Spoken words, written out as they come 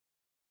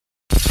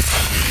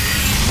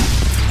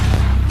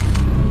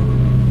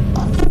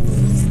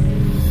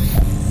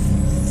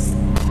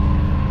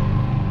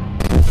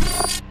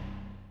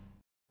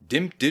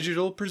Dimp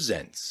Digital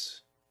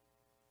presents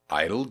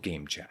Idle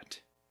Game Chat.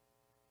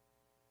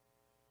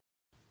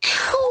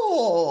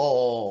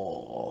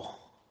 Cool.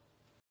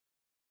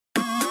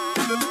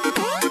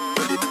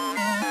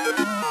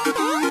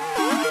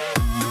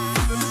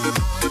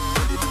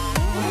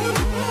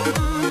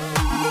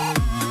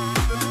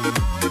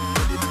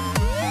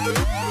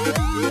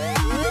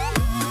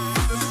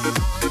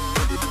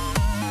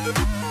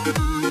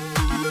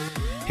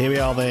 Here we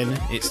are then,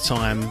 it's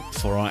time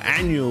for our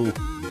annual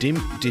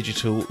Dimp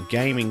Digital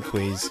Gaming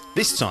Quiz,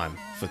 this time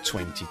for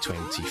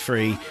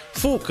 2023.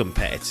 4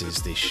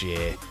 competitors this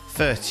year,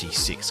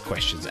 36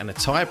 questions and a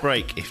tie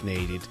break if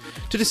needed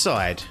to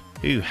decide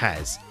who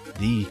has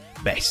the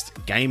best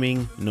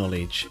gaming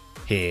knowledge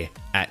here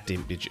at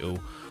Dimp Digital.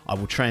 I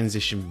will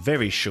transition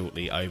very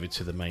shortly over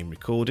to the main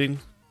recording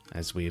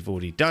as we have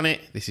already done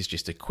it. This is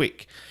just a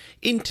quick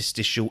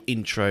interstitial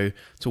intro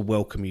to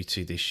welcome you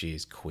to this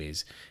year's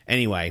quiz.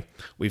 Anyway,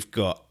 we've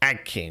got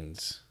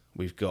Adkins,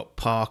 we've got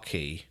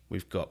Parky,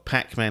 we've got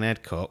Pacman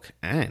Adcock,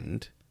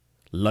 and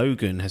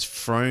Logan has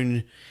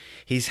thrown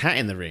his hat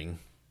in the ring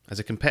as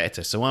a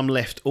competitor. So I'm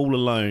left all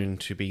alone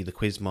to be the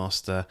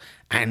quizmaster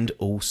and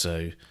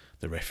also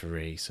the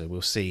referee. So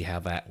we'll see how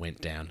that went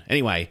down.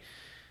 Anyway,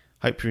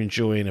 hope you're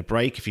enjoying a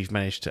break if you've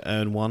managed to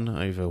earn one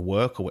over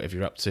work or whatever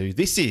you're up to.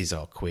 This is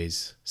our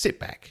quiz. Sit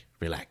back,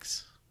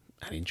 relax,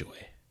 and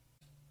enjoy.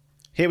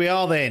 Here we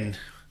are then,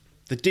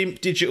 the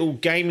Dimp Digital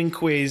Gaming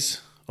Quiz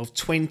of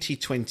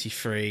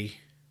 2023.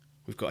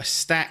 We've got a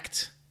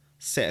stacked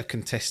set of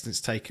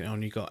contestants taking it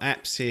on. You've got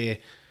Apps here,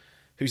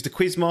 who's the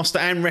quizmaster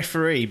and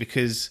referee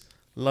because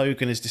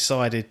Logan has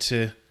decided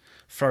to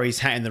throw his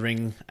hat in the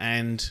ring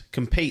and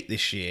compete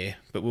this year.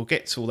 But we'll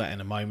get to all that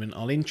in a moment.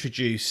 I'll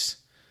introduce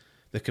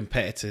the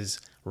competitors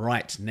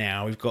right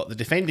now. We've got the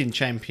defending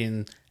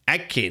champion,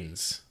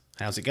 Adkins.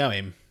 How's it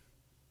going?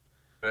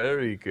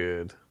 Very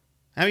good.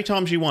 How many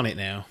times you won it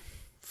now?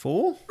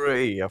 4?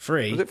 3.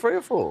 3? Was it 3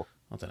 or 4?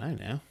 I don't know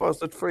now. I was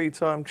the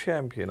 3-time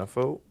champion, I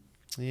thought.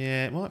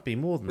 Yeah, it might be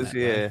more than that.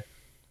 Yeah.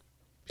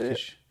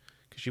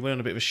 Because you went on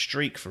a bit of a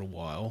streak for a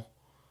while.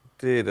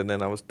 Did, and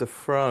then I was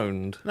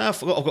dethroned. No, I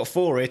forgot. I've got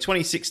 4 here.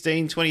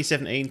 2016,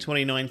 2017,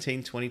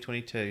 2019,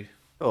 2022.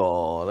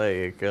 Oh,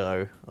 there you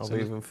go. I've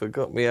even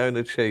forgot my own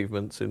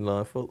achievements in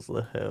life. What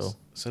the hell?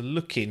 So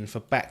looking for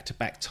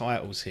back-to-back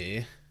titles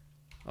here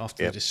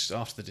after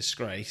the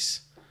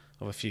disgrace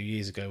of a few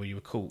years ago where you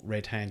were caught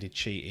red-handed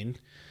cheating.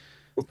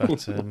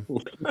 But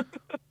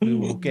we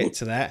will get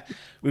to that.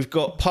 We've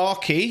got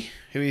Parky,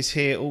 who is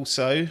here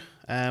also.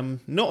 Not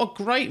a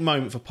great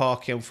moment for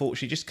Parky,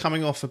 unfortunately, just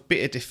coming off a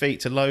bitter defeat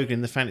to Logan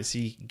in the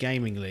Fantasy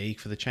Gaming League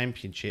for the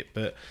championship.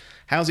 But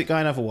how's it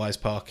going otherwise,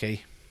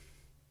 Parky?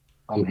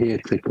 I'm here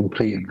to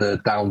complete the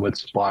downward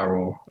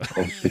spiral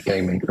of the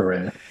gaming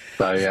career.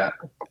 So yeah,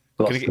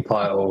 lost the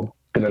title,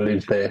 going to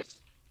lose this,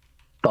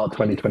 start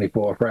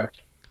 2024 fresh.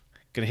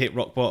 Going to hit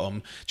rock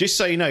bottom. Just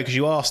so you know, because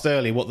you asked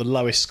earlier what the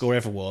lowest score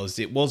ever was,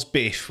 it was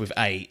Biff with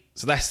 8.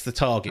 So that's the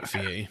target for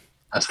you.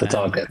 That's the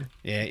target.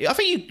 Yeah, I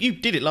think you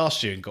did it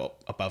last year and got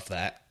above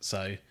that.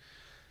 So,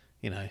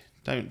 you know,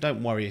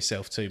 don't worry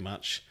yourself too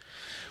much.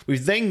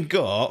 We've then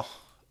got,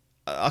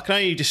 I can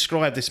only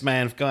describe this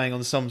man going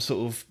on some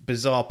sort of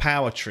bizarre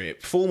power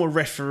trip. Former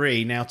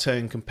referee, now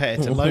turned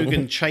competitor.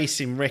 Logan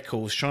chasing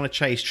records, trying to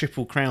chase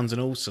triple crowns and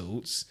all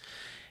sorts.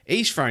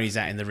 He's thrown his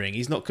hat in the ring.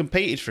 He's not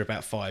competed for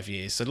about 5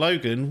 years. So,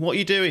 Logan, what are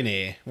you doing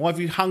here? Why have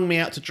you hung me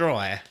out to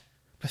dry?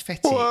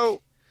 Pathetic.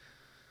 Well,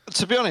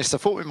 to be honest, I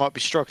thought we might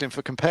be struggling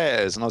for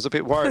competitors, and I was a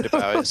bit worried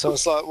about it. So I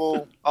was like,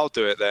 well, I'll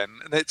do it then.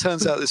 And it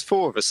turns out there's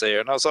 4 of us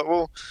here. And I was like,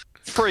 well,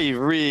 3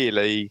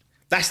 really...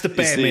 That's the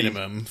bare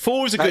minimum.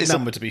 4 is a good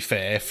number, to be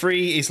fair.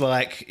 3 is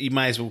like, you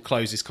may as well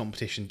close this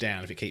competition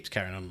down if it keeps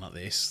carrying on like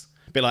this.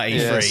 A bit like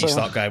E3, you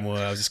start going, well,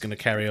 I was just going to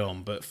carry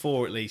on. But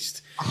 4 at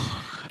least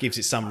gives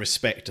it some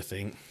respect, I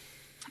think.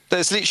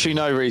 There's literally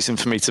no reason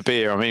for me to be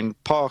here. I mean,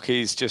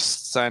 Parky's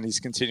just saying he's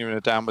continuing a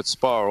downward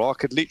spiral. I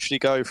could literally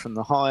go from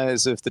the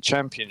highs of the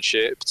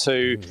championship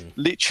to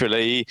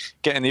literally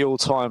getting the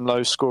all-time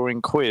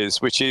low-scoring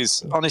quiz, which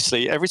is,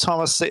 honestly, every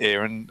time I sit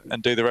here and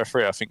do the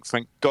referee, I think,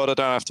 thank God I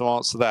don't have to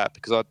answer that,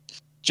 because I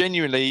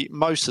genuinely,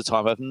 most of the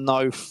time, have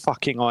no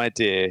fucking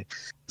idea.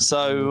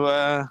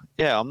 So,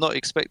 yeah, I'm not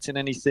expecting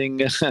anything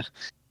good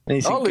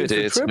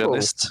here, to be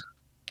honest.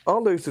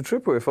 I'll lose the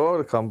triple if I were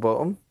to come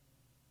bottom.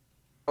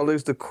 I'll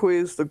lose the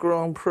quiz, the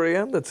Grand Prix,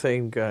 and the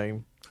team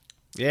game.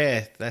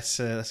 Yeah,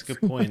 that's a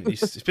good point.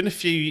 It's been a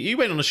few. You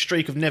went on a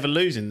streak of never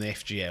losing the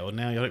FGL, and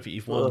now I don't think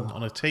you've won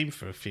on a team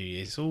for a few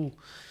years. It's all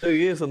 2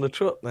 years on the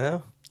trot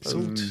now.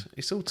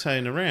 It's all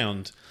turned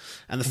around.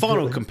 And the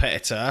final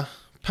competitor,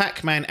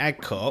 Pacman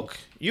Adcock,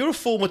 you're a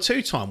former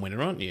 2-time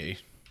winner, aren't you?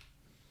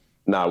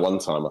 No, 1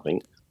 time, I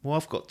think. Well,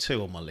 I've got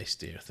 2 on my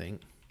list here, I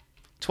think.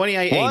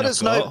 2018. Why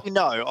does nobody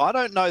know? I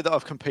don't know that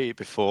I've competed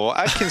before.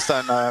 Adkins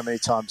don't know how many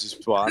times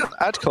he's won.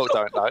 Adcock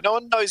don't know. No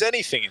one knows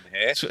anything in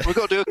here. We've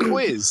got to do a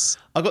quiz.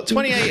 I've got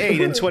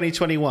 2018 and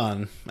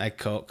 2021,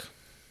 Adcock.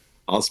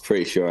 I was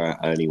pretty sure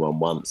I only won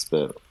once,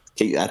 but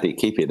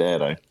Keep it there,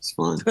 though. It's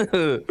fine.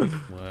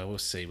 Well, we'll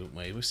see, won't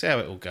we? We'll see how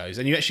it all goes.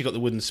 And you actually got the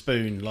wooden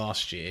spoon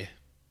last year,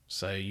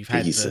 so you've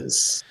had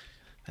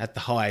the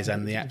highs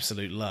and the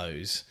absolute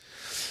lows.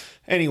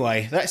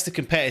 Anyway, that's the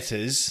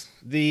competitors.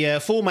 The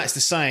format's the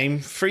same.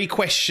 3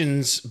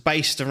 questions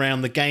based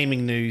around the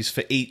gaming news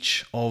for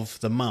each of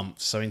the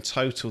months. So in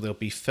total, there'll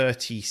be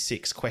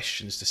 36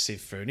 questions to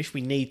sift through. And if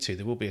we need to,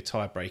 there will be a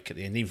tiebreak at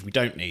the end. Even if we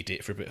don't need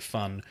it for a bit of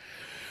fun,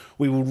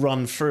 we will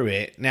run through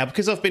it. Now,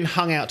 because I've been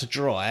hung out to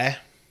dry,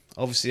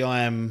 obviously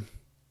I am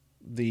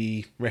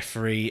the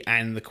referee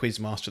and the quiz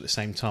master at the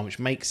same time, which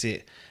makes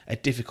it a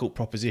difficult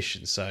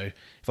proposition. So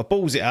if I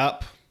balls it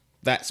up,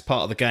 that's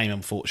part of the game,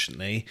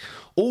 unfortunately.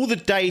 All the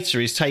data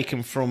is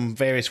taken from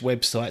various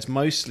websites,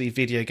 mostly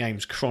Video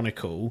Games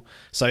Chronicle.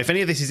 So if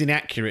any of this is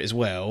inaccurate as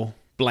well,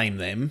 blame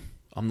them.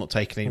 I'm not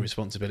taking any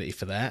responsibility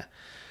for that.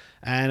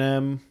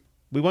 And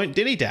we won't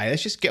dilly-dally.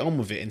 Let's just get on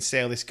with it and see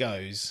how this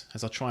goes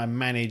as I try and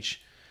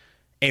manage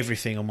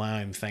everything on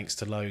my own, thanks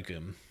to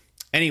Logan.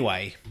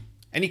 Anyway,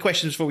 any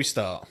questions before we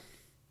start?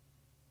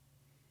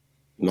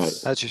 No.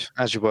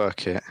 How'd you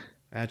work it?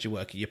 How'd you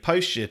work it? You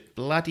post your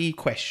bloody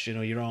question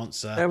or your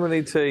answer. How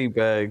many tea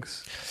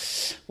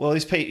bags? Well,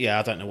 there's people. Yeah,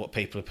 I don't know what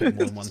people are putting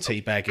more than one tea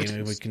bag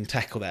in. We can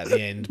tackle that at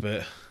the end,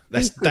 but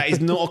that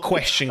is not a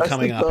question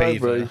coming up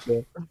either.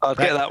 I'll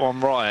get that one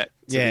right.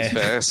 To Yeah. be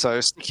fair, so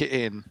stick it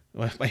in.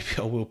 Well, maybe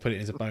I will put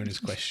it as a bonus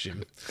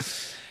question.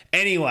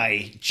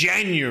 Anyway,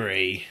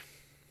 January.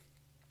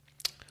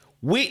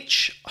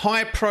 Which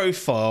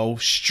high-profile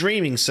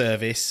streaming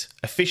service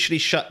officially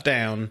shut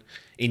down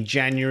in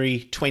January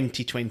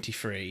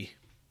 2023?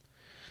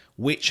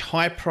 Which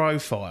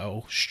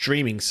high-profile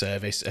streaming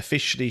service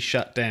officially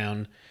shut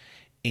down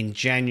in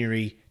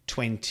January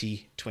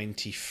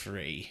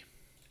 2023?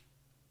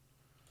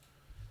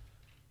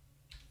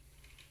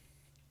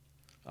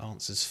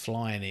 Answers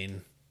flying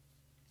in.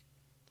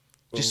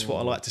 Just what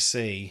I like to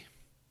see.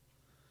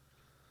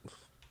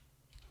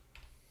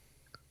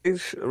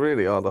 It's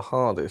really are the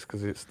hardest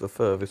because it's the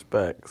furthest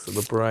back, so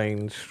the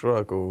brain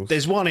struggles.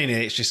 There's one in it,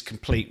 it's just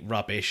complete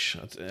rubbish.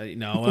 I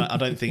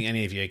don't think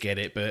any of you get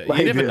it, but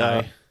you never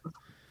know.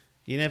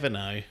 You never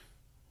know.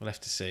 We'll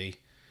have to see.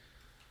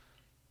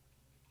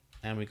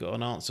 And we got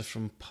an answer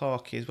from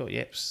Parky as well.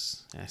 Yep,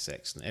 that's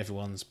excellent.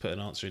 Everyone's put an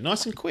answer in.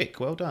 Nice and quick.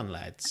 Well done,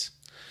 lads.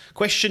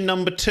 Question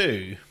number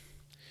 2.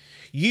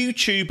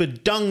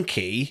 YouTuber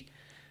Dunkey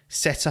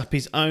set up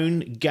his own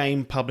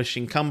game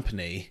publishing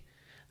company.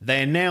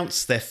 They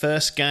announced their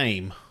first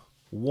game.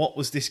 What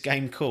was this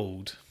game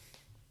called?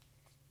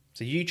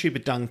 So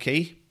YouTuber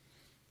Dunkey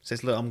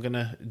says, look, I'm going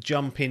to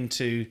jump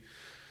into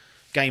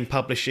game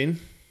publishing.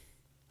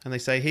 And they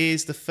say,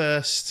 here's the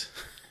first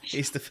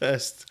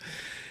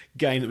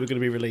game that we're going to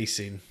be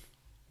releasing.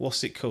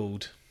 What's it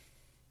called?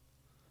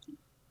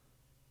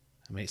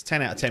 I mean, it's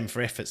 10 out of 10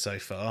 for effort so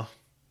far.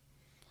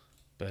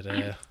 But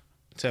in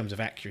terms of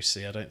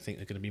accuracy, I don't think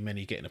there are going to be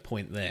many getting a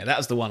point there. That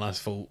was the one I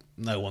thought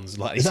no one's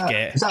likely to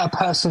get. Is that a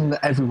person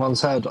that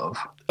everyone's heard of?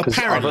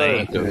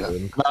 Apparently.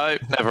 No,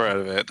 never heard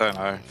of it. Don't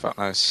know. Fuck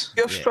knows.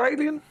 The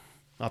Australian?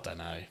 I don't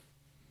know.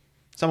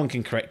 Someone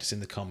can correct us in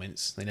the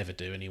comments. They never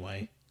do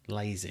anyway.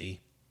 Lazy.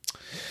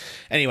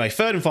 Anyway,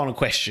 third and final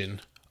question.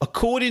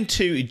 According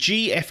to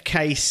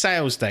GfK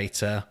sales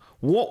data,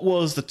 what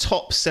was the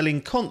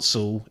top-selling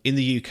console in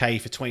the UK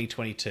for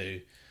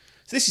 2022?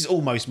 So this is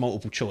almost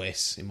multiple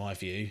choice, in my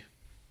view.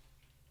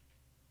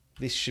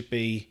 This should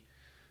be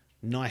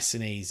nice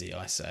and easy,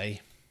 I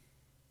say.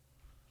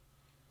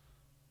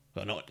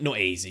 Well, not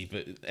easy,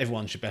 but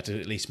everyone should be able to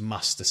at least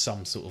muster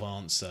some sort of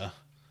answer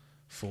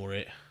for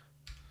it.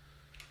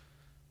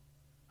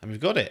 And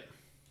we've got it.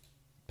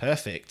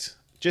 Perfect.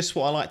 Just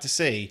what I like to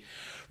see.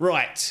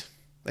 Right,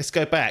 let's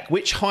go back.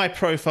 Which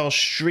high-profile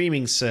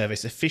streaming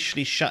service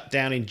officially shut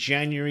down in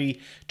January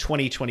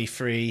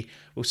 2023?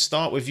 We'll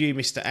start with you,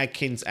 Mr.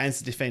 Adkins, as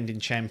the defending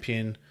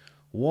champion.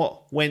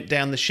 What went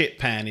down the shit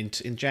pan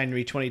in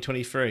January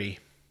 2023?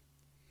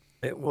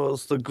 It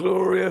was the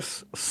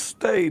glorious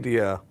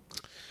Stadia.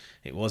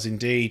 It was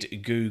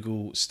indeed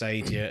Google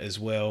Stadia as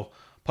well.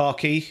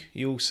 Parky,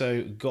 you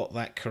also got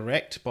that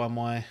correct by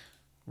my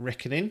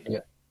reckoning.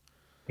 Yeah.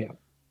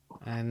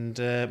 And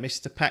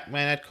Mr. Pacman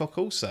Adcock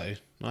also.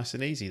 Nice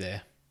and easy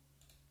there.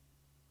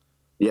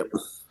 Yep.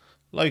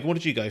 Logan, what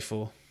did you go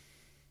for?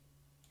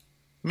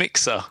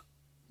 Mixer.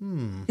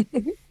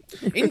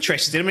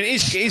 Interesting. I mean,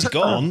 it is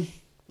gone.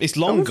 It's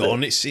long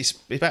gone. It's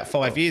about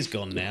 5 years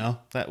gone now.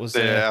 That was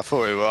Yeah, I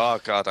thought it was. Oh,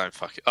 God, don't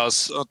fuck it. I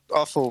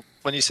thought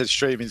when you said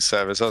streaming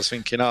service, I was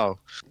thinking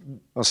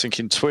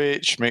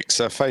Twitch,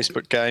 Mixer,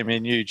 Facebook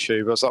Gaming,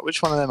 YouTube. I was like,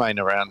 which one of them ain't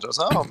around? I was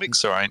like,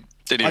 Mixer ain't.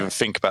 Didn't even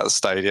think about the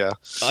Stadia.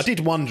 I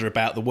did wonder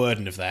about the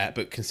wording of that,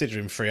 but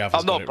considering 3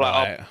 others got it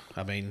right,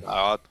 I mean...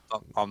 No,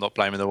 I'm not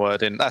blaming the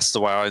wording. That's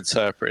the way I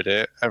interpreted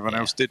it. Everyone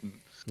else didn't.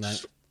 No,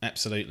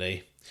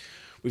 absolutely.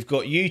 We've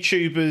got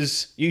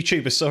Dunkey's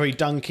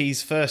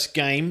first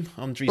game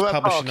under his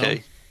publishing Parky?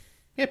 on.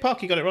 Yeah,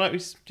 Parky got it right. We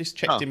just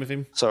checked in with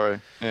him.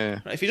 Sorry. Yeah.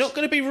 Right, if you're not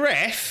going to be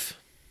ref,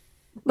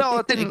 No,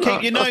 I didn't.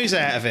 keep your nose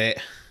out of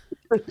it.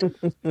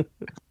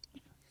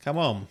 Come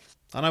on.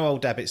 I know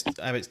old habits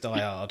die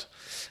hard.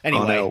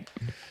 Anyway,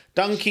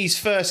 Donkey's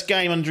first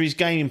game under his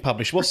gaming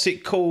publisher. What's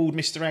it called,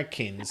 Mr.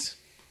 Adkins?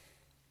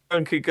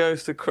 Donkey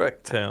Goes to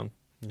Cracktown.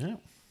 Yeah,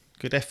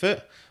 good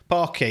effort.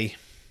 Parky.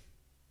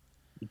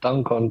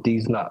 Dunk on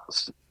these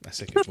nuts.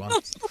 That's a good one.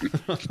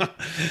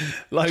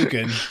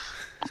 Logan.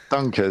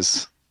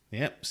 Dunkers.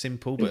 Yep,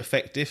 simple but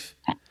effective.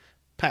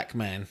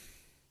 Pacman.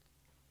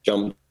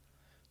 Jump.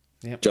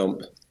 Yep.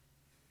 Jump.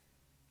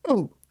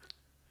 Oh,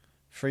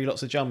 3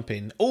 lots of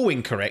jumping. All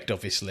incorrect,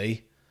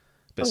 obviously.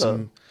 But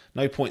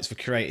no points for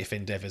creative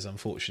endeavours,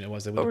 unfortunately.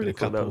 Otherwise, there would have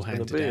been a couple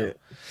handed out.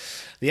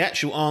 The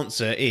actual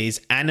answer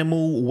is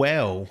Animal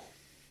Well.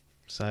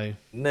 So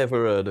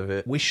never heard of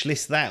it. Wish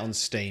list that on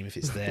Steam if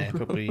it's there.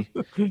 Probably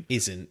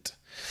isn't.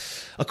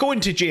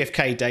 According to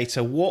GFK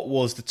data, what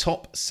was the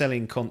top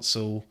selling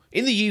console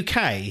in the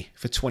UK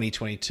for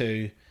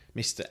 2022,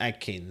 Mr.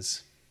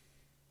 Adkins?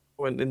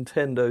 Went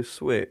Nintendo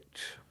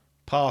Switch.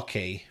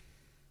 Parky.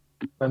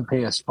 And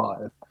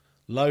PS5.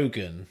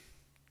 Logan.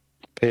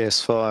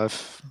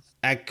 PS5.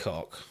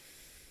 Adcock.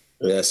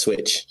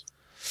 Switch.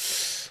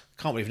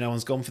 Can't believe no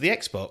one's gone for the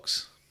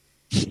Xbox.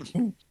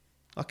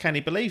 I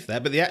can't believe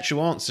that, but the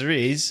actual answer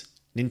is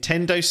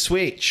Nintendo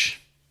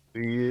Switch.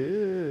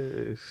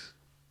 Yes.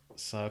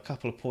 So a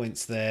couple of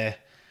points there,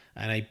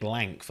 and a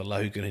blank for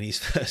Logan in his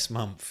first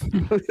month.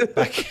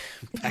 back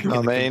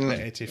I mean,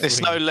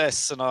 it's no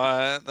less than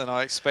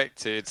I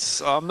expected.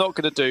 I'm not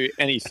going to do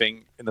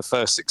anything in the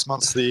first 6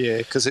 months of the year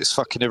because it's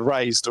fucking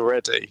erased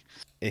already.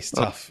 It's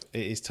tough.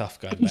 It is tough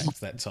going back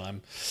to that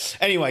time.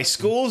 Anyway,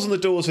 scores on the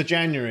doors for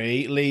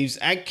January leaves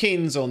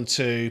Adkins on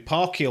 2,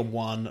 Parky on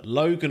 1,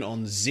 Logan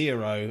on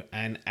 0,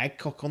 and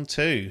Adcock on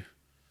 2.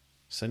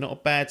 So not a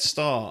bad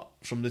start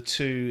from the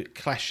two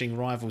clashing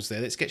rivals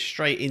there. Let's get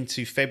straight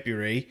into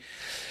February.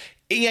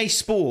 EA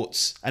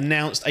Sports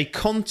announced a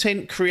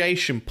content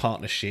creation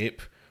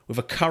partnership with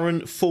a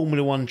current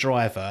Formula One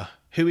driver.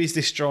 Who is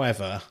this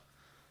driver?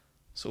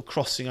 Sort of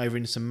crossing over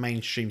into some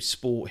mainstream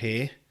sport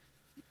here.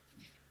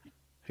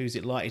 Who's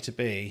it likely to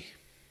be?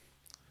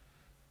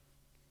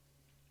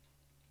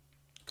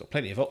 Got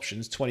plenty of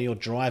options. 20 odd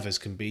drivers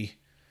can be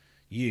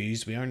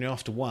used. We're only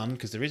after one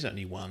because there is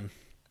only one.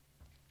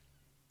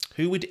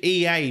 Who would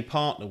EA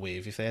partner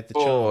with if they had the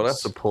chance? Oh,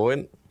 that's a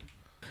point.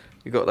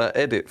 You got that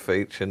edit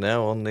feature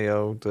now on the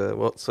old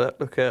WhatsApp.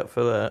 Look out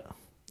for that.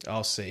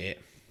 I'll see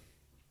it.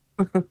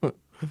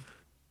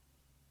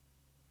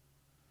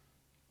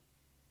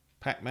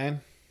 Pacman,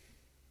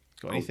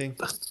 got anything?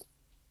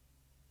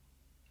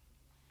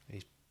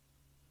 He's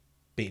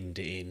binned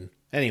it in.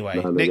 Anyway,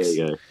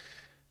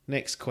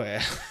 next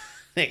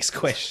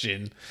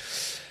question.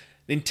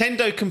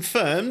 Nintendo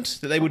confirmed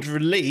that they would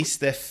release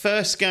their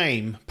first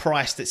game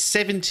priced at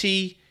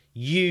 $70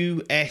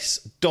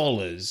 US.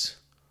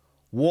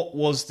 What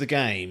was the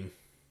game?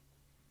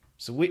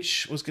 So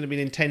which was going to be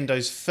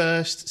Nintendo's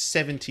first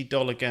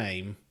 $70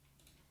 game?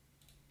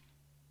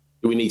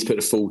 Do we need to put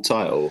the full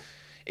title?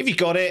 If you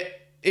got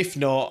it, if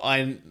not,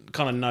 I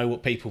kind of know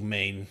what people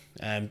mean.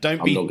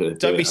 Don't be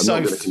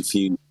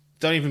confused.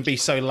 Don't even be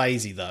so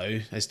lazy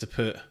though as to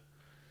put,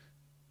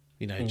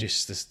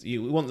 just this.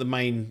 You want the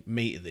main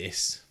meat of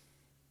this.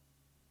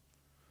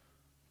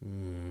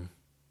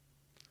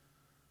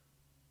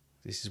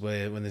 This is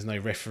where, when there's no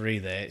referee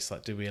there, it's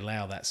like, do we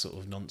allow that sort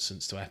of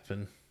nonsense to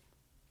happen?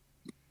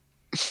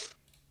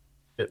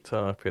 Get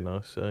typing,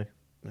 I say.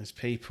 There's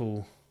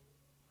people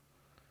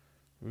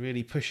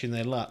really pushing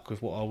their luck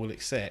with what I will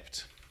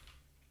accept.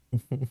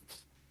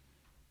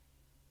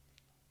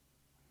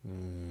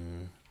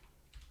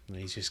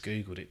 He's just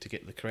Googled it to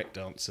get the correct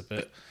answer,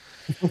 but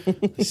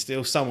there's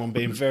still someone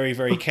being very,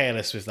 very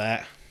careless with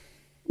that.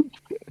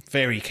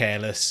 Very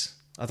careless.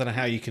 I don't know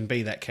how you can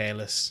be that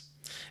careless.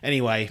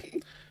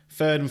 Anyway,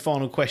 third and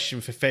final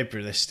question for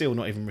February. They're still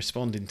not even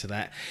responding to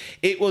that.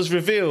 It was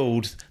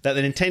revealed that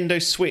the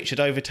Nintendo Switch had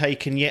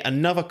overtaken yet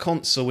another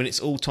console in its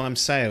all-time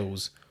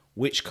sales.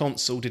 Which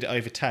console did it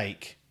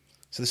overtake?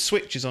 So the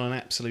Switch is on an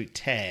absolute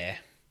tear.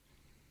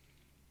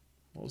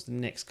 What was the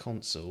next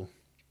console?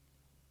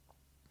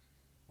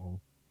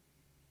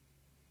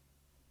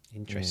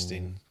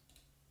 Interesting.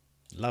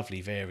 Lovely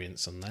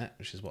variants on that,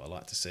 which is what I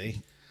like to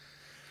see.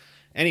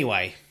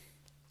 Anyway,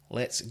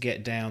 let's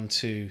get down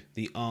to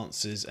the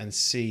answers and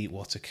see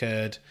what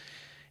occurred.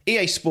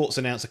 EA Sports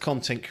announced a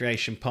content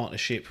creation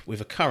partnership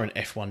with a current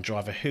F1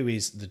 driver. Who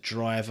is the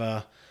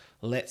driver?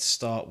 Let's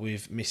start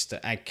with Mr.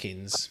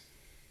 Adkins.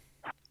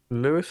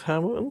 Lewis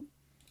Hamilton?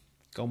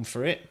 Gone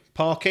for it.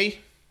 Parky?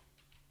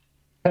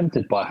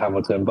 Tempted by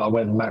Hamilton, but I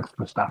went Max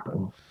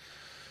Verstappen.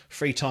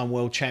 3-time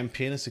world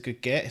champion. That's a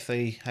good get if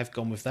they have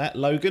gone with that.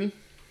 Logan?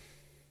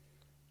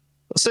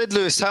 I said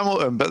Lewis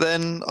Hamilton, but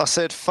then I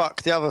said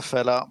fuck the other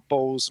fella,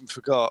 balls, and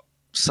forgot.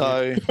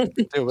 So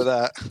deal with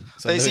that.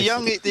 So There's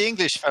the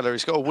English fella.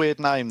 He's got a weird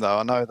name though.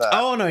 I know that.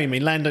 Oh, no, you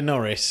mean Lando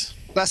Norris.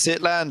 That's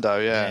it, Lando.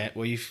 Yeah.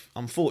 Well,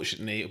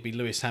 unfortunately, it'll be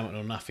Lewis Hamilton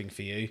or nothing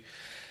for you.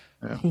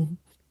 Yeah.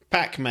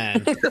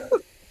 Pacman.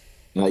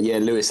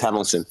 Lewis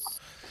Hamilton.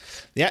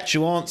 The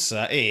actual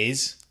answer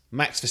is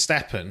Max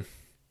Verstappen.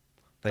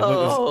 They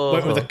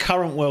went with the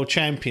current world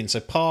champion. So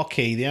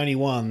Parky, the only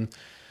one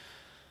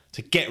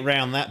to get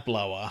round that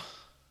blower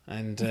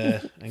and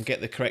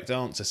get the correct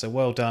answer. So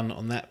well done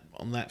on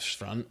that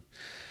front.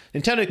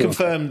 Nintendo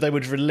confirmed they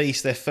would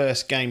release their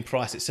first game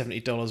price at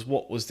 $70.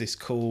 What was this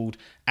called?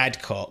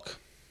 Adcock.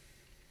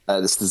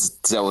 This is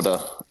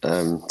Zelda,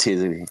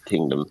 Tears of the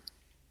Kingdom.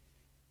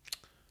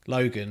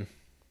 Logan.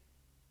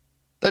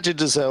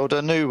 Legend of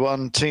Zelda, new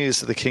one,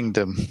 Tears of the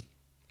Kingdom.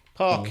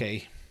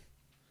 Parky.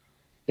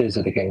 Tears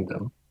of the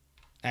Kingdom.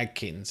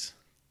 Adkins.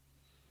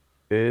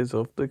 Tears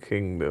of the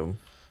Kingdom.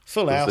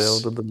 Full house.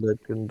 Zelda, the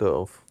Legend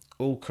of.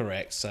 All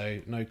correct, so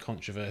no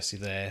controversy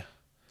there.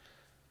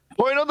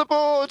 Point on the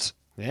board!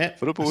 Yeah,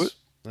 For the board.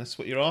 that's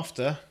what you're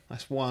after.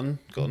 That's one.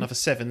 Got another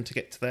 7 to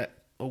get to that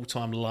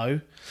all-time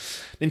low.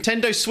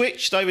 Nintendo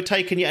Switch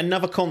overtaken yet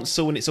another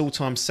console in its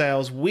all-time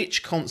sales.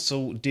 Which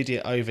console did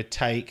it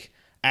overtake?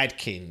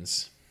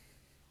 Adkins.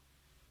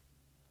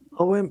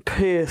 I went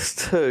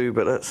PS2,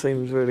 but that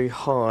seems really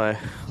high.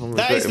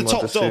 That is the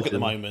top dog at the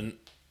moment.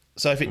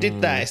 So if it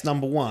did that, it's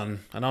number 1.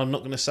 And I'm not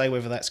going to say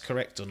whether that's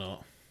correct or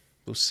not.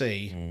 We'll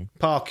see.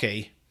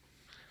 Parky.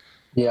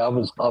 Yeah,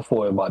 I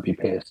thought it might be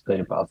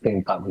PS2, but I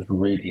think that was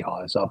really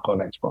high, so I've got an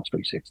Xbox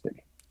 360.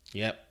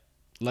 Yep.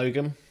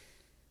 Logan.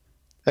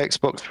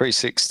 Xbox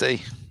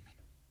 360.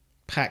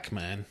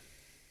 Pacman.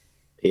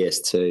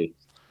 PS2.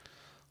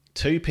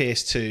 2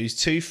 PS2s,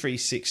 2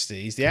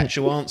 360s. The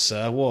actual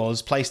answer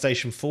was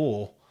PlayStation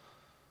 4.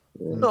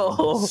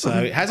 Oh, So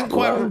it hasn't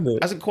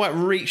quite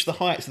reached the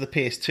heights of the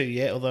PS2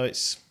 yet, although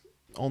it's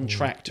on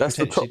track to that's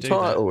the potentially top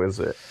do title, that. is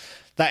it?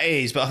 That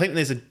is, but I think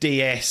there's a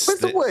DS. Where's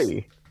the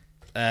Wii?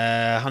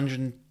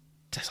 100,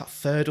 that's like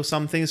third or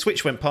something. The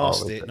Switch went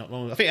past it not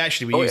long. I think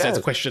actually we used that as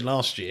a question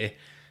last year,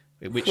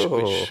 which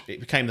it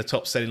became the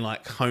top selling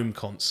like home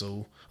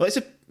console. Well,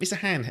 it's a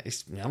hand.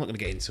 I'm not going to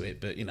get into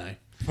it, but you know,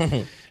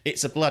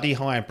 it's a bloody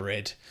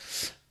hybrid.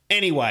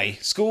 Anyway,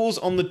 scores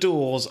on the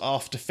doors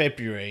after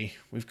February.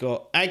 We've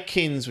got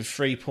Adkins with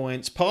 3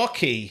 points,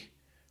 Parky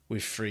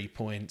with 3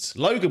 points,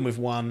 Logan with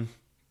 1,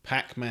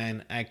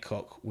 Pacman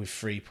Adcock with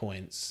 3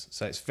 points.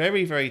 So it's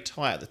very, very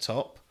tight at the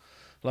top.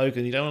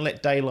 Logan, you don't want to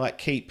let daylight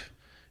keep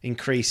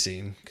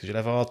increasing because you'll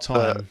have a hard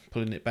time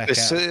pulling it back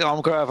out.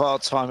 I'm going to have a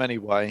hard time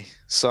anyway,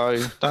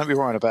 so don't be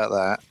worrying about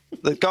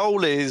that. The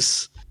goal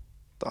is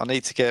that I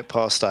need to get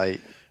past 8,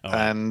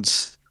 and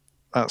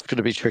that's going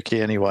to be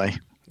tricky anyway.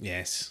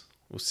 Yes,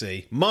 we'll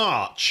see.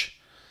 March.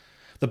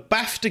 The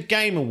BAFTA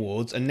Game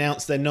Awards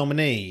announced their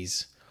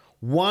nominees.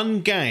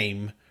 One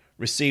game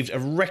received a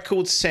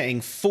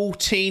record-setting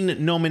 14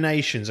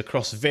 nominations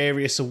across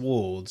various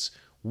awards.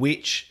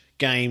 Which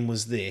game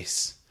was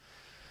this?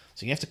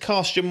 So you have to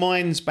cast your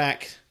minds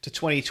back to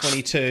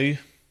 2022.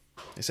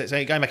 It's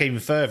going back even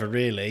further,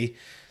 really.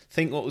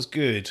 Think what was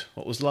good,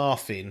 what was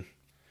laughing.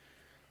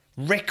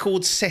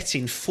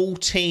 Record-setting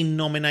 14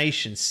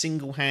 nominations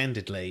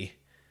single-handedly.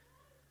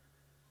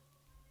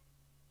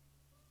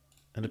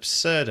 An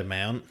absurd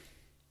amount.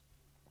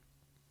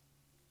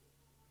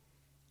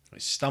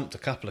 It stumped a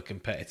couple of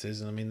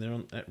competitors, and I mean, they're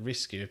at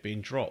risk of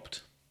being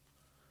dropped.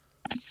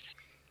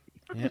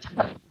 Yep.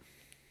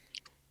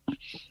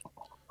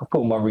 I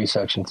put my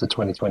research into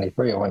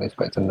 2023. I wasn't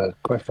expecting the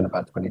question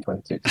about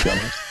 2022, to be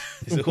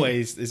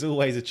honest. There's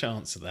always a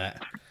chance of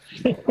that.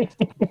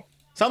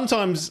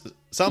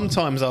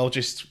 Sometimes I'll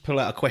just pull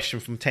out a question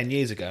from 10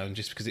 years ago, and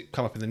just because it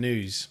come up in the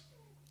news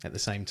at the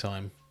same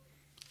time.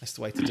 That's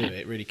the way to do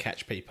it. Really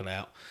catch people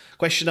out.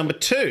 Question number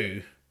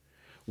 2.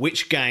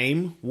 Which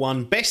game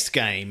won Best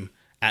Game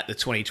at the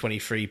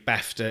 2023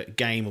 BAFTA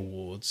Game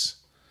Awards?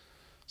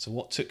 So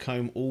what took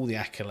home all the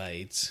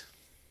accolades?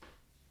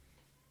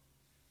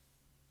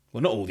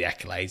 Well, not all the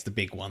accolades, the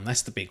big one.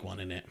 That's the big one,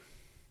 isn't it?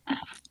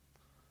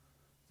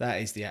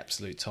 That is the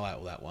absolute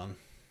title, that one.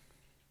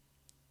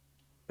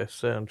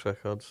 Best soundtrack,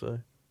 I'd say.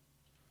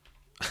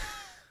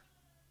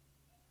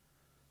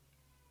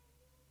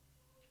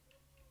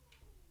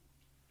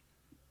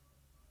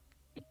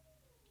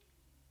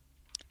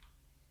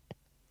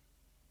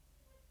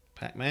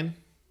 Pacman?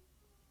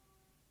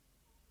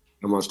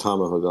 How much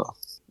time have I got?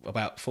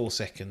 About 4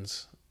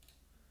 seconds.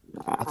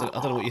 I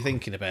don't know what you're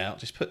thinking about.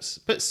 Just put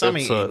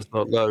something in. It's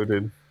not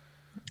loading.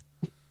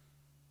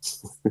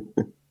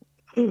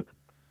 He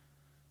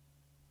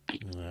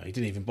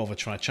didn't even bother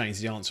trying to change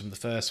the answer from the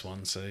first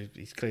one, so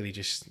he's clearly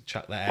just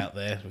chucked that out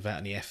there without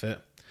any effort.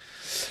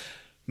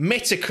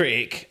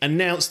 Metacritic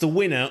announced the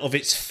winner of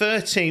its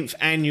 13th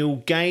annual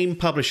Game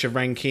Publisher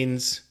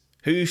Rankings.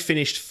 Who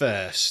finished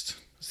first?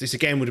 So this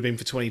again would have been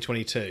for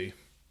 2022.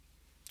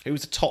 Who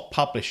was the top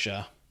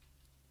publisher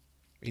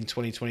in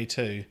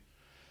 2022?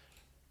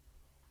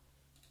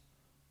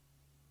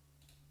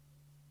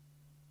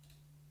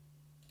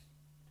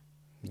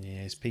 Yeah,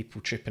 there's people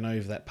tripping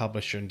over that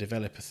publisher and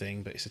developer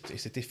thing, but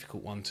it's a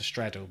difficult one to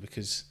straddle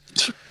because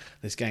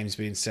there's games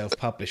being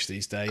self-published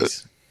these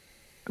days.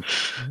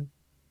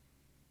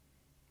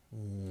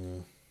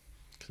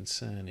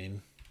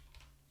 Concerning.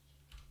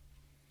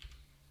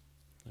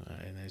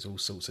 Right, and there's all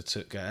sorts of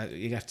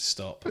you have to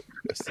stop.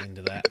 That's the end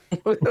of that.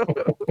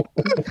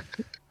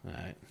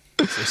 Right.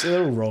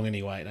 They're all wrong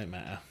anyway. It don't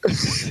matter.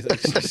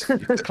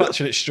 You're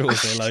clutching at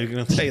straws there, Logan.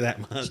 I'll tell you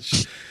that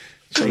much.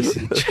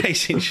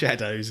 Chasing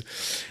shadows.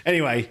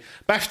 Anyway,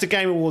 BAFTA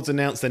Game Awards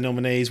announced their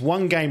nominees.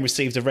 One game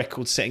received a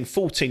record-setting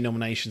 14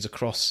 nominations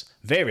across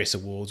various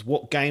awards.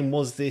 What game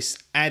was this?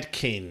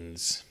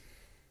 Adkins.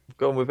 I've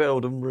gone with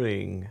Elden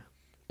Ring.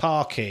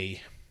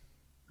 Parky.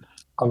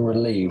 I'm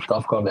relieved.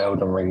 I've got the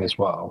Elden Ring as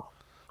well.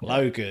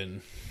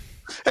 Logan.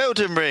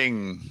 Elden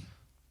Ring.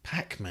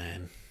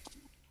 Pacman.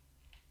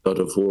 God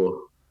of War.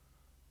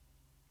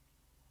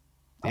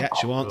 The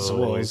actual answer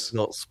was... It's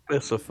not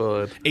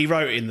specified. He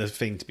wrote it in the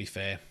thing, to be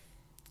fair.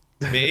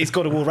 It's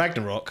God of War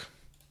Ragnarok.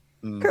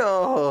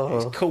 Oh.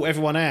 It's caught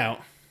everyone out,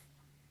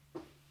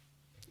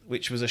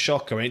 which was a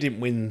shocker. And it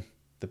didn't win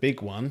the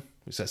big one,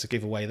 which that's a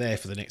giveaway there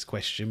for the next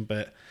question,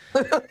 but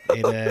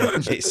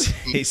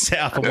it's set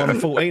up at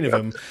 114 of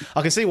them.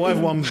 I can see why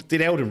everyone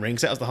did Elden Ring,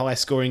 because that was the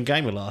highest scoring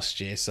game of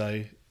last year,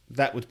 so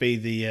that would be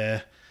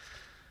the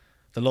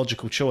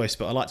logical choice.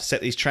 But I like to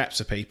set these traps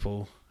for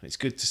people. It's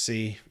good to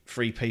see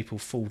 3 people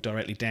fall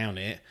directly down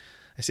it.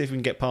 Let's see if we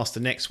can get past the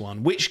next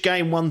one. Which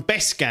game won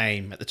Best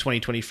Game at the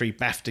 2023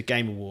 BAFTA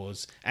Game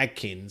Awards?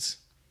 Adkins.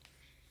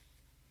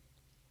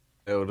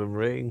 Elden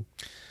Ring.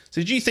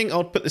 So did you think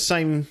I'd put the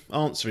same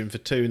answer in for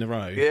 2 in a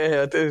row?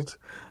 Yeah, I did.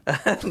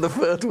 And the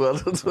third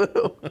one as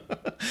well.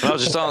 I'll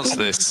just answer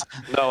this.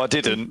 No, I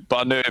didn't, but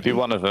I knew it'd be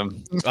one of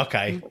them.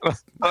 Okay.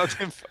 I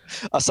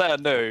say I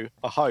knew.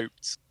 I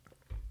hoped.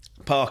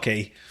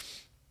 Parky.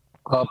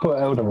 I put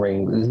Elden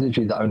Ring. It's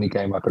literally the only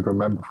game I could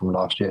remember from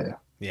last year.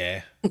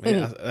 Yeah.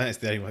 That's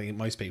the only thing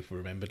most people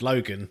remembered.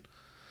 Logan.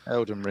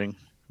 Elden Ring.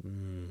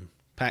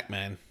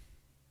 Pacman.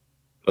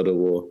 God of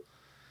War.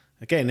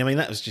 Again, I mean,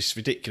 that was just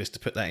ridiculous to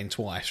put that in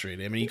twice,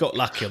 really. I mean, you got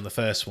lucky on the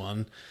first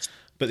one.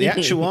 But the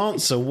actual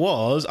answer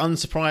was,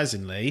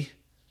 unsurprisingly,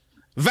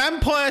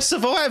 Vampire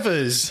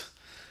Survivors.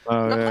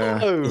 Oh,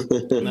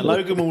 yeah. Now,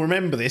 Logan will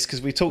remember this because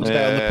we talked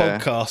about it on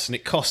the podcast, and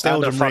it cost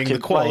Elden Ring the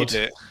quad.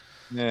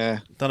 Yeah.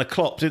 Done a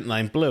clop, didn't they,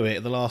 and blew it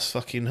at the last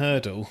fucking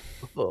hurdle.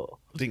 Oh.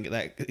 Didn't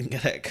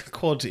get that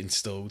quad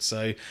installed.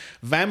 So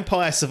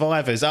Vampire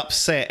Survivors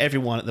upset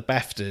everyone at the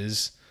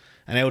BAFTAs,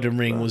 and Elden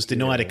Ring was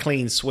denied a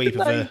clean sweep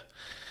of a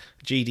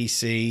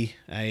GDC,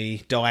 a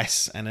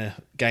DICE, and a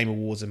Game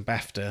Awards and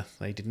BAFTA.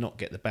 They did not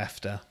get the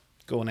BAFTA.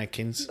 Go on,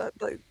 Adkins.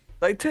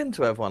 They tend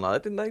to have one,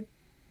 didn't they?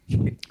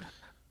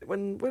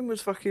 When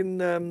was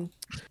fucking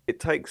It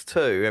Takes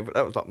Two?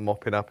 That was like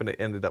mopping up, and it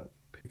ended up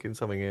picking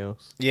something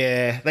else.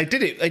 Yeah, they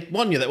did it. They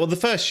one year. Well, the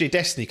first year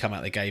Destiny came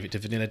out, they gave it to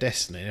Vanilla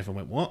Destiny, and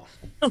everyone went,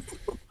 "What?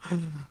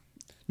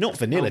 Not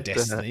Vanilla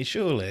Destiny?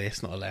 Surely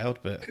it's not allowed."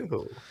 But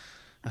Cool.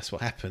 that's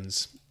what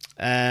happens.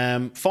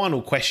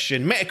 Final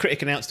question.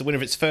 Metacritic announced the winner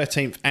of its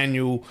 13th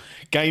annual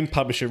Game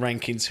Publisher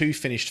Rankings. Who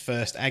finished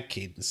first?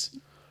 Adkins.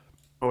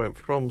 I went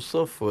From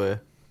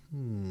Software.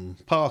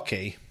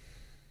 Parky.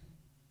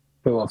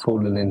 I feel I've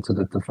fallen into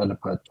the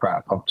developer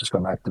trap. I've just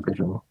gone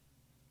Activision.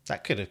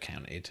 That could have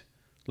counted.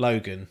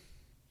 Logan.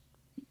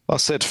 I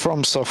said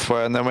From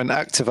Software, and then went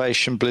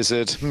Activation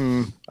Blizzard,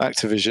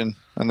 Activision,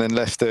 and then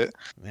left it.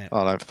 Yeah.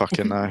 I don't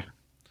fucking know.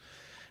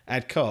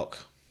 Adcock.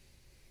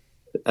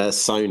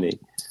 Sony.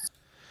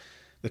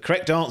 The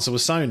correct answer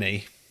was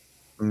Sony.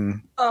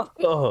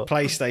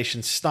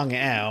 PlayStation stung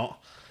it out,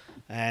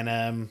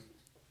 and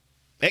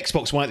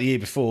Xbox won it the year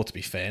before, to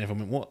be fair. And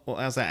everyone went, what?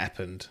 How's that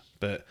happened?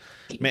 But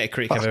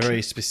Metacritic have a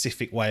very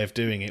specific way of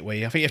doing it,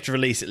 where I think you have to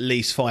release at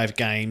least 5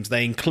 games.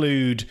 They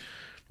include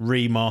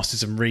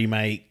remasters and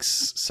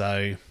remakes,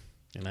 so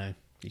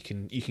you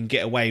can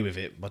get away with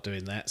it by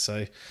doing that.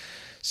 So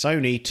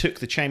Sony took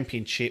the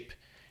championship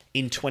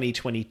in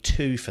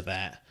 2022 for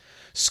that.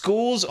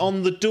 Scores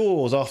on the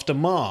doors after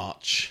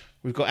March.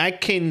 We've got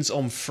Adkins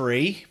on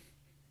 3.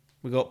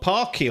 We've got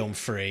Parky on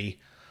 3.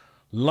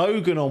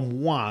 Logan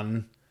on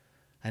 1.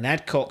 And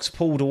Adcock's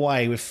pulled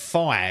away with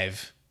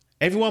 5.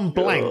 Everyone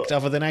blanked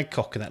other than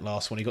Adcock in that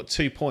last one. He got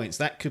 2 points.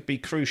 That could be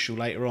crucial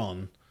later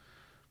on.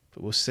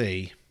 But we'll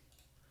see.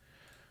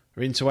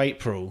 We're into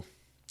April.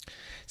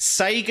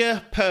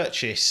 Sega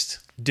purchased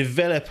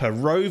developer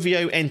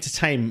Rovio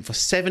Entertainment for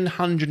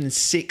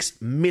 €706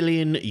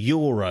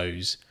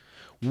 million.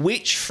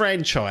 Which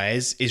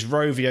franchise is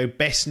Rovio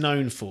best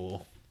known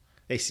for?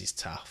 This is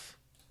tough.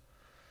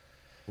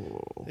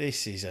 Whoa.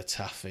 This is a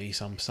toughie,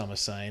 some are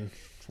saying.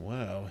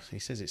 Well, he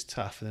says it's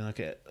tough, and then I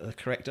get a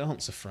correct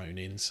answer thrown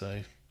in,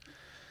 so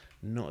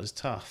not as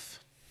tough.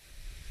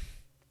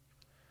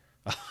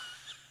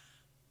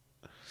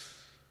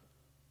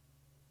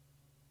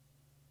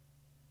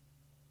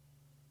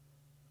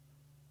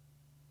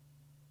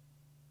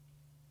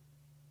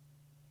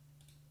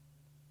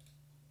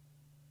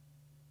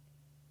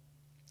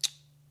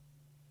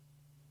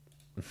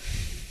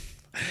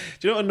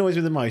 Do you know what annoys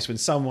me the most? When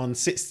someone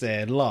sits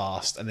there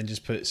last and then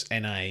just puts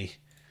NA.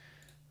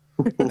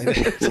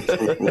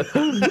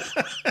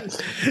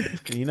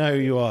 You know who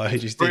you are who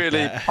just did really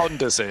that.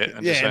 Ponders it.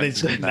 And Yeah,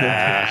 just went,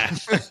 nah.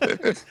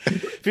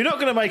 If you're not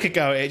going to make a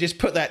go at it, just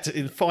put that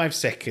in 5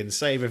 seconds.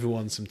 Save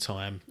everyone some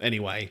time.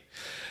 Anyway,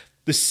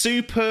 The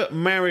Super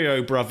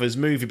Mario Brothers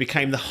movie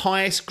became the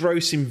highest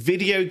grossing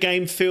video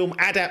game film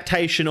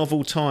adaptation of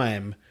all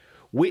time.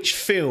 Which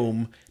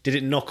film did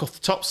it knock off the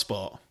top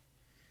spot?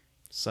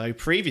 So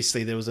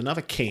previously there was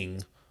another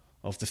king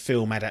of the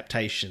film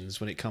adaptations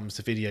when it comes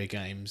to video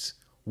games.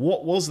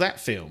 What was that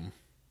film?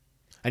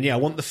 And yeah, I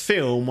want the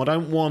film. I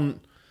don't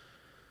want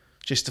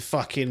just a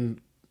fucking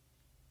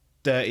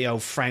dirty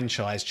old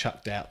franchise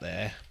chucked out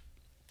there.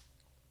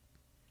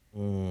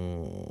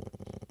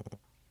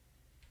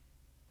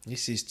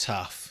 This is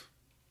tough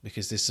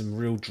because there's some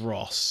real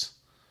dross.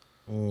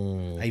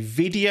 A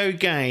video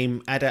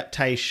game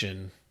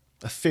adaptation,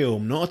 a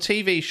film, not a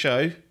TV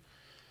show.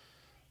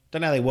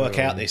 Don't know how they work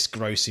out this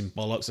grossing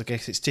bollocks. I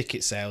guess it's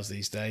ticket sales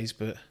these days,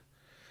 but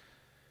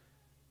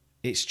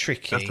it's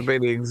tricky. It has to be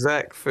the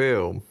exact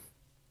film.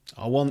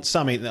 I want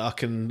something that I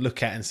can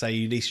look at and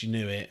say, at least you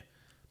knew it.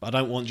 But I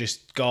don't want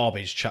just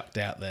garbage chucked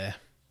out there.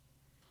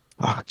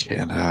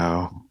 Fucking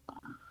hell.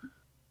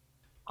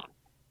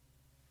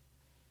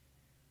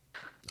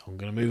 I'm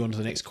going to move on to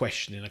the next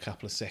question in a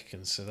couple of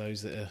seconds. So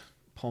those that are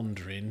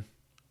pondering.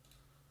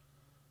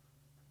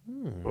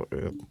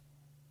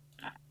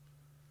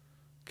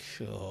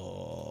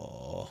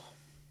 Cool.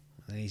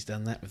 And he's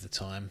done that with the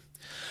time.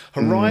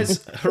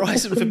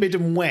 Horizon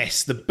Forbidden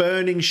West, The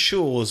Burning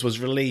Shores was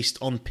released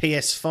on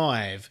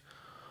PS5.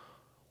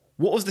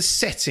 What was the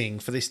setting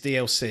for this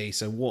DLC?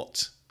 So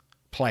what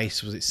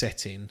place was it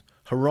set in?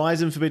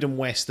 Horizon Forbidden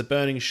West, The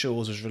Burning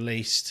Shores was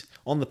released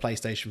on the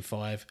PlayStation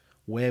 5.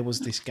 Where was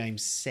this game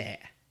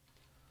set?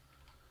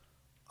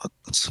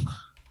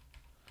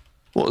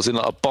 What was it,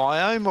 like a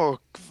biome or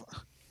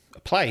A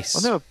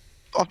place.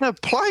 I've never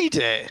played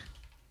it.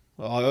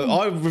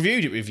 I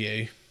reviewed it with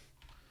you.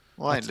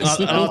 I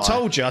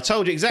told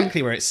you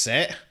exactly where it's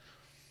set.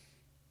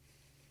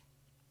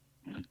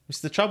 It's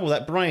the trouble,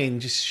 that brain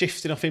just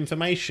shifting off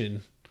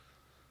information.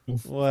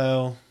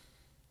 Well,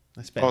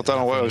 that's better. I don't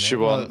know what else you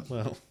want.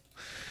 Well,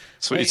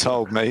 that's what you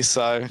told me,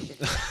 so.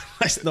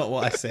 That's not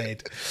what I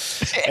said.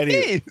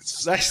 It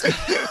is.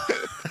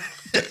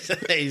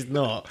 That is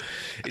not.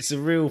 It's a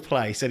real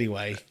place,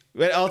 anyway.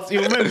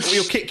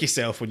 You'll kick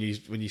yourself when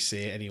you see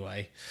it,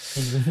 anyway.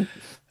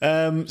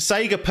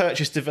 Sega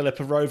purchased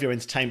developer Rovio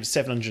Entertainment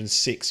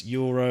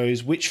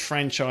 €706. Which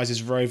franchise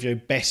is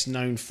Rovio best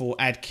known for?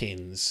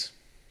 Adkins.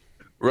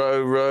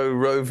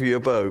 Row for your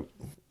boat.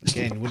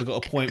 Again, would have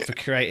got a point for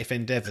creative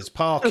endeavours.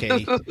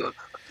 Parky.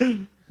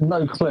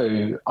 No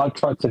clue. I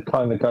tried to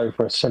kind of go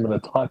for a similar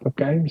type of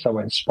game, so I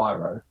went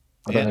Spyro.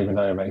 I don't even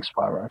know who makes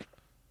Spyro.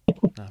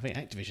 I think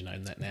Activision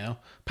own that now.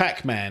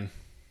 Pacman.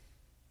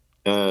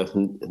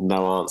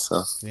 No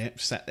answer. Yep,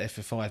 sat there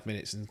for 5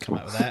 minutes and come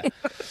out with that.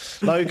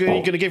 Logan,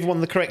 you're going to give one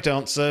the correct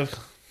answer.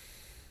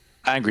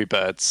 Angry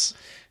Birds.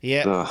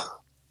 Yep.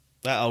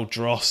 That old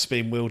dross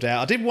being wheeled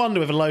out. I did wonder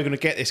whether Logan would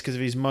get this because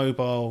of his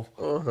mobile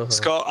It's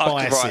got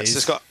biases.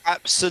 it's got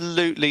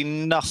absolutely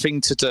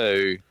nothing to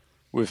do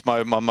with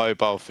my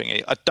mobile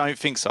thingy. I don't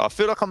think so. I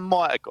feel like I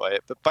might have got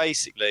it, but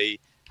basically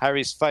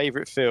Harry's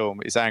favourite film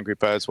is Angry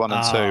Birds 1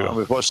 and 2, and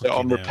we've watched it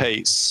on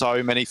repeat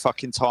so many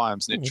fucking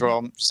times, and it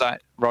drops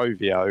that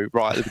Rovio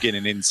right at the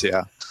beginning into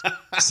you.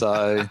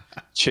 So,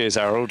 cheers,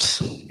 Harold.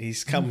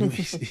 He's come.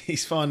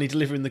 He's finally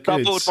delivering the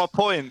goods. Doubled my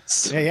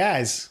points. Yeah, he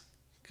has.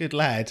 Good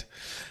lad.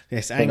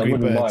 Yes, Angry I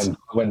wouldn't Birds. mind.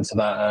 I went to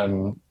that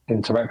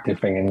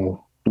interactive thing in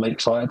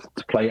Lakeside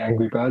to play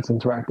Angry Birds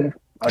Interactive.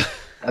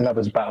 And that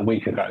was about a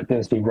week ago. I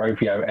didn't see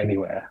Rovio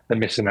anywhere. They're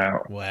missing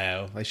out.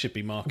 Wow, they should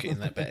be marketing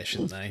that better,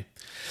 shouldn't they?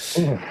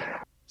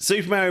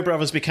 Super Mario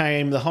Brothers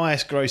became the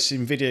highest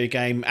grossing video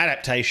game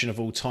adaptation of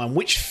all time.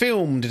 Which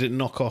film did it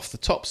knock off the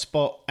top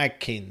spot?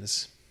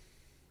 Adkins.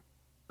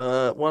 One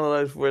of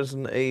those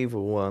Resident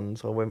Evil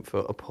ones. I went for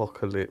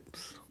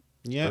Apocalypse.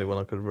 Yeah. Only one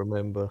I could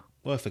remember.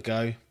 Worth a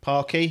go.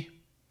 Parky.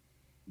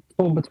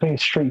 All between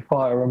Street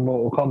Fighter and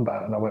Mortal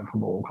Kombat, and I went for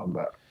Mortal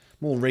Kombat.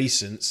 More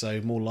recent, so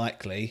more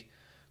likely.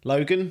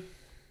 Logan.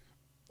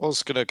 I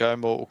was going to go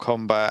Mortal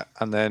Kombat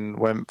and then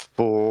went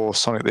for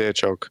Sonic the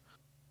Hedgehog.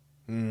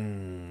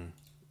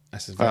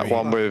 That's a That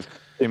one with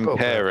Jim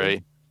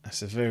Carrey.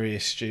 That's a very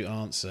astute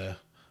answer.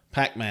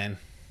 Pacman.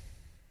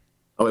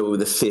 I went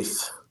with the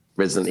fifth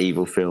Resident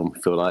Evil film, I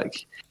feel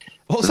like.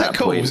 What was that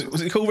called?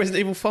 Was it called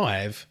Resident Evil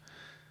 5?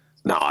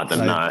 No, I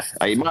don't know.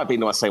 It might be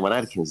nice when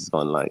Adkins has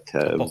gone like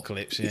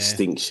Apocalypse, yeah.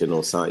 Extinction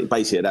or something.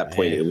 Basically, at that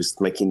point, it was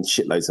making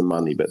shitloads of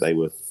money, but they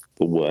were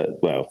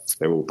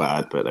they're all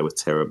bad, but they were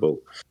terrible.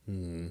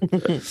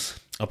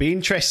 I'll be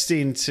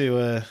interesting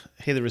to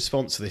hear the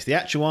response to this. The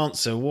actual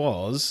answer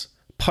was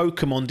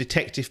Pokemon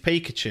Detective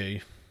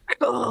Pikachu.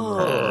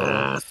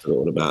 I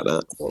forgot about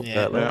that.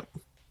 Yeah.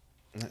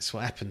 That's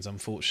what happens,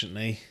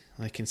 unfortunately.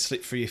 They can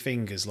slip through your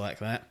fingers like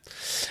that.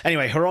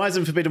 Anyway,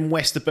 Horizon Forbidden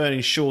West, The Burning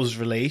Shores was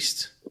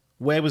released.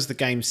 Where was the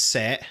game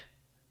set?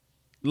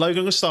 Logan,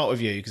 I'm going to start with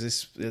you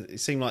because it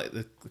seemed like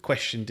the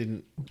question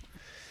didn't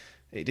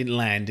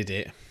land, did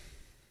it?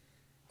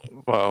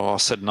 Well, I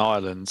said an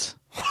island.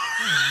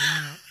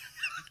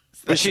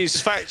 Which is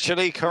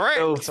factually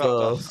correct.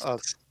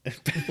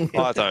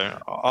 I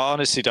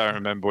honestly don't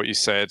remember what you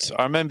said.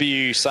 I remember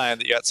you saying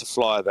that you had to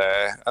fly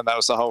there, and that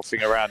was the whole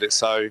thing around it.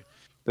 So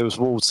there was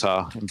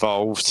water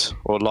involved,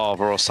 or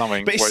lava, or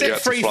something. But it's set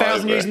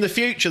 3,000 years in the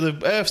future. The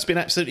Earth's been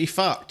absolutely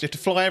fucked. You have to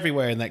fly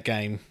everywhere in that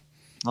game.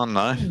 I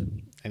know.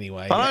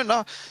 Anyway, I don't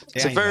know.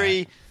 It's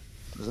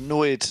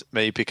annoyed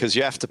me because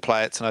you have to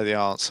play it to know the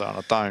answer, and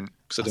I don't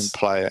because I didn't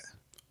play it.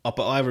 Oh,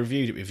 but I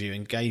reviewed it with you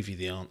and gave you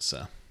the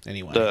answer.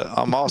 Anyway,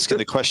 I'm asking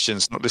the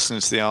questions, not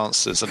listening to the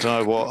answers. I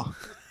don't know what.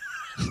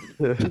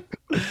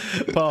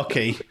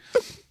 Parky.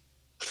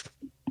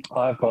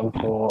 I've gone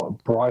for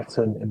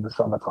Brighton in the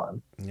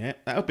summertime. Yeah,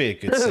 that would be a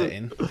good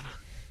setting.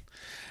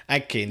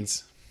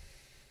 Adkins.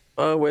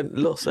 I went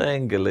Los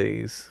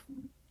Angeles.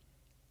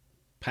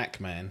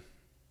 Pacman.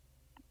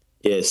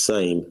 Yeah,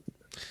 same.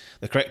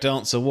 The correct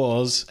answer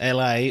was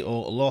LA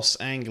or Los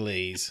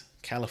Angeles,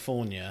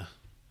 California.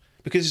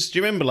 Because do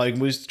you remember, Logan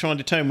was trying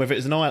to determine whether it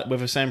was an island,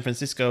 whether San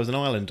Francisco was an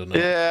island or not?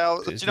 Yeah,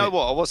 do you know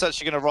what? I was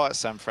actually going to write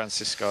San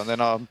Francisco, and then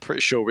I'm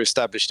pretty sure we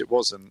established it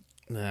wasn't.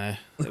 No,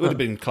 it would have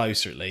been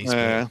closer at least.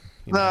 Yeah,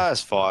 but, no,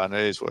 that's fine. It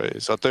is what it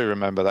is. I do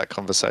remember that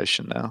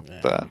conversation now. Yeah,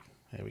 but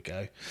there we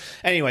go.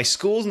 Anyway,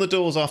 scores on the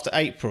doors after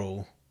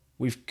April.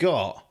 We've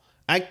got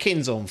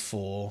Adkins on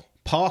 4,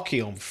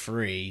 Parky on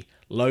 3,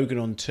 Logan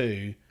on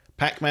 2,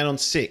 Pacman on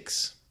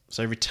 6.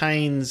 So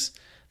retains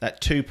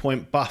that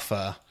 2-point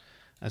buffer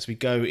as we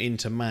go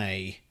into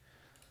May.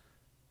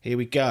 Here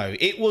we go.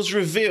 It was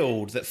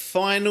revealed that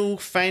Final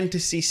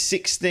Fantasy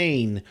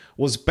 16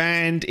 was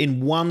banned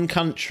in one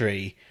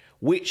country.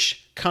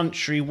 Which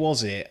country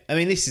was it? I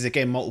mean, this is,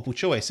 again, multiple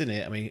choice, isn't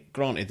it? I mean,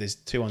 granted, there's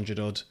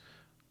 200-odd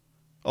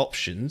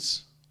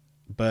options.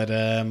 But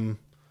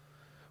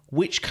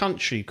which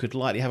country could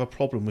likely have a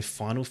problem with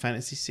Final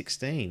Fantasy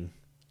 16?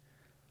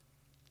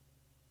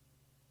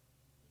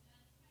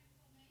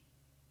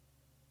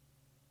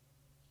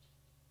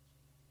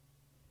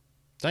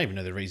 Don't even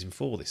know the reason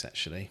for this,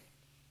 actually.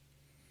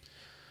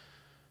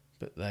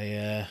 But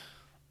they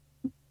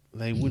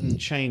wouldn't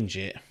change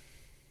it.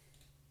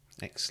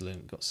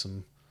 Excellent. Got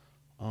some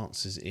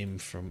answers in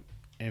from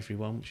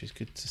everyone, which is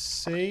good to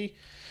see.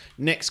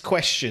 Next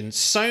question.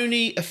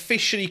 Sony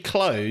officially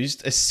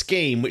closed a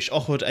scheme which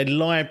offered a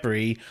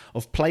library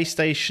of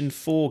PlayStation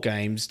 4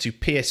 games to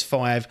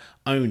PS5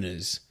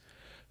 owners.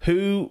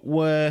 Who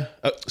were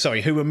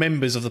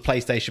members of the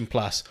PlayStation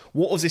Plus.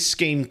 What was this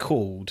scheme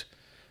called?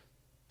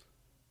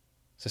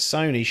 So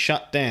Sony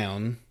shut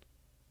down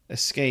a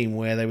scheme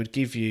where they would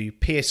give you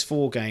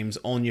PS4 games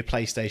on your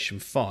PlayStation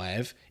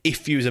 5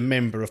 if you was a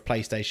member of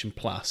PlayStation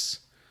Plus.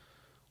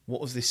 What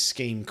was this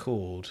scheme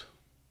called?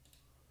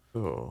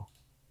 Oh.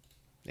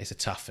 It's a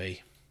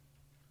toughie.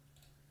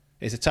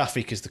 It's a toughie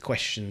because the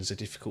question's a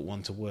difficult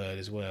one to word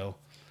as well.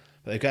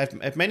 But they've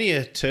had many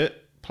a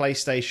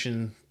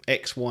PlayStation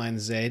X, Y, and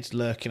Z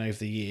lurking over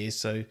the years,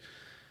 so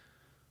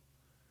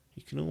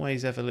you can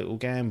always have a little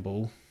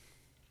gamble.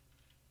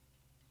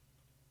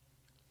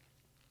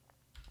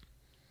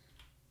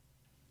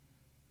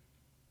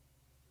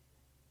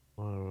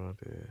 Oh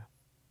dear.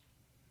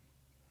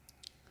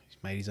 He's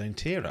made his own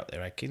tier up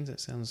there, Adkins. That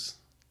sounds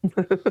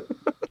like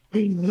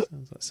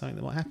something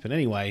that might happen.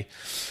 Anyway.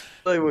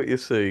 Say what you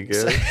see,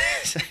 Gary.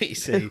 Say what you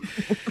see.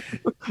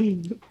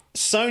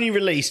 Sony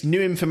released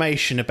new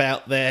information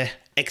about their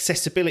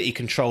accessibility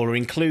controller,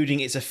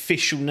 including its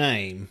official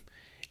name.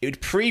 It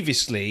had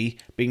previously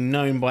been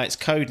known by its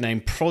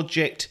codename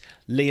Project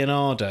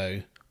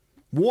Leonardo.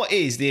 What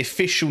is the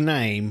official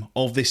name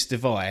of this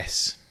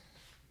device?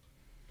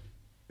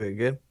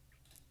 Again.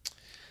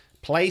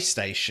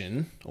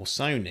 PlayStation, or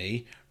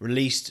Sony,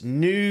 released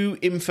new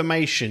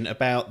information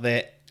about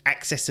their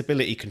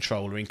accessibility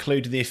controller,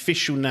 including the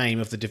official name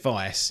of the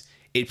device.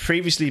 It had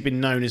previously been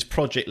known as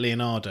Project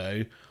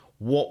Leonardo.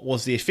 What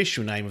was the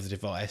official name of the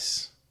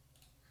device?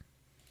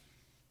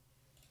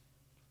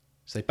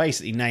 So they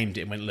basically named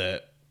it and went,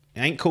 look, it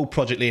ain't called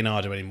Project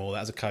Leonardo anymore.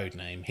 That's a code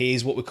name.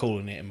 Here's what we're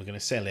calling it, and we're going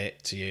to sell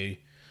it to you.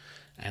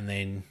 And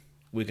then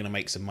we're going to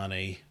make some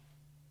money,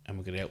 and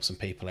we're going to help some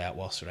people out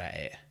whilst we're at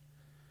it.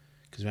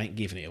 Because we ain't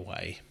giving it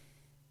away.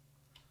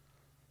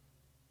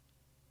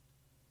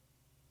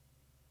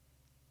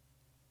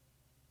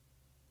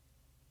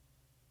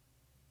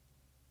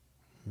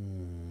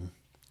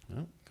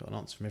 Well, got an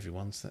answer from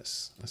everyone, so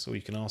that's all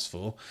you can ask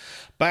for.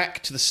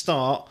 Back to the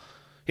start,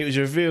 it was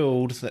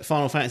revealed that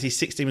Final Fantasy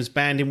 16 was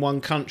banned in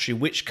one country.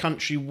 Which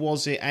country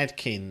was it,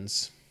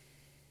 Adkins?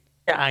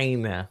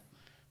 China.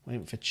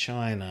 Went for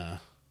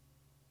China.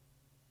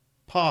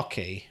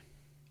 Parky.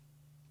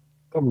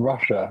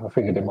 Russia. I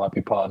figured it might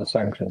be part of the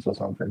sanctions or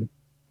something.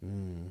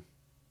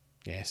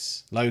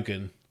 Yes.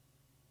 Logan.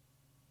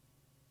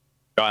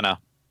 China.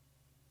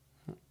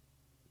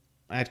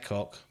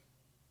 Adcock.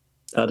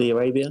 Saudi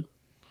Arabia.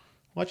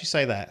 Why'd you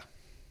say that?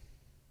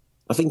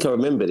 I think I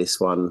remember this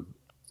one.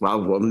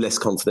 Well, I'm less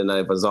confident now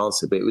of his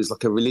answer, but it was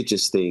like a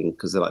religious thing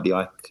because of like the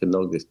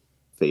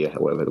iconography, or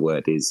whatever the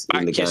word is.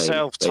 Back in the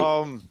yourself, game.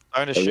 Tom.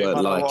 Don't assume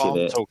I know what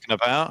I'm talking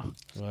about.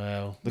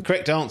 Well, the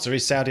correct answer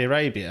is Saudi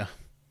Arabia.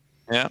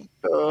 Yeah.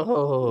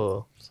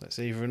 Oh, So it's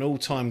either an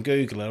all-time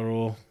Googler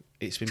or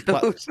it's been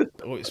plucked,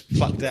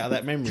 out of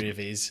that memory of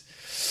his.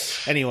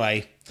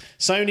 Anyway,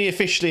 Sony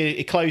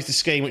officially closed the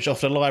scheme, which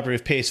offered a library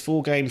of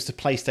PS4 games to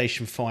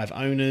PlayStation 5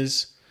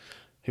 owners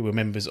who were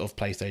members of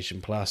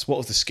PlayStation Plus. What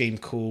was the scheme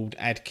called?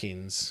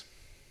 Adkins.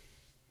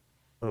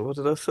 what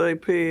did I say?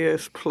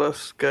 PS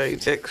Plus game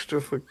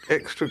extra for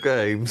extra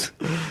games.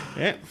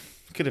 Yeah,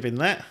 could have been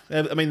that.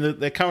 I mean,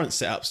 their current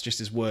setup's just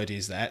as wordy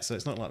as that, so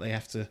it's not like they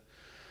have to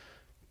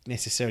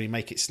necessarily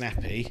make it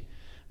snappy.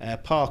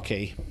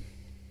 Parky.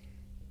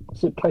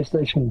 Is it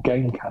PlayStation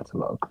Game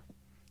Catalogue?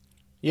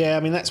 Yeah, I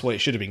mean, that's what it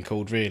should have been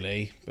called,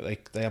 really.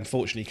 But they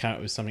unfortunately came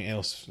up with something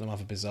else, some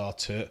other bizarre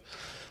to it.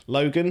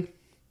 Logan?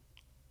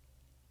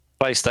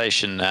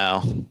 PlayStation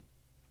Now.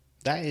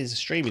 That is a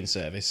streaming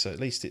service, so at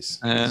least it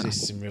Yeah.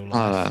 exists in real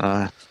I life. don't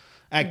know.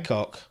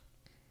 Adcock?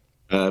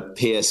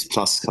 PS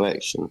Plus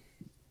Collection.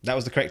 That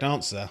was the correct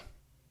answer.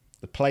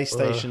 The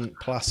PlayStation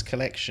Plus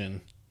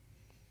collection.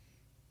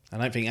 I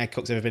don't think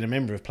Adcock's ever been a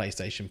member of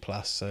PlayStation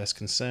Plus, so that's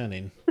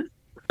concerning.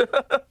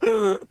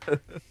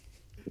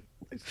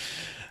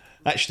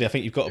 Actually, I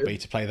think you've got to be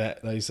to play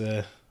those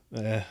what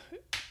they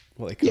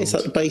call. Yeah, it's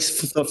like the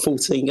base for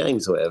 14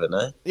 games or whatever,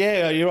 no?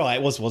 Yeah, you're right.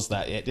 It was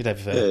that. Yeah, it did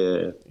have Yeah.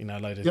 a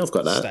load of I've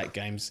got that. stat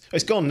games.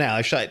 It's gone now.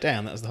 They shut it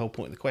down. That was the whole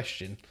point of the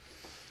question.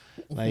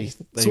 So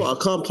what, I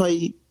can't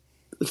play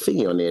the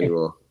thingy on it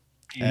anymore?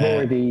 You've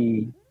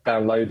already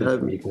downloaded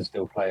them, you can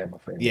still play them, I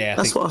think. Yeah,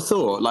 That's what I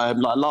thought. Like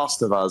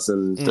Last of Us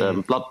and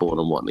Bloodborne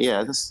and whatnot.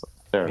 Yeah, that's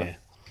fair enough. Yeah.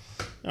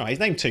 All right, he's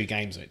named 2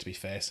 games on it, to be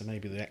fair, so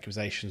maybe the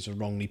accusations are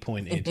wrongly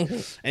pointed.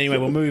 Anyway,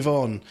 we'll move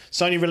on.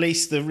 Sony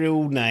released the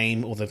real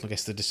name, or the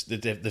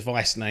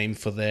device name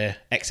for their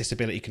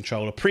accessibility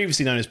controller,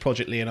 previously known as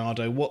Project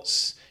Leonardo.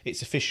 What's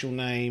its official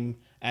name?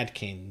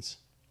 Adkins.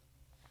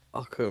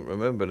 I couldn't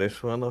remember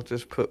this one. I've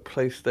just put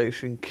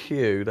PlayStation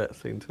Q. That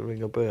seemed to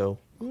ring a bell.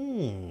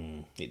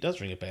 It does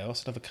ring a bell.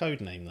 It's another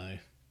code name, though.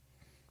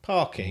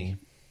 Parky.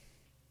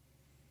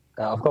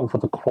 I've gone for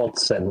the quad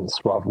sense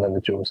rather than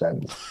the dual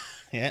sense.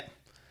 Yeah.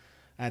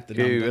 Add the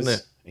Q, numbers.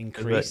 innit?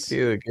 Increase. Is that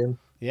Q again?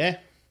 Yeah.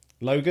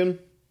 Logan.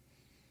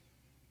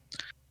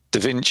 Da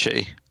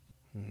Vinci.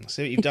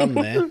 See what you've done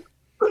there.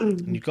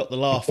 And you've got the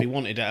laugh he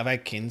wanted out of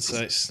Adkins,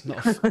 so it's not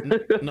a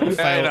failed. No,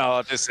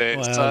 that's it.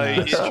 Well, So no,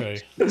 that's true.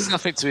 there's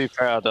nothing to be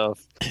proud of.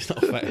 It's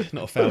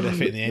not a failed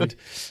effort in the end.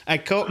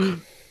 Adcock.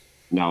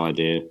 No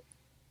idea.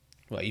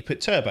 Well, you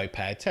put turbo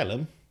pad. Tell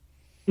him.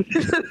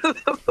 That's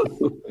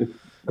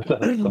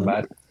not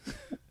bad.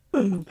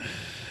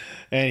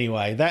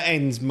 Anyway, that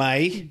ends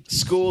May.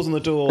 Scores on the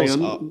doors.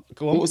 Hang on.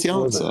 Go on. What was the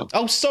answer?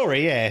 Oh,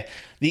 sorry. Yeah,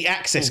 the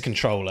access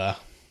controller.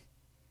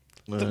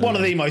 One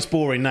of the most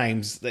boring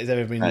names that's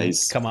ever been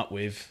come up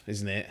with,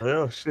 isn't it? They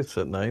are shit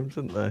at names,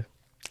 aren't they?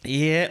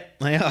 Yeah,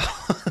 they are.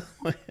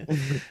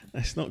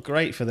 That's not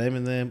great for them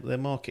and their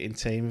marketing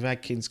team.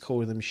 Adkins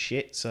calling them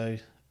shit, so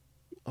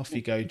off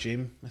you go,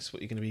 Jim. That's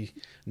what you're going to be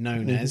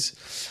known as.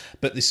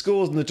 But the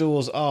scores on the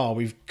doors are,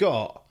 we've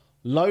got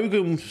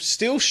Logan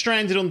still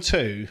stranded on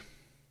 2.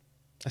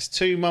 That's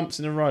 2 months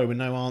in a row with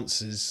no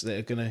answers that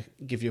are going to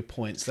give you a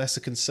point. So that's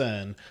a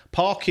concern.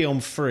 Parky on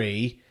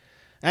 3.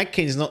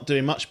 Adkins not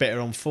doing much better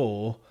on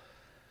 4.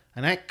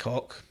 And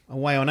Adcock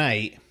away on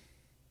 8.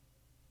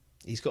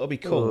 He's got to be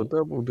cool. Oh,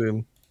 doubled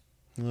him.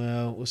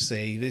 Well, we'll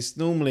see. There's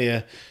normally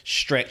a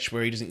stretch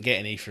where he doesn't get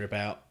any for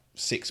about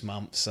 6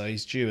 months, so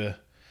he's due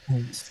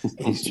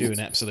an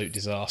absolute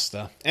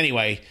disaster.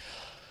 Anyway,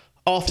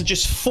 after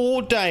just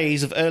 4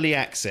 days of early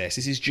access,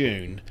 this is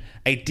June,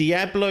 a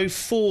Diablo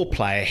 4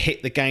 player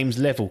hit the game's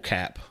level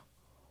cap.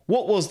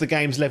 What was the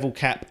game's level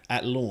cap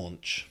at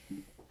launch?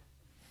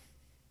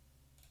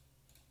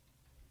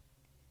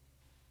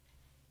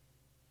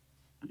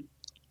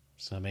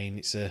 So, I mean,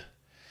 it's a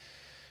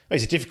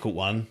difficult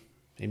one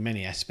in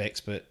many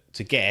aspects, but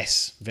to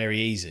guess, very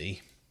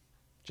easy.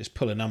 Just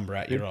pull a number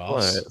out your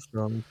arse. Quiet, so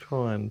I'm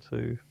trying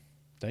to.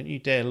 Don't you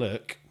dare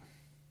look.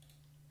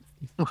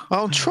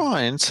 I'm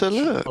trying to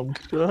look. I'm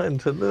trying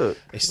to look.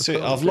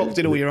 I've locked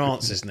in all your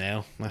answers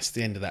now. That's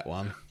the end of that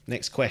one.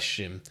 Next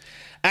question.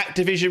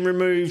 Activision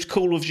removed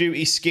Call of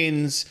Duty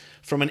skins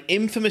from an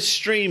infamous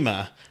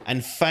streamer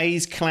and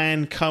FaZe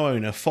Clan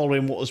co-owner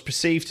following what was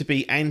perceived to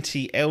be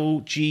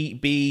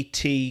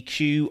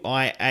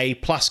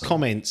anti-LGBTQIA plus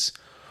comments.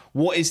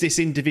 What is this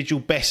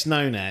individual best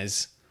known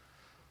as?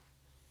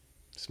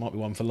 This might be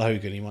one for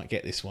Logan. He might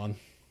get this one.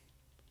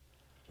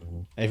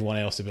 Everyone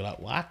else will be like,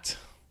 what?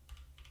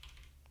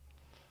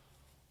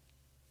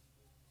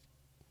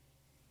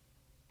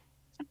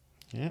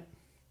 Yeah.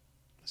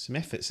 Some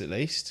efforts at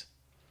least.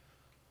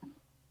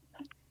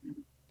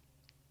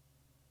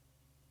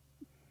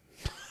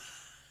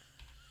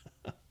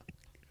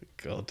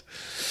 God.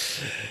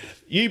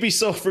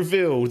 Ubisoft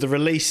revealed the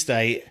release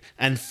date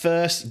and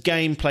first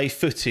gameplay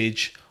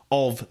footage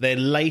of their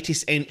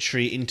latest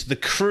entry into the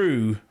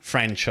Crew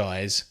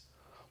franchise.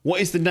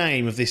 What is the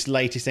name of this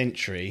latest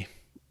entry?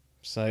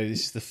 So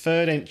this is the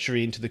third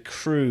entry into the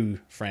Crew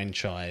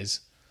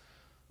franchise.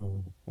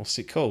 What's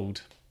it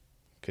called?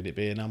 Could it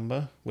be a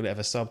number? Will it have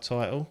a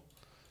subtitle?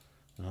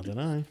 I don't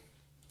know.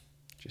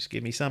 Just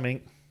give me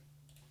something.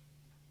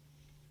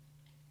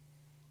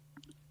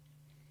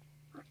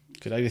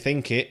 Could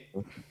overthink it.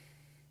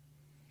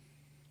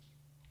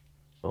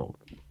 Oh.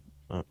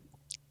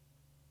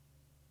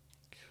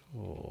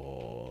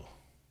 Oh.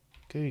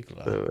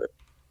 Googler. Do it.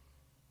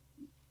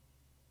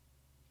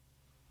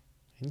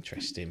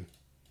 Interesting.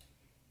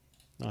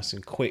 Nice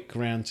and quick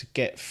round to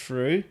get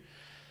through.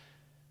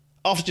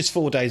 After just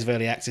 4 days of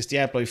early access,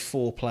 Diablo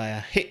 4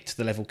 player hit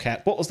the level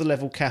cap. What was the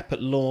level cap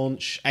at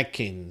launch?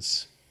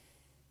 Adkins.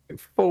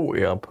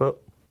 40 I put.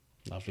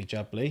 Lovely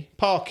jubbly.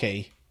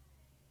 Parky.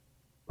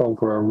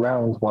 Over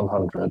around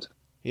 100.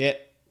 Yeah.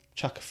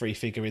 Chuck a free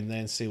figure in there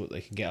and see what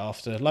they can get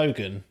after.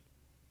 Logan.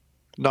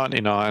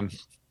 99.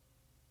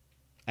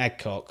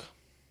 Adcock.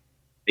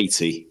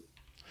 80.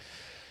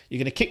 You're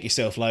going to kick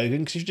yourself, Logan,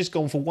 because you've just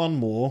gone for one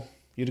more.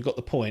 You'd have got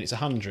the point. It's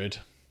 100.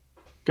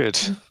 Good.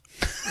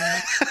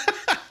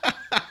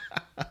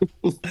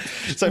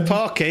 So,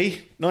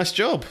 Parky, nice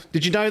job.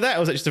 Did you know that, or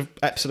was that just an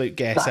absolute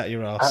guess out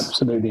your arse?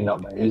 Absolutely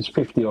not, mate. It was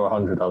 50 or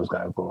 100 I was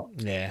going for.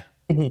 Yeah.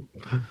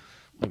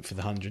 Went for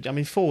the 100. I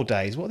mean, 4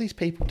 days. What are these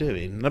people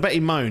doing? And I bet he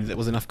moaned there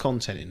was enough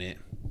content in it.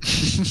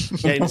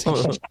 He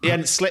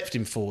hadn't slept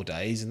in 4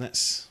 days, and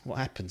that's what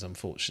happens,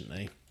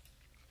 unfortunately.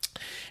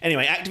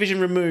 Anyway, Activision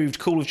removed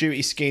Call of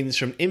Duty skins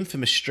from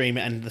infamous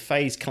streamer and the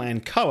FaZe Clan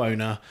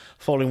co-owner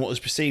following what was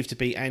perceived to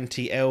be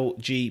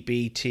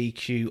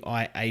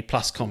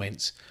anti-LGBTQIA+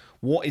 comments.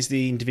 What is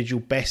the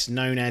individual best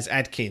known as?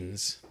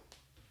 Adkins?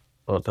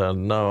 I have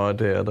no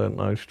idea. I don't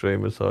know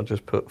streamers, so I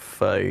just put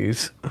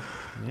FaZe.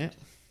 Yeah,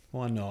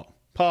 why not?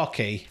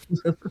 Parky?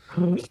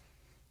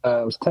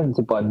 I was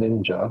tempted by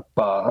Ninja,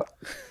 but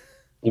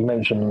you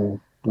mentioned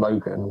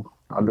Logan.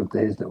 I looked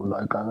at his little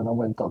logo and I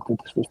went Dr.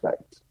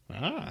 Disrespect.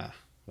 Ah,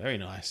 very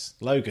nice.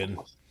 Logan?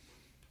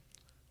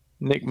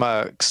 Nick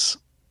Merckx.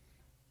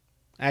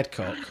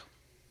 Adcock?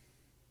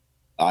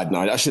 I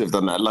know. I should have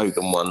done that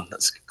Logan one.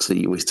 That's because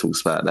he always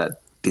talks about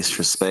that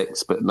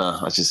disrespect. But no,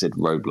 I just said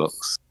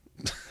Roblox.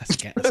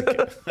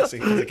 That's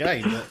a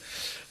game, but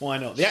why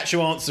not? The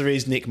actual answer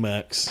is Nick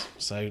Merckx.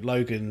 So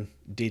Logan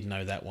did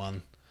know that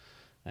one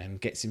and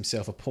gets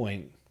himself a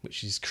point,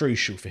 which is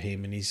crucial for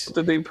him. And he's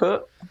What did he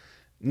put?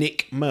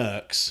 Nick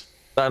Merckx.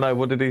 I don't know.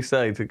 What did he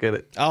say to get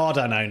it? Oh, I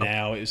don't know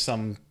now. It was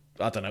I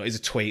don't know. It was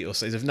a tweet or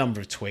so. There's a number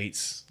of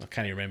tweets. I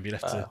can't even remember. You'll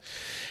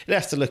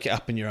have to look it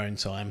up in your own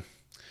time.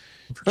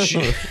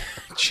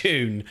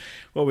 June.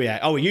 Where are we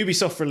at? Oh,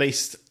 Ubisoft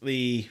released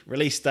the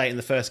release date and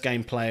the first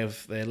gameplay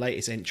of their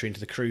latest entry into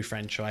the Crew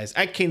franchise.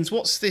 Adkins,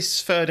 what's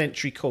this third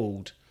entry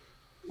called?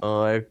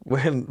 I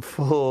went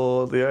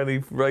for the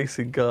only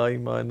racing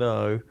game I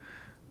know,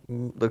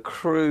 the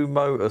Crew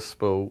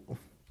Motorsport.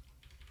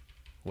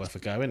 Worth a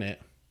go, innit?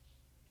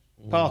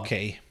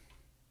 Parky.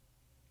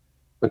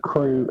 The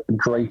Crew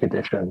Drake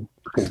Edition,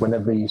 because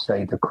whenever you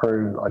say the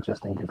Crew, I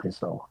just think of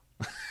yourself.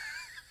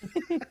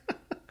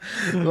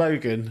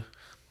 Logan.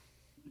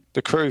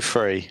 The Crew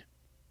 3.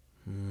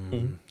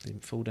 Didn't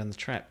fall down the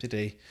trap, did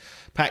he?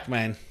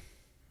 Pacman.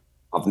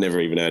 I've never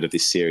even heard of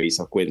this series.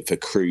 I went for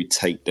Crew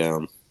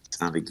Takedown.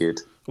 Sounded good.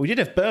 We did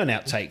have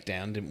Burnout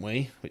Takedown, didn't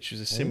we? Which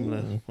was a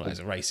similar... Well, it was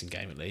a racing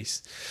game, at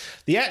least.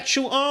 The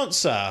actual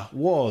answer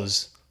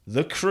was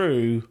The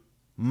Crew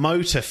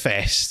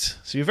Motorfest.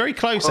 So you're very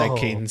close,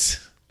 Adkins.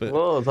 But... It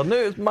was. I knew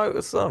it was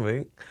motor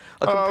something.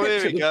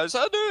 Here he goes.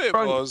 I knew it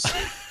was.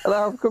 And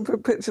I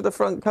could picture the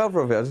front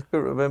cover of it. I just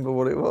couldn't remember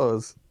what it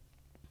was.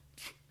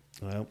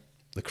 Well,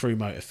 The Crew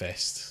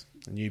Motorfest.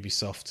 And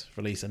Ubisoft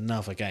released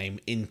another game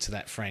into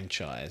that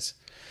franchise.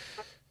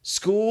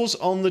 Scores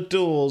on the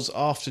doors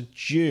after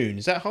June.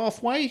 Is that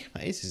halfway?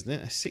 That is, isn't it?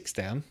 That's 6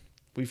 down.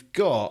 We've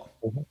got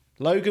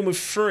Logan with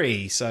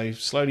 3, so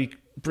slowly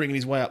bringing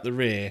his way up the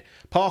rear.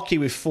 Parky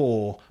with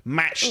 4.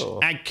 Matched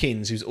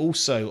Adkins, who's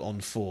also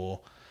on 4.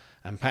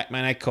 And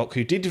Pacman Adcock,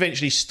 who did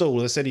eventually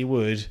stall, as I said he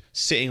would,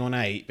 sitting on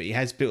 8, but he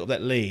has built up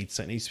that lead,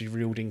 so it needs to be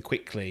reeled in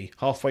quickly.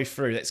 Halfway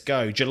through, let's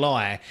go.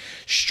 July.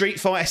 Street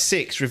Fighter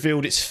 6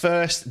 revealed its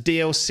first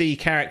DLC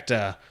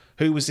character.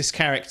 Who was this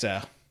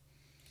character?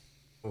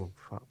 Oh,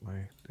 fuck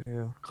me.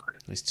 Yeah.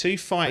 There's 2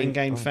 fighting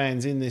game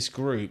fans in this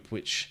group,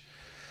 which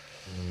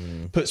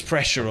puts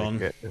pressure on.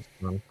 Get this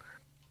one.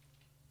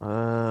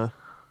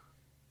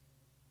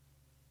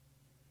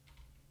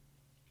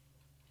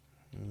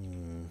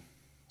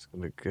 Just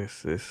gonna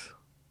guess this.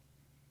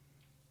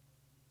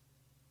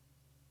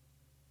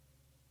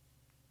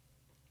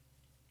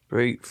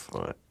 Street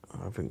Fight.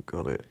 I haven't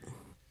got it.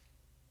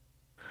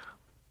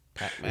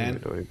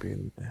 Pacman. Should I be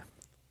in there?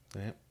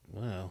 Yeah,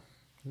 well,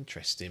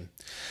 interesting.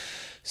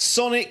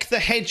 Sonic the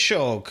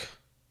Hedgehog.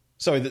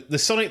 Sorry, the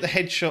Sonic the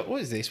Hedgehog.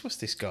 What is this? What's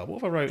this guy?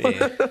 What have I wrote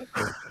here?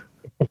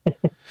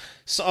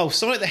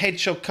 Sonic the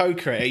Hedgehog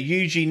co-creator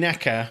Yuji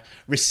Naka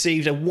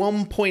received a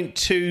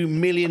 $1.2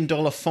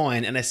 million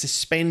fine and a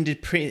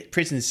suspended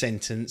prison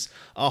sentence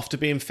after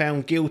being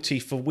found guilty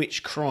for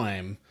which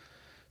crime?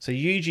 So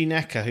Yuji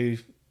Naka, who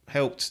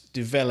helped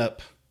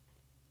develop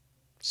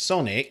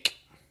Sonic,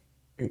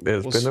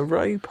 There's been a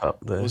rape up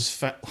there. He's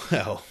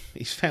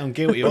found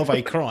guilty of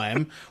a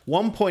crime,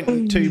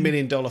 $1.2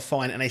 million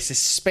fine, and a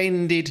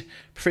suspended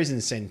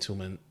prison sentence.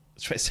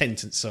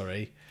 Sentence.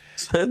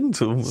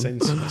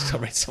 Settlement. I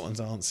read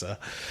someone's answer.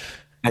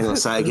 Hang on,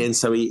 say it again.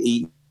 So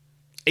he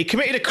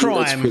committed a went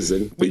crime. to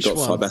prison. Which He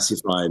got one? massive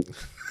fine.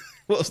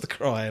 What was the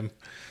crime?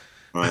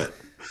 Right.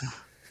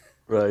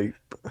 Rape.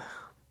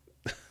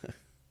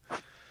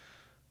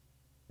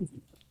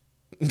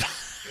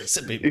 It's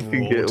a bit You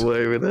can get broad.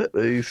 away with it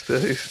these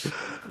days.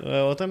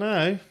 Well, I don't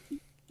know.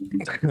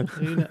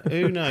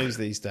 Who knows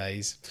these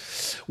days?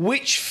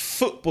 Which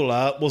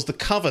footballer was the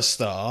cover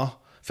star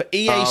for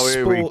EA Sports?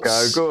 Here we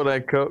go. Go on,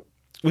 Adcock.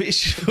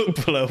 Which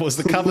footballer was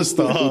the cover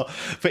star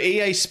for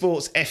EA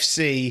Sports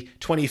FC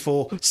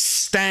 24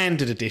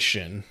 Standard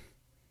Edition?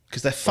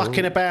 Because they're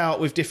fucking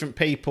about with different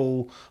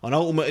people on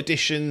Ultimate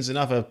Editions and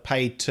other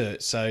paid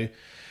toots. So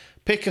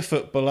pick a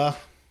footballer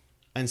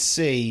and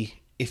see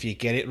if you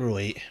get it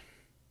right.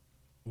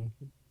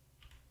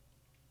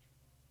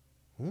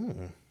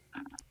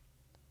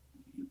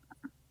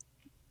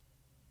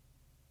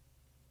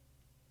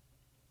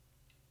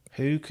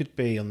 Who could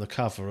be on the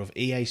cover of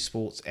EA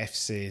Sports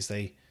FC as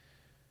they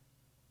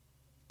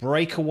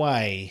break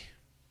away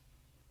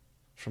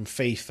from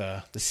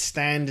FIFA, the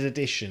standard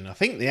edition? I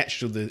think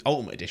the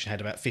Ultimate Edition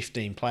had about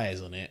 15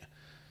 players on it.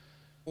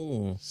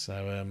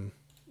 So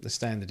the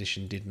standard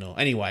edition did not.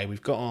 Anyway,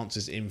 we've got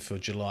answers in for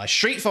July.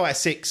 Street Fighter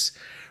 6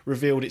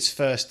 revealed its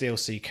first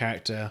DLC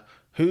character.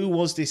 Who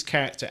was this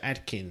character,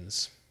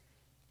 Adkins?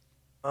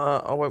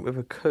 I went with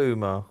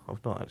Akuma.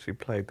 I've not actually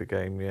played the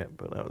game yet,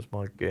 but that was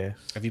my guess.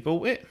 Have you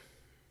bought it?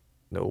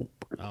 Nope.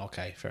 Oh,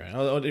 okay, fair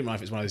enough. I didn't know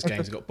if it's one of those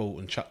games that got bought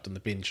and chucked on the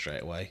bin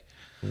straight away.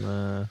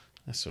 Nah.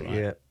 That's all right.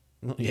 Yeah.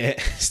 Not yet.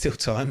 Still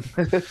time.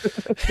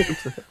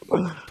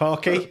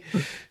 Parky?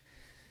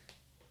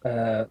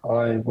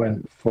 I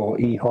went for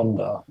E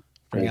Honda.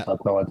 Bring I out- have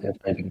no idea if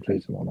they'd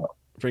include him or not.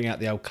 Bring out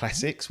the old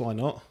classics. Why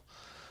not?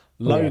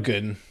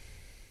 Logan.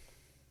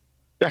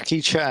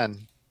 Jackie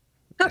Chan.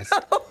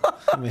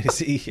 I mean, has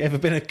he ever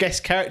been a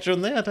guest character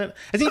on there?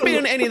 Has he been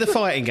on any of the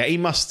fighting games? He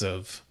must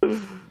have. He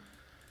used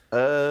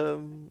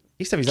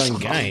to have his own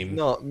game.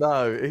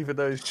 No, even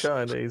though he's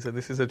Chinese and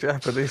this is a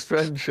Japanese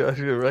franchise,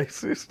 you're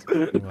racist.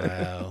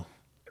 Well,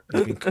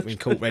 he's been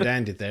caught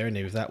red-handed there, isn't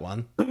he, with that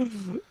one?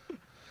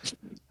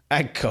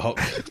 Adcock.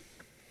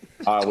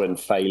 I went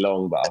Fei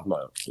Long, but I've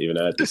not even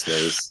heard this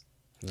news.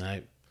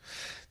 No.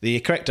 The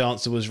correct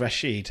answer was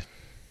Rashid.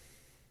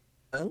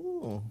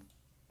 Oh.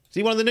 Is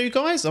he one of the new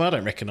guys? I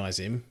don't recognise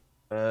him.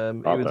 He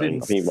was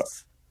in I think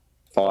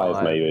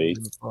five, maybe.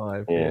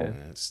 Five, Yeah. yeah.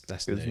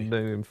 That's He was new.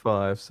 new in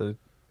 5, so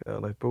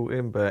they brought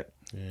him back.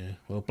 Yeah.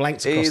 Well,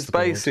 blanks across He's the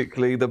board.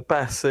 basically the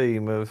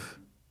Basim of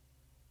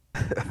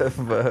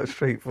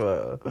Street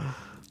Fighter.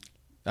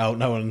 Oh,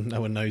 no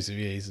one knows who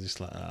he is. It's just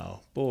like,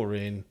 oh,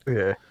 boring.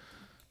 Yeah.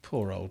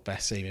 Poor old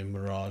Basim in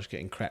Mirage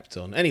getting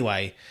crapped on.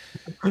 Anyway,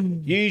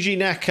 Yuji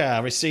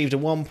Naka received a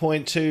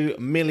 $1.2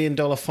 million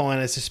fine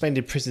and a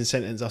suspended prison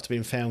sentence after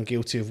being found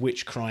guilty of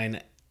which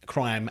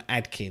crime,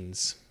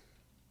 Adkins?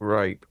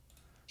 Rape.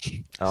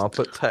 I'll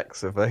put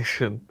tax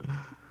evasion.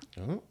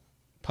 Oh.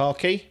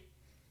 Parky?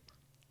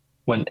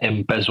 Went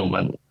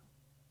embezzlement.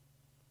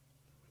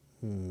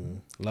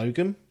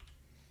 Logan?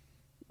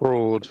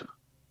 Broad.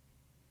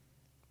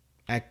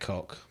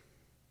 Adcock?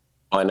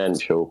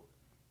 Financial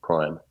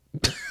crime.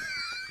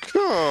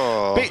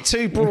 Oh, Bit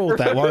too broad,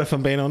 that one, if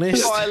I'm being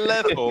honest. high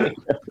level.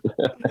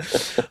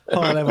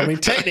 High level. I mean,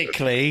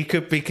 technically,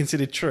 could be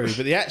considered true,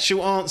 but the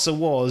actual answer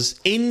was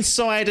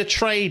insider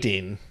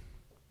trading.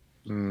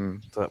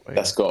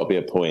 That's got to be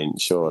a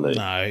point, surely.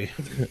 No,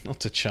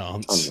 not a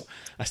chance.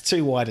 That's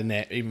too wide a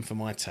net, even for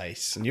my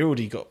tastes. And you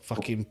already got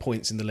fucking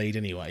points in the lead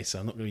anyway, so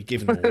I'm not going to be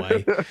giving them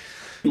away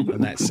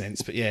in that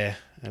sense. But yeah,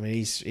 I mean,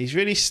 he's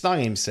really stung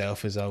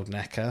himself, as old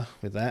Naka,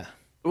 with that.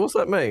 What's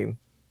that mean?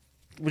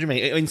 What do you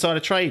mean? Insider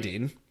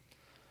trading?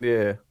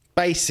 Yeah.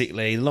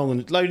 Basically,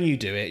 longer than you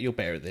do it, you're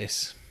better at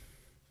this.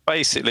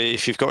 Basically,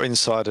 if you've got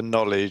insider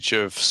knowledge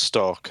of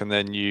stock and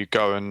then you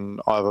go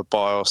and either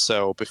buy or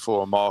sell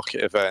before a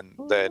market event,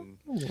 then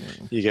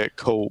you get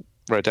caught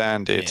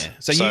red-handed. Yeah.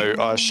 So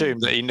I assume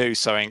that he knew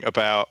something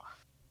about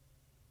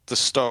the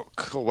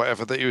stock or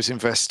whatever that he was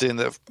investing,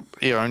 that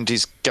he owned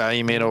his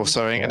game in or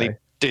something, and he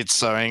did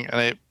something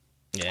and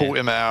it pulled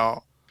him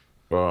out.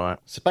 Right.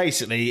 So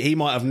basically, he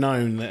might have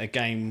known that a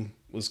game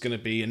was going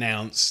to be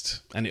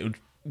announced and it would,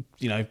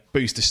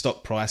 boost the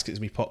stock price because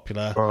it would be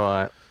popular.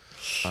 Right.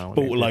 Bought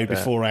a load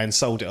beforehand,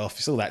 sold it off.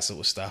 It's all that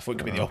sort of stuff. Or it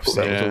could be the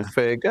opposite. That was all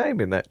fair game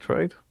in that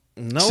trade.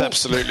 No, It's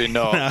absolutely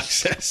not. No,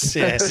 it's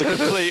the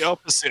complete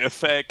opposite of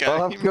fair game.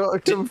 I've got a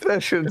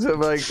confession to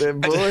make then,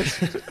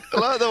 boys. I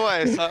like the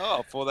way it's like,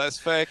 I thought that's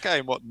fair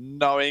game. What,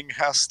 knowing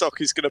how stock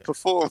is going to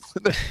perform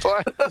and then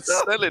buying and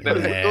selling it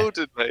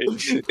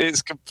accordingly?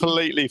 It's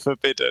completely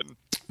forbidden.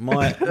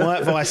 My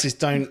advice is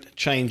don't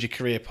change your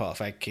career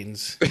path,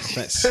 Adkins.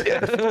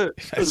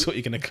 If that's what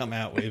you're going to come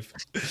out with.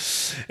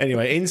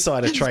 Anyway,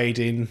 insider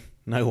trading,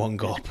 No one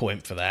got a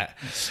point for that.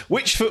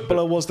 Which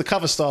footballer was the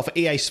cover star for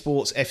EA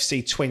Sports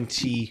FC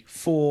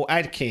 24?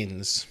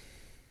 Adkins.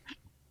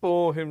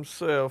 For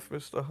himself,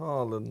 Mr.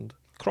 Haaland.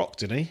 Crocked,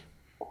 didn't he?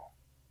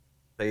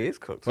 He is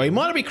cooked. Well, he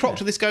might not be crocked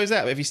when this goes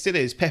out, but if he still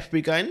is, Pep will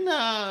be going,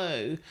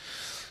 no.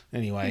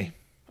 Anyway,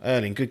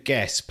 Erling, good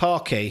guess.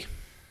 Parky.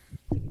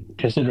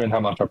 Considering how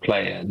much I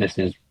play it, this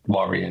is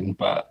worrying,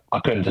 but I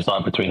couldn't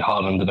decide between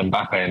Haaland and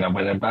Mbappe, and I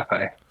went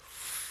Mbappe.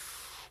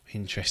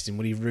 Interesting.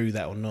 Will he rue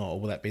that or not, or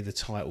will that be the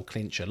title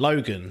clincher?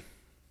 Logan.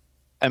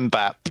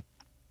 Mbappe.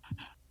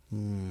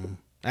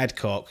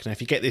 Adcock. Now,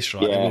 if you get this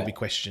right, there will be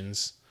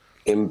questions.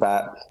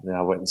 Mbappe. Yeah,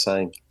 I went the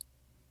same.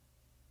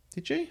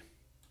 Did you?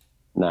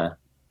 Nah.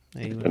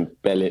 And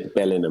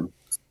Bellingham.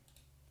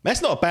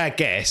 That's not a bad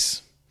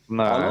guess.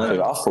 No.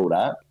 I thought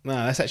that. No,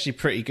 that's actually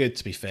pretty good,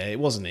 to be fair. It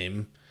wasn't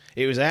him.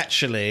 It was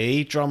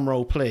actually, drum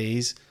roll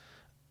please,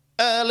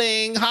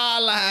 Erling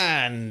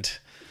Haaland.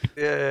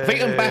 Yeah. I think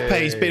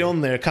Mbappe's been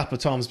on there a couple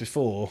of times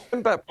before.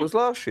 Mbappe was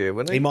last year,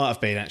 wasn't he? He might have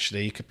been,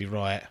 actually. You could be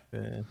right.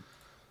 Yeah.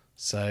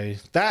 So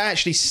that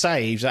actually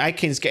saved,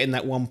 Adkins getting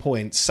that 1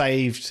 point,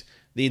 saved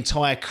the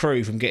entire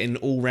crew from getting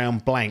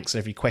all-round blanks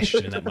every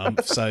question in that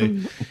month. So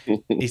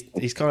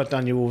he's kind of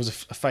done you all a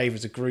favour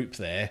as a group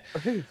there.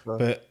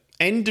 But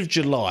end of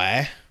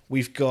July,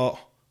 we've got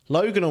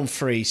Logan on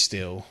 3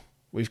 still.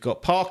 We've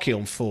got Parky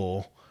on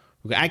 4.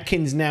 We've got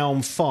Adkins now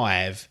on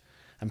 5.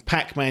 And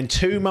Pacman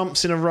 2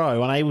 months in a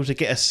row, unable to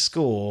get a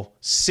score,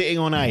 sitting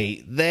on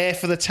 8. There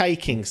for the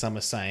taking, some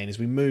are saying, as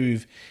we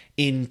move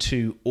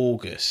into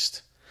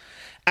August.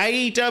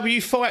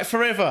 AEW Fight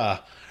Forever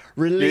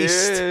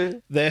released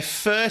their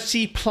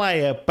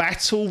 30-player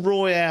Battle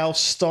Royale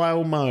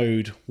style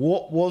mode.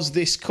 What was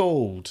this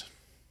called?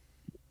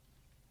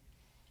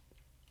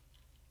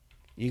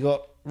 You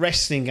got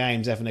wrestling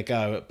games having a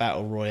go at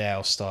Battle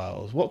Royale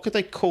styles. What could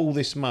they call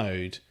this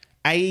mode?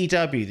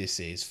 AEW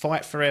this is.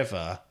 Fight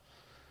Forever.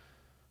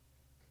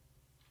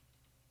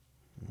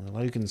 Well,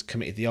 Logan's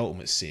committed the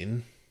ultimate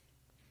sin.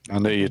 I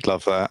knew you'd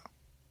love that.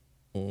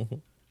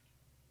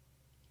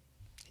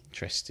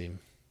 Interesting.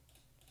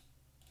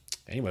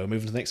 Anyway, we'll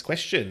move on to the next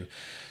question.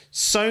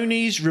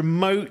 Sony's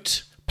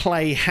remote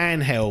play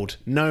handheld,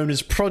 known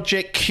as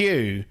Project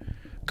Q,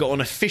 got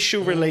an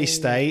official release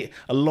date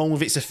along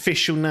with its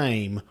official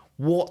name.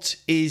 What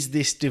is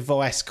this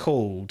device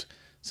called?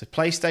 So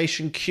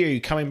PlayStation Q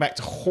coming back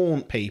to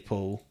haunt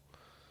people.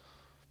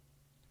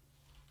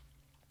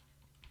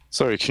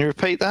 Sorry, can you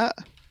repeat that?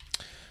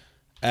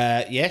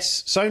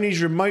 Yes.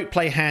 Sony's remote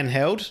play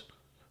handheld,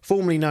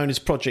 formerly known as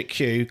Project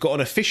Q, got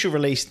an official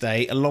release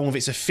date along with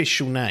its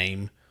official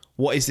name.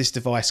 What is this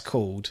device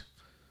called?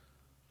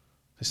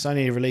 So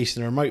Sony are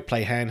releasing a remote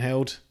play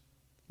handheld.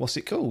 What's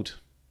it called?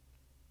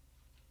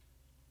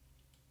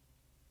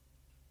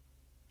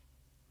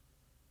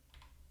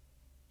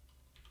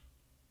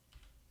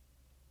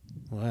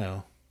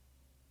 Wow.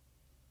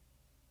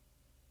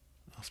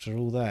 After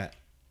all that.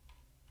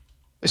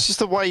 It's just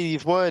the way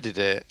you've worded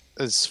it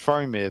has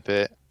thrown me a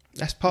bit.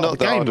 That's part of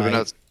the game,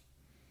 mate.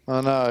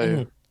 I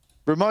know.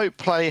 Remote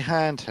play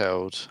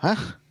handheld. Huh?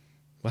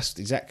 That's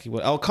exactly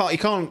what... you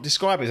can't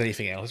describe it as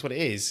anything else. That's what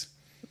it is.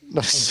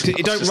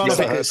 It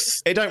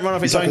don't run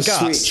off its own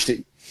guts.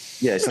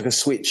 It's like a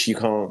Switch you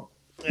can't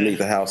leave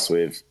the house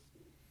with.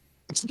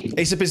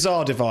 It's a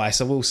bizarre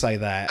device, I will say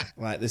that.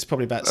 Like, there's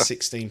probably about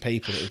 16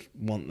 people that would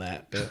want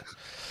that, but...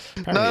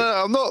 No,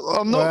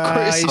 I'm not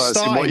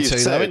criticising what you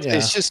said. You?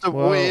 It's just a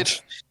weird...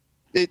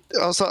 I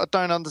was like, I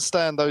don't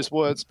understand those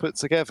words put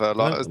together,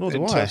 like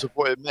in terms of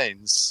what it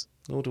means.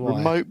 Nor do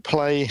Remote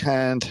play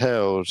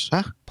handheld.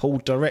 Huh?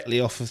 Pulled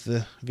directly off of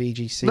the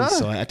VGC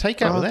site. I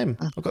take out with them.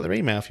 I've got their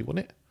email if you want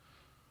it.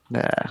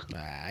 Nah.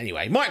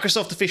 Anyway,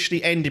 Microsoft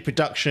officially ended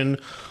production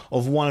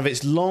of one of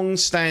its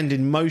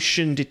long-standing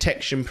motion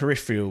detection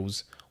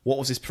peripherals. What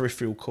was this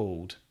peripheral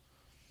called?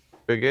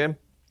 Again?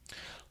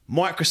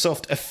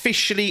 Microsoft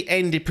officially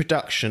ended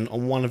production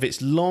on one of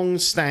its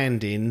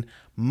long-standing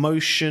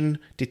motion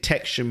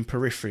detection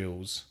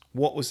peripherals.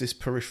 What was this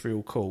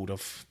peripheral called?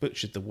 I've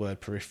butchered the word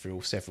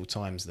peripheral several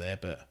times there,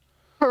 but...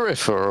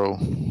 Peripheral.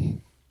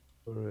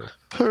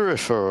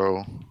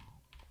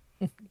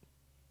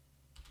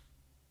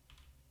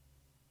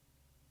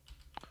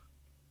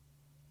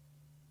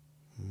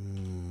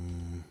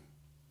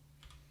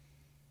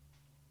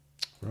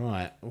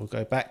 Right, we'll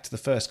go back to the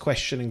first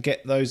question and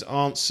get those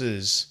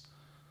answers.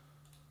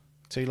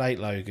 Too late,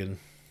 Logan.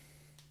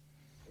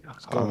 I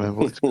can't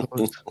remember what it's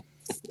called.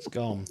 It's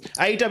gone.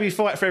 AEW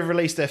Fight Forever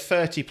released their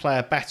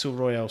 30-player Battle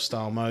Royale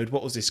style mode.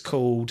 What was this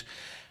called?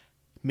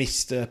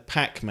 Mr.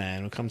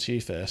 Pacman, we'll come to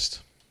you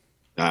first.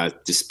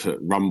 Just put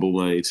Rumble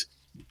mode.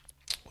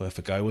 Worth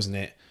a go, wasn't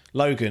it?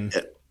 Logan.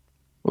 Yeah.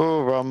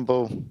 Oh,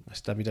 Rumble.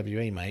 That's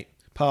WWE, mate.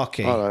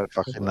 Parky. I don't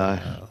fucking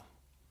know.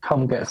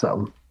 Come get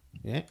some.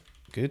 Yeah,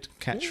 good.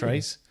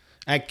 Catchphrase.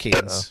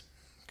 Adkins.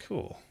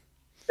 Cool.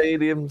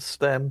 Stadium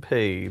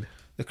Stampede.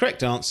 The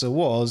correct answer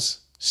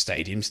was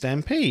Stadium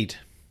Stampede.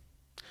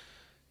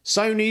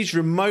 Sony's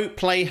remote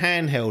play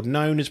handheld,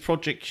 known as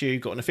Project Q,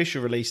 got an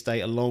official release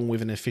date along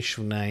with an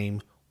official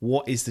name.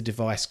 What is the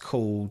device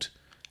called?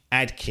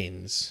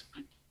 Adkins.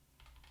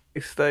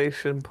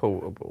 PlayStation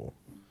Portable.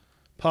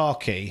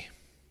 Parky.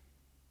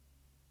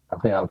 I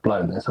think I've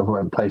blown this. I've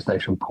went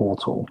PlayStation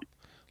Portal.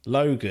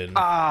 Logan.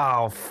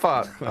 Oh,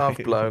 fuck. I've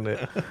blown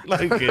it.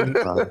 Logan.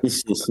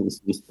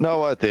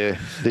 No idea.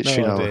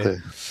 Literally no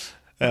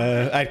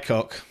idea.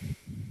 Adcock.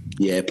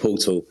 Yeah,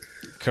 Portal.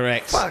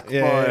 Correct. Fuck my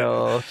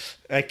ass.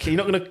 You're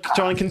not going to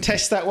try and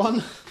contest that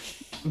one?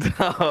 No,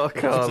 I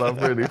can't.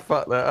 I've really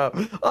fucked that up.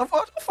 I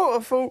thought,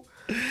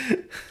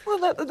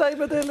 wasn't that the name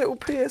of their little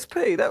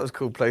PSP? That was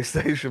called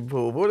PlayStation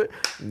Portable, wasn't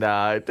it?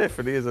 No, it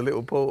definitely is a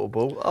little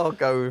portable. I'll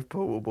go with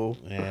portable.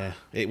 Yeah,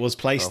 it was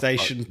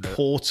PlayStation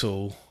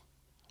Portal,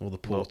 or the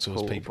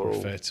Portal as people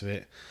refer to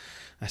it.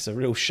 That's a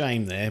real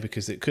shame there,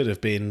 because it could have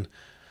been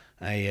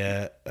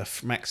a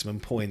maximum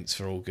points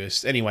for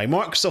August. Anyway,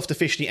 Microsoft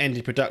officially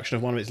ended production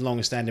of one of its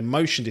longest-standing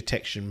motion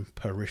detection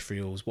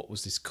peripherals. What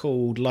was this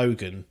called?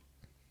 Logan.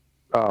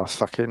 Oh,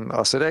 fucking...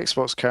 I said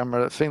Xbox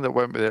camera, the thing that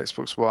went with the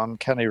Xbox One.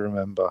 Can you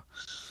remember?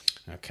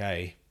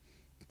 Okay.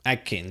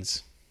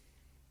 Adkins.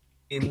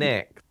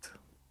 Kinect.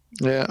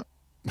 Yeah.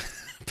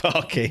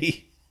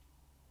 Parky.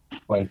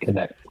 When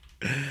Connect.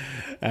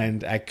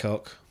 And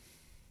Adcock.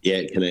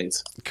 Yeah,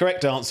 Connect.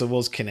 Correct answer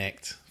was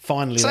Kinect.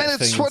 Finally, saying that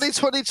it's thing's...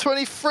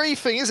 2023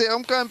 thing, is it?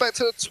 I'm going back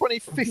to the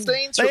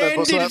 2015. They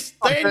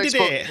ended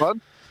it.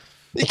 One.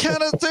 You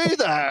cannot do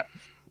that.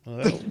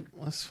 Well,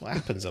 that's what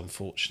happens,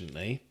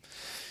 unfortunately.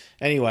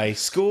 Anyway,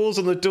 scores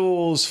on the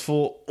doors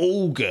for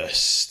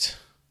August.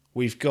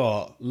 We've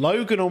got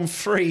Logan on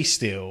 3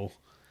 still,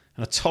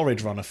 in a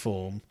torrid runner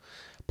form.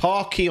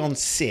 Parky on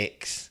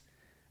 6,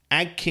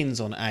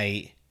 Adkins on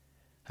 8,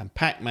 and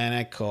Pacman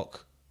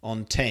Adcock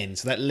on 10.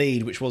 So that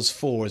lead, which was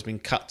 4, has been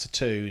cut to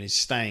 2 and is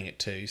staying at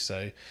 2.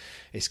 So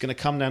it's going to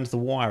come down to the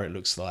wire, it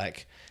looks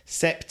like.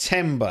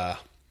 September.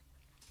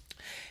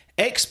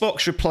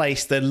 Xbox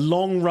replaced their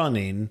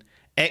long-running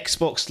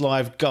Xbox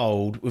Live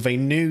Gold with a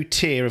new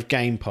tier of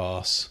Game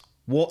Pass.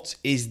 What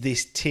is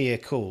this tier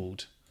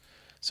called?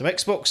 So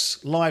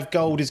Xbox Live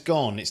Gold is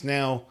gone. It's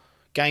now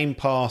Game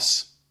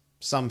Pass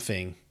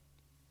something.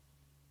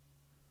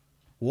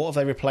 What have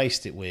they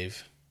replaced it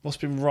with? What's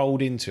been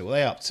rolled into it? What are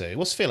they up to?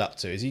 What's Phil up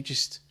to? Is he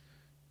just...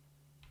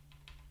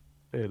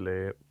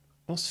 Philip.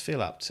 What's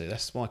Phil up to?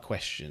 That's my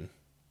question.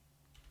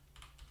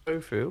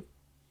 Oh, Phil.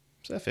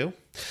 Is that Phil?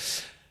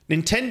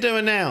 Nintendo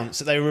announced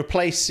that they were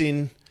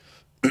replacing...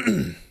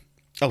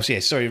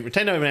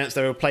 Nintendo announced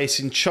they were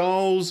replacing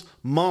Charles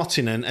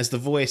Martinet as the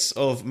voice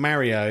of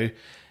Mario,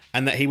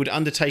 and that he would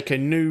undertake a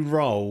new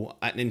role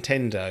at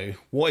Nintendo.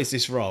 What is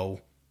this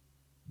role?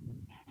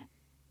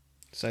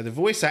 So the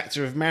voice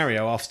actor of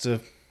Mario, after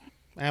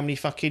how many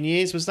fucking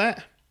years was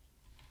that?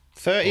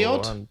 30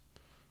 odd?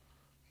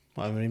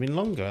 Might have only been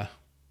longer.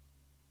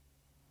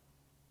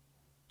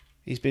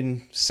 He's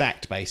been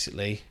sacked,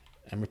 basically,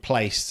 and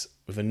replaced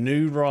with a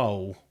new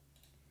role.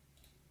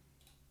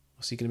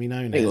 What's he going to be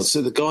known Hang on, as?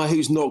 so the guy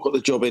who's not got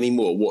the job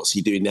anymore, what's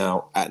he doing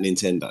now at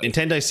Nintendo?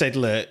 Nintendo said,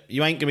 look,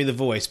 you ain't going to be the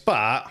voice,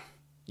 but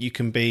you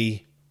can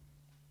be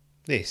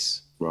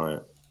this. Right.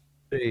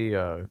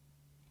 CEO.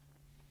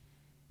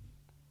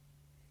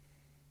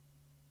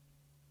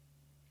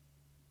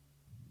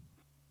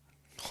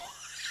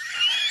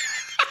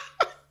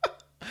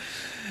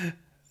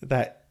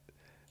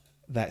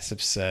 That's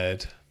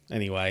absurd.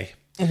 Anyway,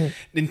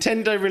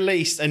 Nintendo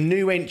released a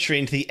new entry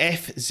into the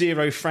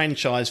F-Zero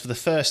franchise for the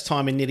first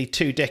time in nearly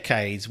 2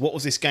 decades. What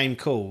was this game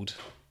called?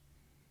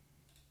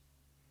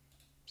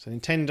 So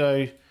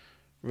Nintendo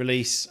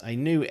released a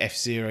new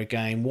F-Zero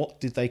game. What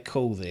did they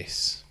call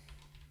this?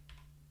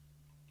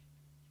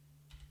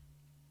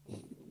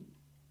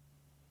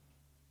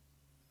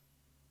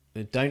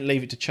 Don't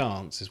leave it to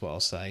chance, is what I'll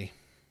say.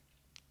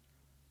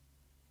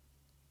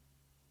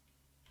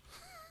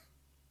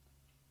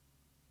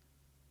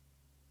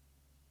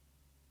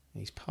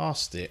 He's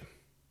past it.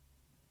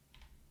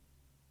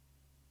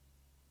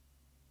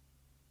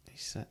 He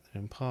sat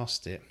there and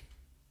passed it.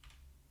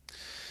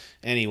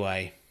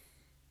 Anyway,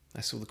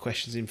 that's all the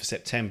questions in for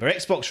September.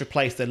 Xbox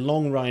replaced their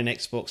long-running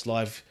Xbox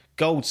Live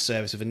Gold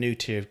service with a new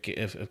tier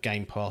of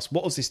Game Pass.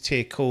 What was this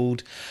tier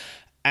called?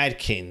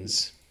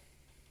 Adkins.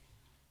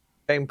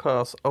 Game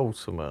Pass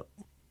Ultimate.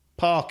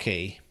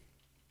 Parky.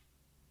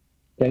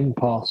 Game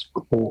Pass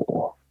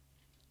Core.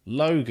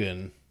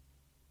 Logan.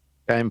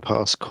 Game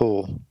Pass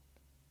Core.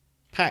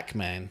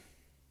 Pacman.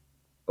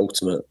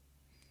 Ultimate.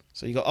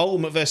 So you got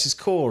Ultimate versus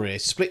Core here,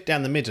 split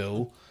down the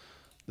middle.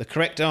 The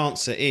correct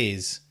answer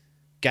is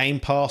Game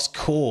Pass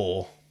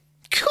Core.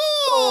 Core!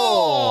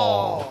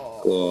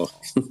 Oh.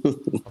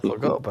 I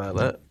forgot about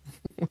that.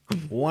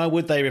 Why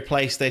would they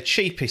replace their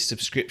cheapest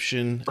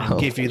subscription and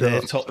give you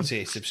their top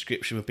tier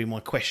subscription would be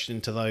my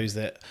question to those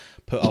that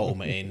put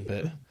Ultimate in,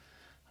 but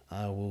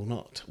I will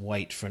not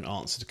wait for an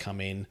answer to come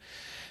in.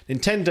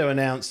 Nintendo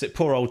announced that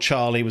poor old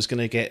Charlie was going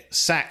to get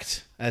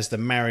sacked as the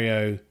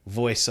Mario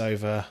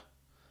voiceover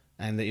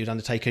and that he'd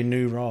undertake a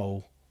new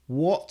role.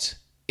 What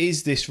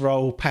is this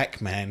role,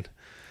 Pac-Man?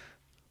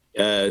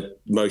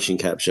 Motion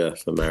capture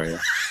for Mario.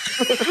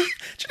 Do you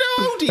know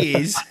how old he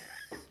is?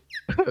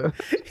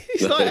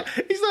 He's like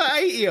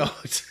 80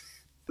 odd.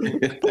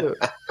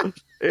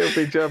 He'll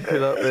be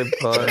jumping up them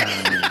pipes.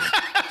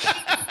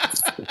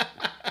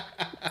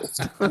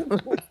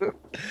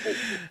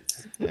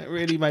 That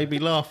really made me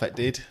laugh, that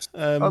did.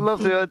 I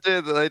love the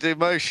idea that they do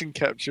motion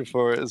capture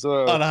for it as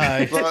well. I know.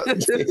 They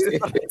can't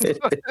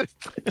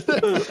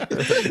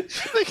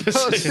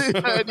see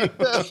that any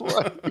better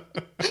way.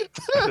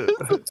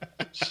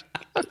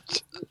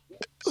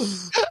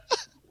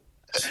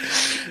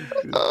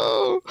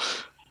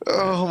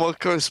 Oh my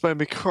God, it's made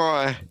me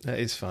cry. That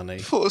is funny. I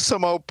thought it was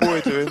some old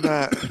boy doing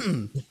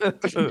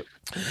that.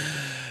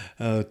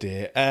 Oh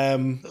dear.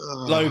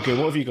 Logan,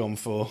 what have you gone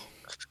for?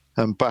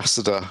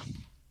 Ambassador.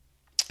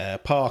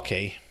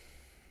 Parky.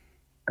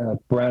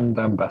 Brand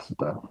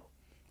ambassador.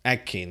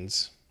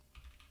 Adkins.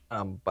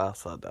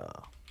 Ambassador.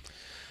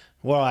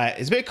 Right,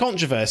 it's a bit of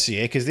controversy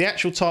here because the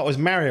actual title is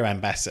Mario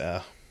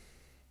Ambassador.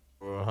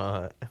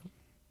 Right.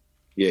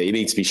 Yeah, you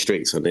need to be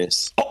strict on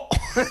this.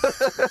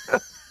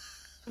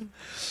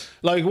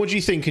 Logan, what do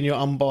you think in your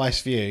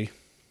unbiased view?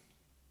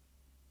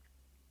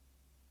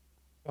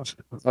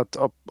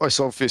 It's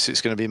obvious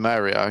it's going to be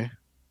Mario.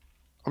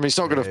 I mean, he's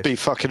not going to be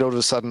fucking all of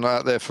a sudden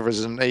out there for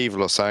Resident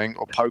Evil or something,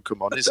 or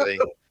Pokemon, is he?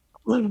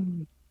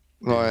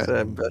 Like,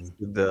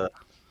 Ambassador.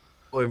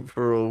 Point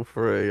for all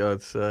three,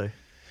 I'd say.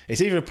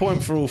 It's either a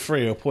point for all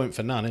three or a point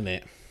for none, isn't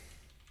it?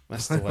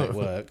 That's the way it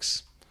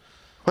works.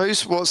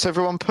 what's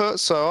everyone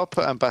put? So I'll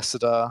put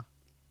Ambassador.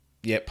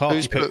 Yeah,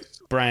 Parky put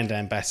brand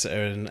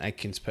ambassador and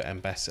Adkins put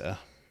ambassador.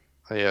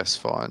 Oh, yes,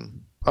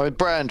 fine. I mean,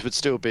 brand would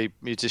still be,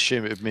 you'd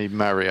assume it would be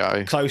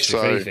Mario. Closer,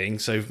 if anything,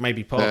 so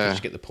maybe Parky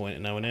should get the point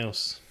and no one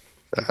else.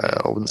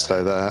 I wouldn't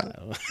say that.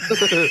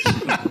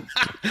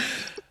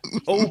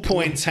 All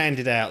points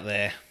handed out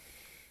there.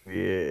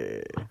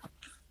 Yeah.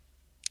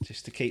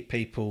 Just to keep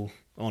people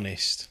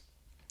honest.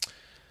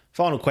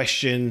 Final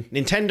question.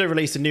 Nintendo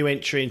released a new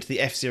entry into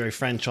the F-Zero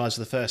franchise for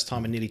the first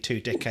time in nearly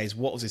 2 decades.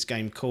 What was this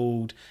game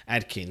called?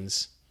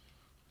 Adkins.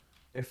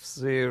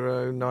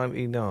 F-Zero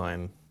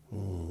 99.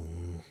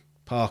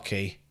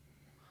 Parky.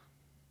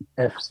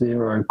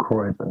 F-Zero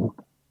Croydon.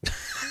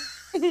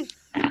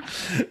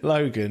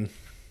 Logan.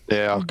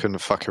 Yeah, I couldn't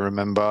fucking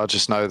remember. I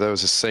just know there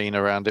was a scene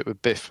around it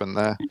with Biff and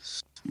there.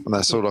 And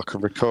that's all I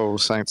can recall,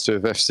 something to do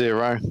with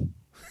F-Zero.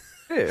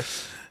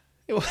 Biff?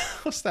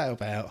 What's that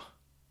about?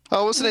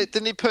 Oh, wasn't it?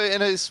 Didn't he put it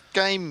in his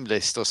game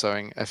list or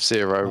something?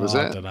 F-Zero, was it?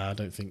 I don't know. I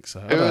don't think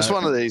so. It was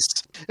one of these.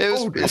 It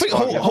was. I think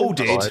Hall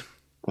did.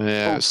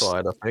 Yeah,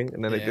 Side, I think,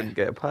 and then it didn't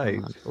get a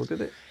page, or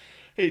did it?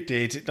 It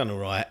did. It done all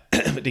right,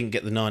 but didn't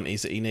get the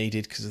 90s that he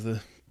needed because of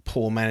the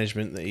poor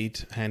management that he'd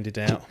handed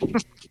out.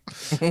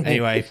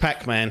 Anyway,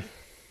 Pacman.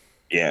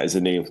 Yeah, it's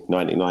a new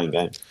 99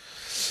 game.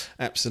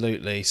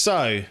 Absolutely.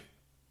 So,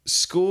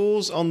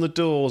 scores on the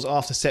doors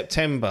after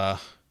September.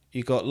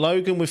 You got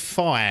Logan with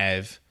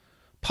 5.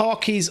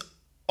 Parky's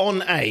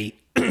on 8.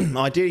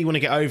 Ideally, you want to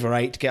get over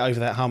 8 to get over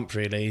that hump,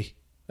 really.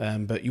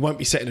 But you won't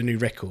be setting a new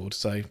record,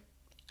 so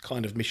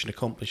kind of mission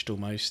accomplished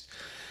almost.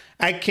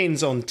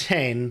 Adkins on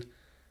 10.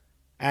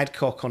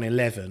 Adcock on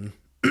 11.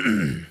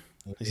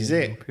 This is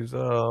it.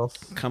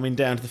 Coming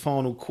down to the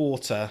final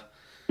quarter.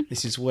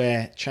 This is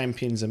where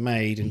champions are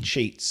made and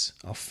cheats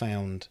are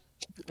found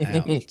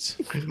out.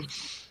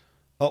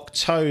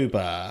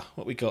 October.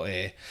 What we got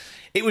here?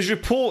 It was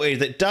reported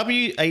that a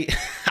WWE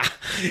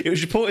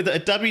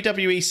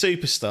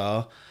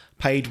superstar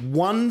paid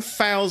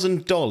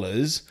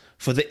 $1,000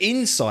 for the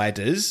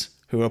Insiders,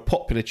 who are a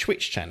popular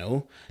Twitch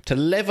channel, to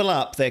level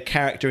up their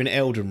character in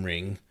Elden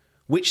Ring.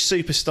 Which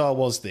superstar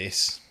was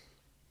this?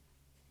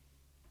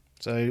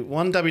 So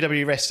one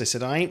WWE wrestler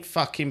said, I ain't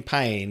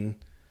playing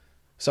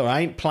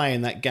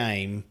that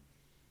game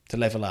to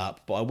level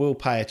up, but I will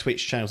pay a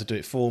Twitch channel to do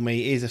it for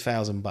me. Here's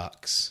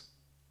 $1,000.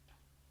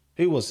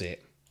 Who was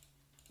it?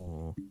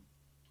 One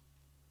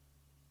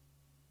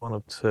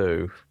or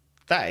two.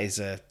 That is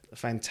a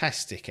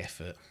fantastic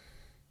effort.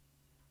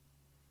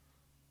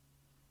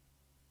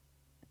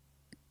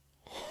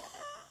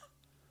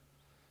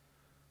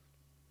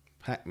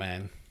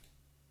 Pacman.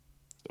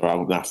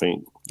 Well,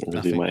 nothing. I'm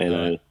going to do my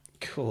NO.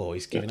 Cool,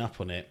 he's giving up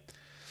on it.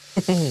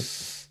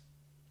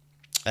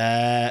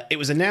 It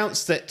was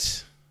announced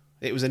that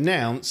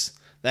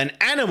an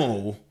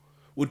animal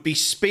would be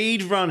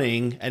speed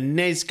running a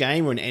NES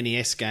game or an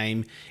NES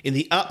game in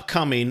the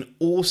upcoming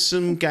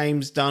Awesome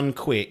Games Done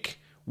Quick.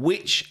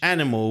 Which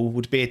animal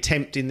would be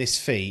attempting this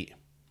feat?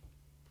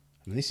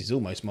 I mean, this is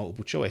almost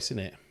multiple choice, isn't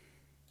it?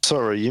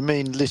 Sorry, you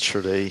mean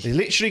literally? There's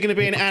literally going to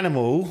be an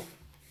animal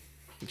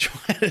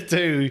trying to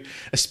do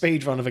a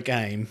speed run of a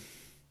game.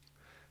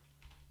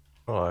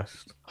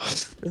 Christ.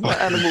 Isn't that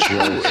animal?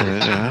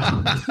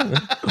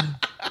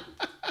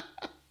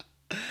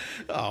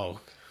 Oh,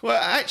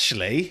 well,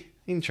 actually,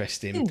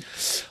 interesting.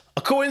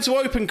 According to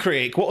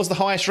OpenCritic, what was the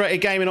highest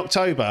rated game in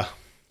October?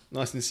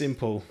 Nice and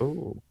simple.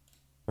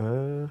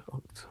 October.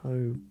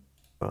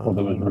 Well,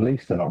 that was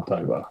released in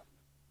October.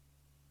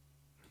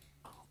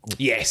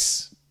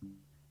 Yes.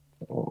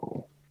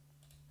 Oh.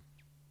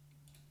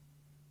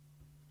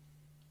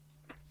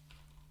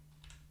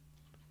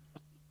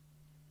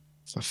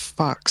 For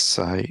fuck's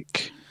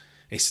sake.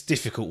 It's a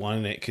difficult one,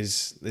 isn't it?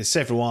 Because there's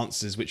several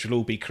answers which will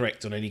all be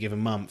correct on any given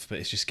month, but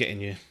it's just getting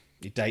your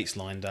dates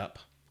lined up.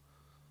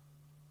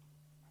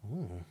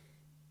 Ooh.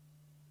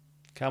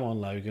 Come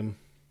on, Logan.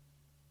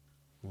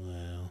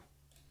 Well,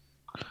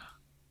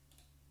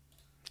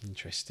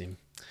 interesting.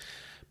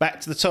 Back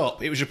to the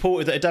top. It was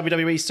reported that a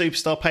WWE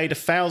superstar paid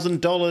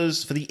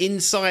 $1,000 for the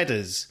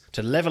insiders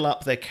to level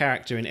up their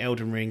character in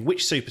Elden Ring.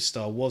 Which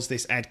superstar was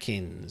this,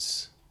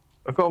 Adkins?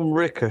 I've gone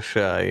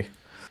Ricochet.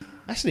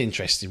 That's an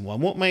interesting one.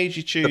 What made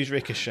you choose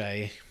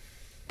Ricochet?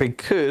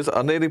 Because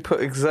I nearly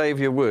put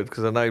Xavier Wood,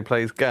 because I know he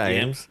plays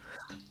games. Yeah.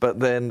 But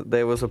then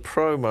there was a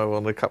promo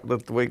on a couple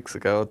of weeks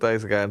ago, or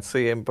days ago, and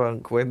CM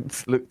Punk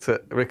looked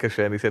at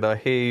Ricochet and he said, "I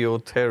hear you're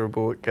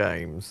terrible at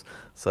games."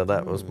 So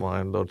that was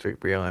my logic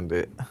behind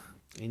it.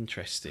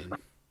 Interesting.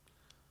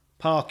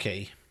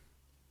 Parky.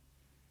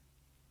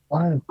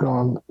 I've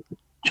gone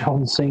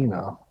John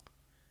Cena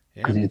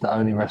because he's the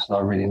only wrestler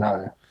I really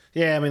know.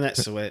 Yeah, I mean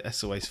that's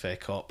always fair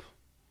cop.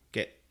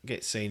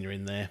 Get Cena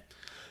in there.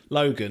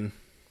 Logan.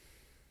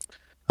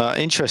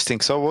 Interesting,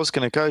 because I was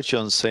going to go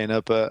John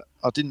Cena, but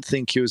I didn't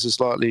think he was as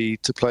likely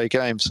to play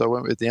games, so I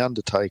went with The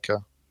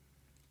Undertaker.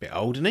 Bit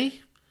old, isn't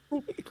he?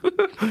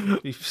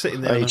 He's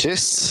sitting there.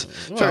 Ageist.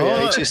 Very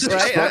ageist.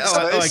 Right?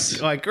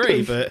 I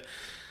agree, but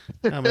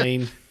I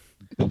mean,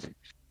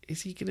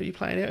 is he going to be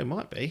playing it? It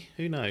might be.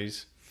 Who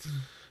knows?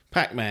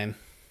 Pacman.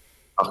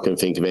 I couldn't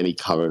think of any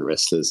current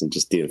wrestlers and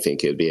just didn't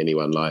think it would be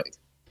anyone like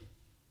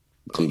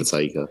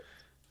Undertaker.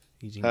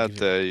 How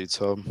dare you,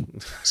 Tom?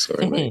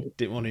 Sorry, mate.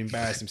 Didn't want to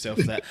embarrass himself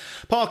for that.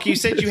 Parker, you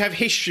said you have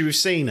history with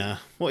Cena.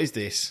 What is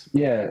this?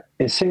 Yeah,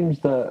 it seems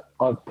that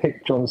I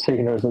picked John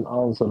Cena as an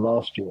answer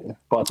last year,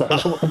 but I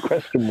don't know what the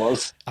question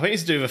was. I think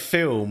it's to do with a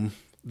film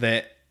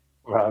that...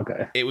 Right,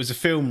 okay. It was a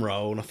film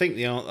role, and I think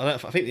the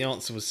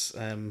answer was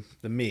The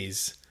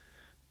Miz.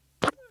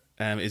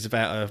 It's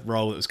about a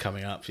role that was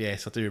coming up.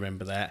 Yes, I do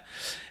remember that.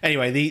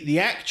 Anyway, the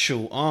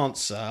actual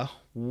answer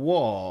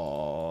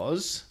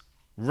was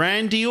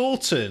Randy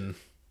Orton.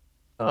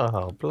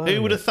 Oh, bloody.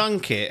 Who would have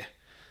thunk it?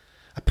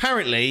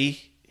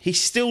 Apparently, he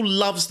still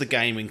loves the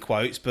game in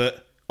quotes,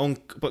 but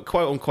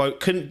quote unquote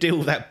couldn't deal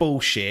with that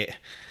bullshit.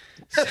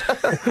 Welcome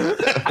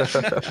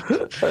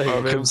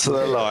to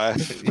the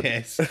life.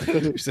 Yes,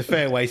 it's a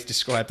fair way to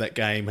describe that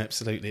game.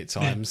 Absolutely, at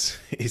times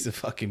it is a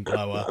fucking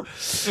blower.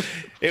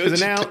 It was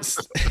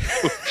announced.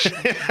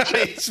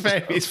 It's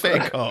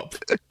fair cop.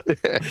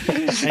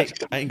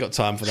 Ain't got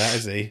time for that,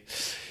 has he?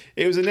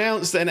 It was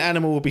announced that an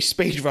animal will be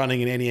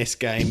speedrunning an NES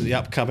game at the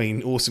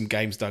upcoming Awesome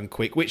Games Done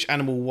Quick. Which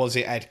animal was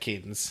it,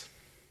 Adkins?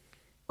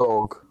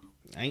 Dog.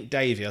 Ain't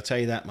Davey, I'll tell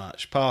you that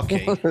much.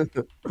 Parky.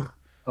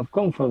 I've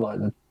gone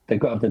for they've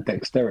got to have the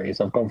dexterity,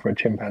 so I've gone for a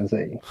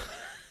chimpanzee.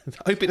 I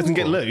hope it doesn't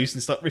get loose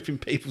and start ripping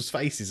people's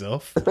faces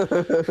off.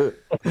 when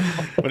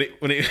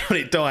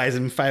it dies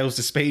and fails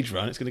to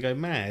speedrun, it's going to go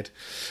mad.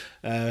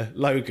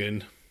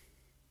 Logan.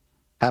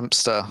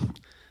 Hamster.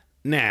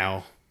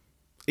 Now,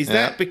 is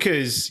that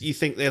because you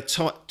think they'll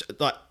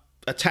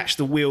attach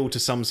the wheel to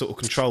some sort of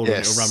controller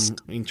and it'll run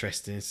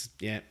interesting?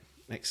 Yeah,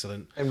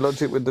 excellent. Same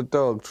logic with the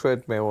dog,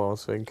 treadmill, I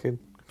was thinking.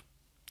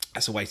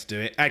 That's a way to do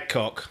it.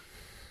 Adcock.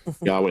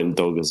 Yeah, I went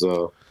dog as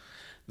well.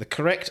 The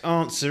correct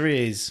answer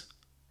is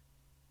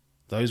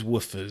those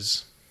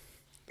woofers.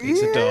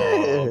 It's a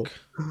dog.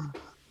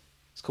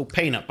 It's called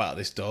Peanut Butter,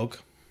 this dog.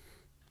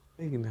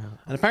 Peanut.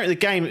 And apparently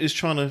the game is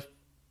trying to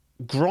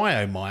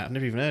Gryomite. I've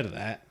never even heard of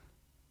that.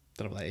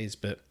 Don't know what that is,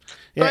 but...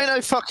 Yeah. There ain't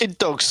no fucking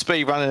dog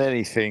speed running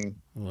anything.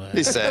 Well,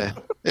 is there?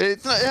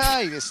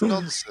 It's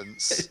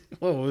nonsense.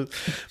 Well,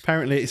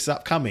 apparently it's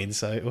upcoming,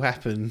 so it will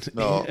happen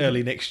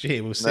early next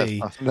year. We'll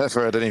see. I've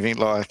never heard anything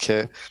like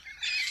it.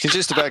 You can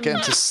just about get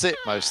him to sit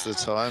most of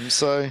the time,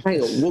 so...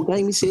 Hang on, what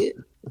game is it?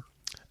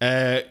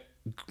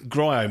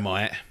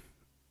 Gryomite.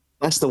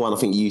 That's the one I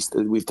think you used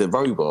to, with the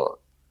robot.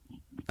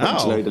 You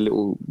know, the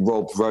little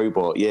Rob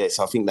robot. Yeah,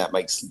 so I think that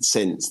makes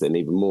sense then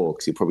even more,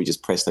 because you probably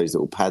just press those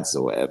little pads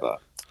or whatever.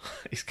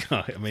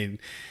 I mean,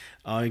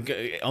 I'm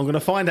going to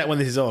find out when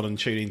this is on and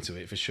tune into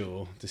it for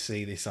sure to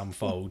see this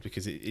unfold,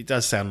 because it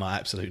does sound like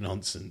absolute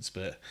nonsense,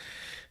 but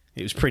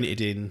it was printed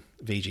in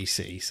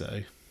VGC,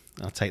 so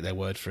I'll take their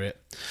word for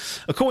it.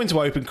 According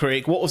to Open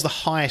Critic, what was the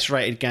highest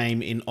rated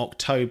game in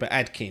October,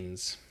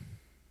 Adkins?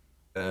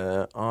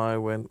 I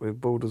went with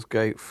Baldur's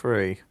Gate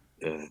 3.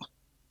 Yeah.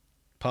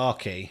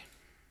 Parky.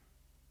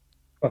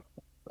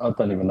 I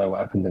don't even know what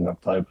happened in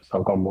October, so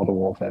I've gone Modern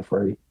Warfare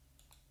 3.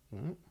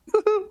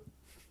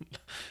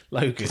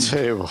 Logan.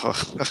 Tell you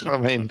what, I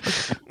mean,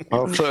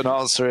 I'll put an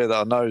answer here that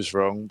I know is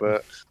wrong,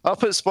 but I'll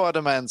put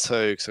Spider-Man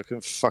 2 because I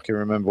couldn't fucking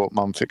remember what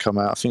month it came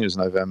out. I think it was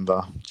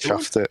November.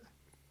 Chuffed it.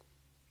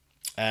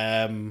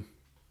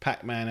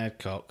 Pacman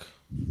Adcock.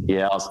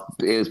 Yeah,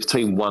 it was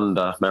between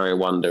Mario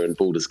Wonder and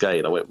Baldur's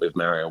Gate. I went with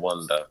Mario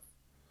Wonder.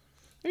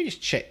 Let me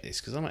just check this,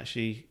 because I'm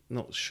actually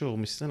not sure.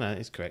 No,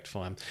 it's correct.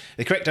 Fine.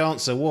 The correct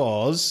answer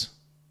was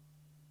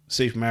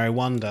Super Mario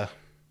Wonder.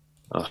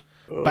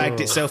 Bagged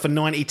itself a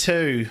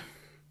 92.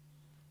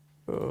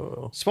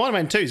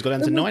 Spider-Man 2's got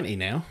down to 90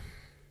 now.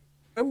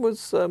 When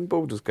was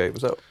Baldur's Gate?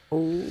 Was that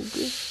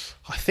August?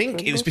 I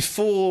think it was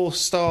before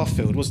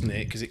Starfield, wasn't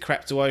it? Because it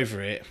crapped all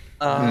over it.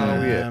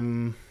 Yeah.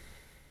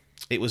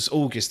 It was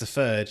August the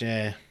 3rd,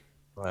 yeah.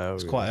 Wow, It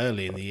was quite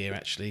early in the year,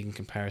 actually, in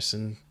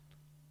comparison.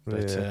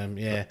 But,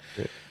 yeah.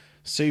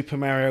 Super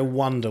Mario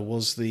Wonder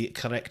was the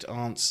correct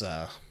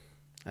answer.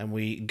 And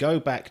we go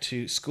back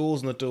to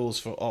scores on the doors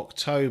for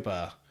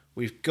October.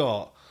 We've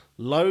got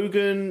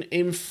Logan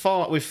with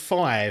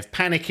 5,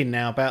 panicking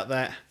now about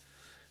that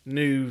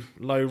new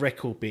low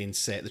record being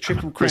set. The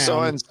Triple Crown.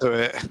 Resigned to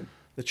it.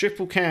 The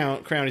Triple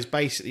Crown is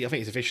basically, I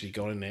think it's officially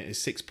gone, isn't it? It's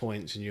 6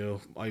 points and you're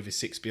over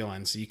 6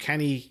 behind. So can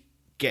he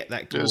get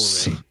that glory?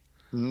 Just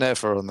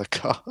never on the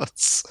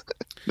cards.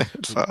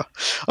 Never.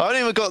 I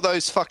haven't even got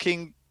those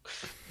fucking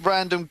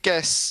random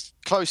guests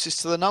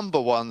closest to the number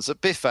ones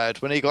that Biff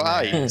had when he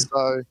got 8.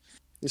 So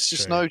it's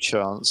just no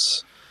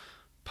chance.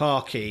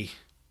 Parky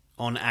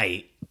on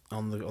 8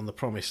 on the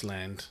Promised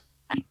Land.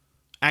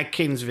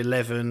 Adkins with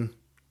 11.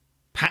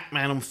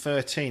 Pacman on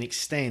 13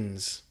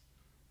 extends.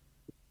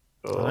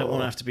 I don't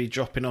want to have to be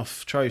dropping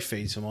off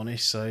trophies, I'm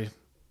honest. So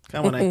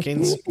come on,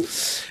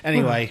 Adkins.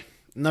 Anyway,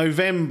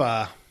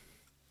 November.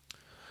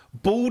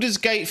 Baldur's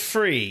Gate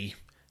 3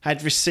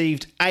 had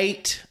received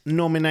 8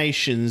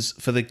 nominations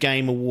for the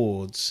Game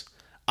Awards.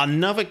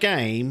 Another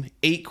game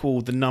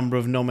equalled the number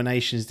of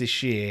nominations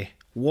this year.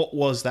 What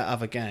was that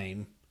other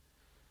game?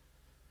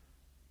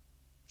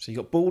 So you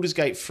got Baldur's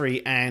Gate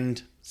 3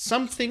 and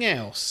something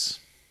else.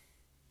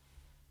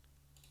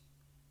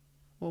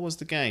 What was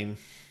the game?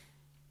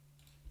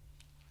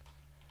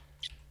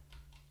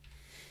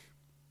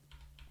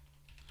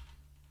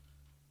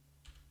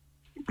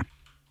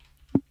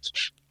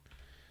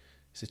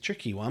 It's a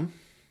tricky one.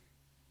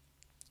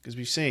 Because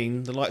we've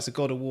seen the likes of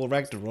God of War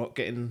Ragnarok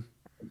getting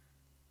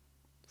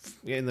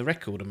the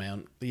record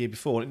amount the year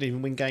before. It didn't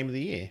even win Game of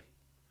the Year.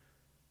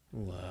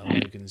 Well,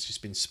 Logan's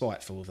just been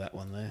spiteful with that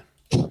one there.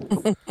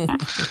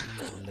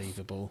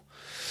 Unbelievable.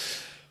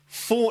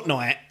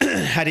 Fortnite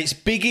had its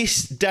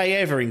biggest day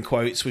ever, in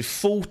quotes, with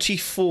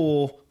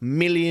 44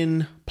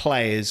 million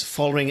players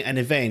following an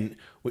event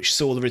which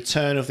saw the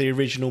return of the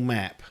original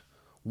map.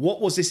 What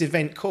was this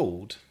event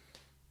called?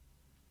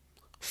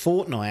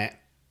 Fortnite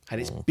had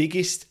its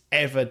biggest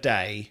ever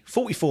day,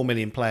 44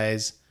 million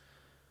players,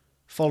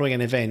 following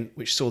an event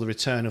which saw the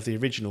return of the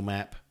original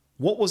map.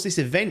 What was this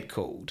event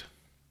called?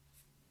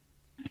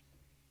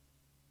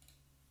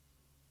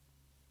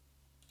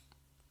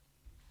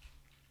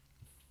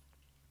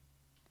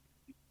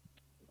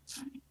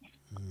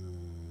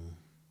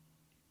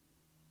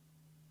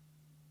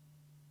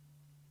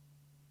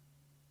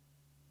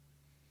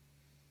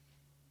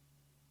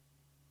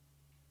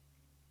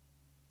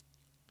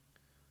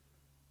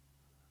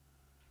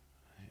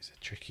 It's a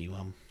tricky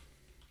one.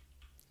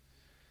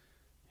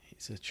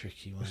 It's a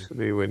tricky one.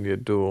 Especially when you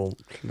don't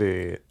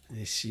play it.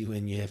 It's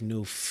when you have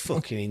no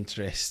fucking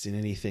interest in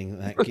anything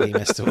that game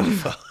has to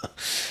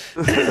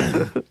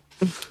offer.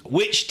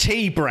 Which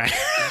tea brand?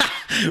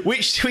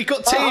 Which we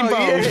got tea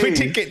involved. Yay. We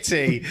did get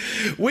tea.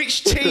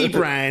 Which tea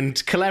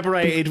brand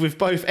collaborated with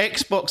both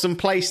Xbox and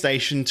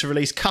PlayStation to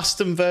release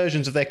custom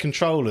versions of their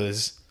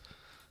controllers?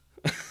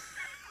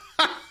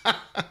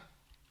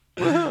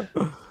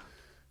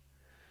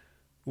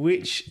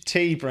 Which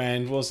tea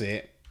brand was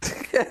it?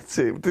 Get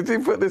him. Did you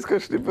put this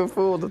question in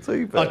before the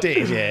tea bag? I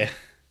did, yeah.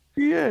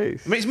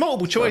 Yes. I mean, it's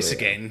multiple choice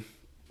again.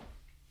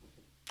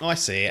 I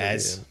see it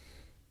as.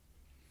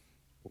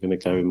 I'm going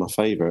to go with my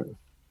favourite.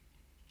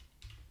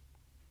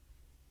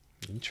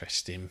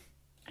 Interesting.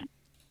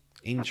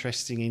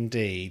 Interesting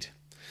indeed.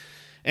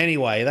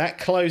 Anyway, that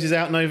closes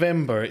out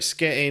November. It's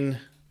getting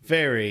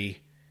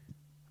very,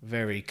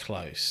 very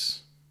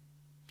close.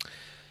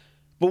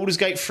 Baldur's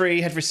Gate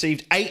 3 had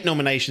received 8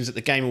 nominations at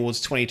the Game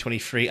Awards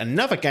 2023.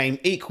 Another game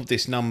equalled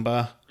this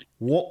number.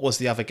 What was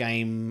the other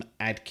game,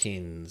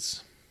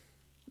 Adkins?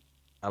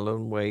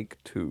 Alan Wake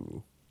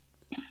 2.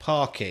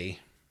 Parky.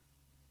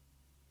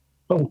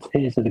 Oh,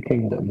 Tears of the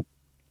Kingdom.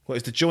 Well,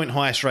 it's the joint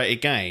highest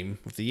rated game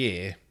of the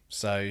year.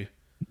 So,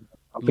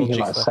 I'm thinking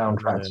like Logic's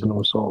soundtracks and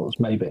all sorts,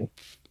 maybe.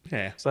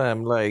 yeah.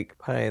 Sam Lake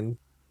paying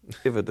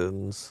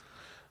dividends.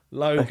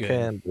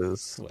 Logan.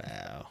 Backhanders.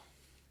 Wow.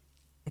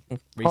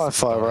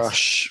 Hi-Fi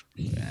Rush.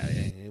 Yeah,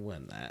 it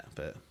wasn't that,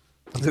 but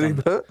Did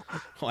he put?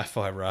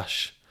 Hi-Fi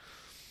Rush.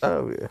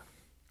 Oh, yeah.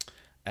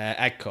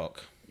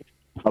 Adcock.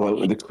 I went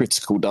with the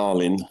critical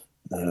darling,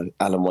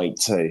 Alan Wake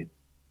 2.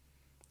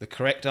 The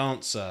correct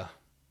answer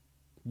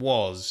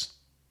was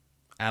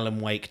Alan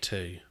Wake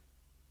 2.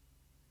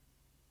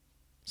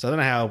 So I don't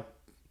know how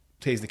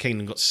Tears of the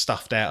Kingdom got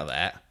stuffed out of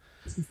that,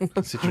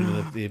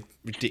 considering the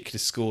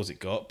ridiculous scores it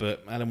got,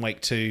 but Alan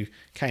Wake 2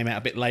 came out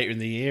a bit later in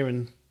the year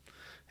and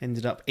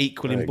ended up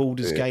equaling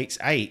Baldur's Gate's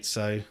 8,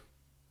 so it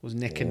was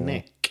neck and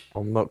neck.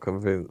 I'm not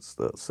convinced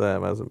that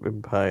Sam hasn't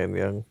been paying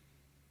young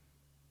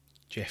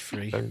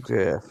Jeffrey.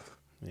 Jeff.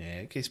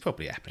 Yeah, it's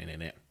probably happening,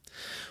 isn't it?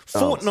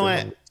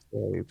 Dancing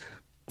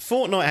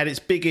Fortnite had its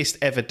biggest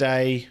ever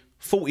day.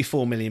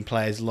 44 million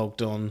players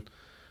logged on,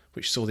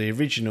 which saw the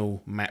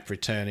original map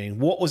returning.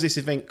 What was this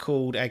event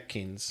called,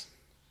 Adkins?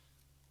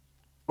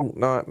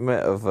 Fortnite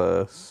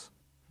Metaverse.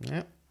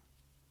 Yeah.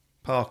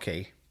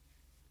 Parky.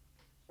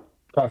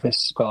 Travis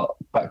Scott,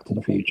 Back to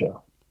the Future.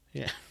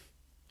 Yeah.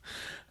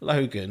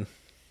 Logan.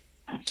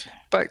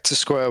 Back to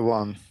square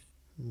one.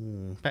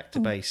 Back to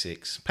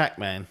basics.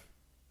 Pacman.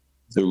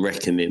 The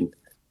Reckoning.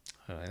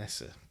 Oh,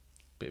 that's a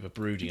bit of a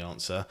broody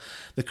answer.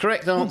 The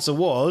correct answer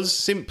was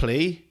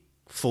simply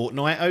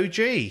Fortnite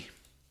OG.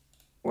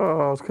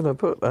 Well, I was going to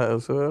put that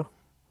as well.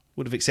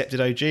 Would have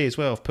accepted OG as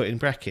well. I've put in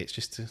brackets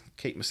just to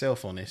keep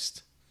myself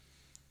honest.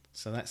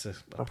 So that's a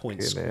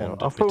point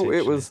squandered. I thought it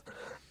potentially. was.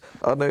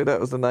 I knew that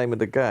was the name of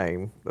the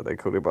game that they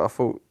called it, but I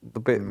thought the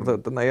bit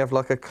that they have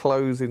like a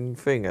closing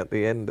thing at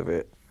the end of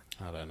it.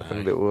 I don't Like a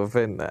know. little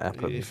event that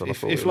happens. If, and I if,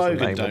 thought it if was the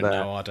Logan name don't of that.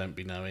 know, I don't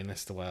be knowing.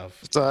 That's the way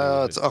I've.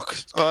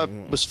 I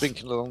was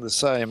thinking along the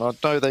same. I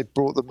know they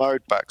brought the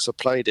mode back, so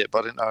I played it, but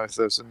I didn't know if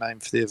there was a name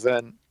for the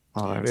event.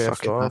 I don't Yeah,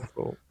 fucking so I know.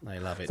 thought. They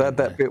love it. They had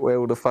don't that they? bit where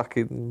all the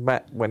fucking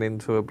map went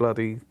into a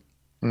bloody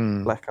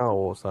black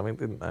hole or something,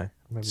 didn't they?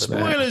 Remember that?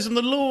 Spoilers on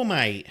the law,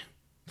 mate.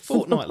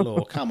 Fortnite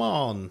law. Come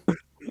on.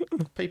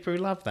 People who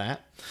love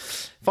that.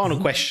 Final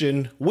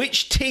question.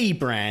 Which tea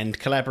brand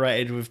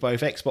collaborated with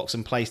both Xbox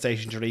and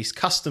PlayStation to release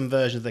custom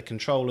versions of their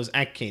controllers,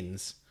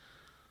 Adkins?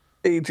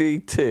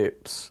 EG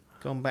Tips.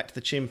 Gone back to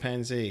the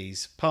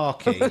chimpanzees.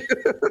 Parky. I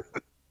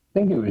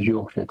think it was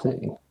Yorkshire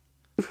Tea.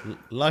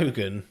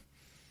 Logan.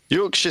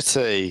 Yorkshire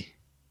tea.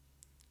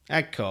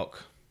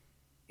 Adcock.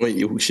 Wait,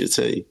 Yorkshire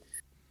Tea.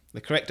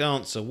 The correct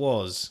answer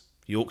was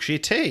Yorkshire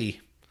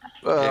tea.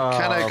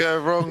 Can I go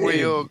wrong with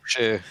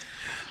Yorkshire?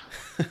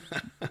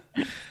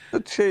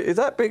 Is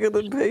that bigger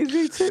than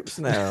PG Tips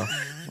now?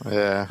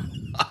 Yeah.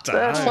 I don't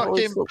know.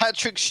 Fucking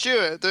Patrick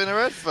Stewart doing her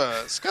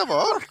adverts. Come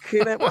on.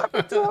 Fucking hell,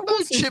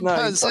 what's his name?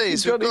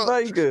 Chimpanzees. Fucking We've Johnny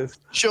got Vegas.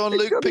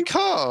 Jean-Luc Johnny-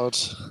 Picard.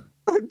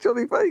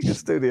 Johnny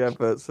Vegas do the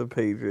adverts for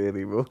PG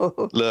anymore.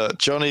 Look,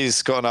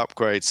 Johnny's got an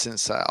upgrade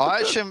since that. I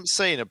actually haven't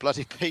seen a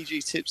bloody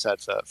PG Tips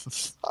advert for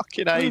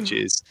fucking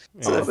ages.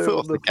 So Oh, they they're put on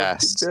off the fucking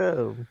gas.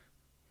 jam.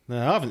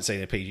 No, I haven't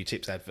seen a PG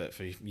Tips advert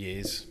for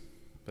years.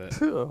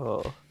 But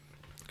Oh.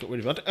 got rid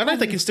of it. I don't know if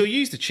they can still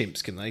use the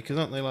chimps, can they? Because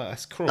aren't they like,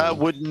 that's cruel? That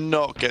would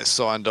not get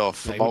signed off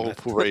for They wouldn't.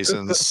 multiple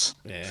reasons.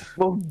 Yeah.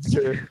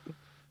 Monster.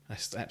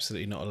 That's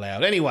absolutely not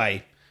allowed.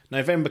 Anyway,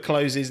 November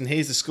closes, and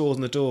here's the scores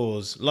on the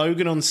doors.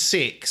 Logan on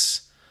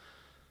 6,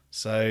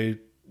 so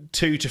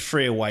 2 to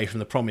 3 away from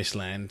the promised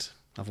land.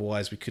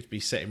 Otherwise, we could be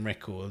setting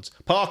records.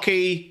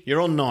 Parky,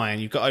 you're on 9.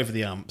 You've got over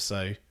the ump,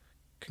 so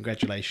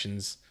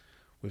congratulations.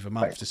 With a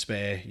month to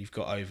spare, you've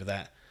got over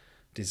that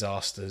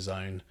disaster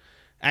zone.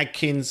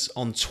 Adkins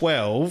on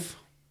 12,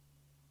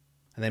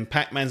 and then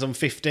Pacman's on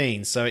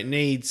 15, so it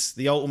needs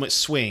the ultimate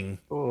swing.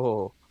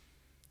 Oh.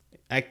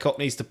 Adcock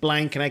needs to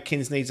blank and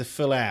Adkins needs a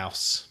full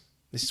house.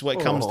 This is what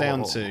it comes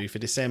down to for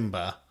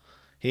December.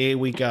 Here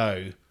we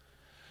go.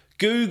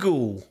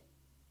 Google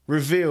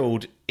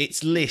revealed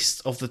its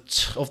list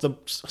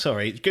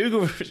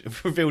Google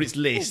revealed its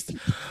list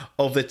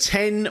of the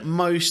 10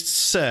 most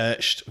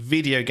searched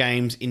video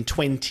games in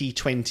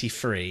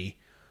 2023.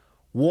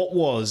 What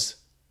was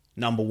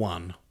number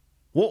 1?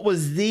 What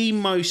was the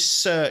most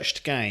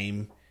searched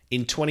game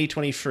in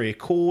 2023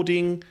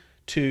 according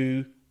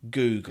to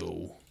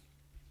Google?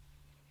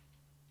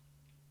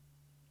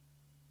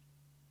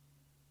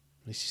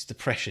 This is the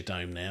pressure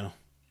dome now.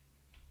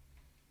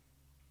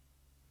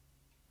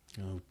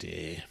 Oh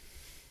dear.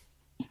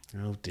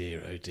 Oh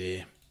dear, oh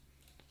dear.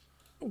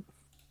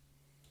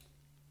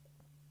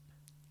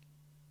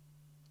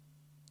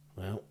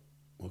 Well,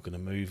 we're going to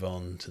move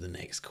on to the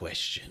next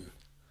question.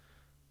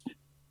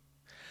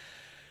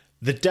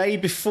 The day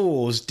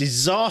before's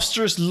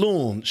disastrous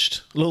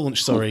launch,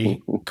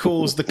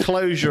 caused the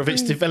closure of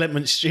its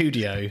development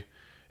studio.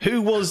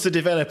 Who was the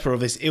developer of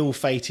this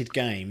ill-fated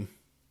game?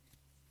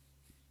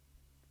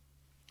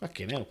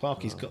 Fucking hell,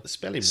 Parky's got the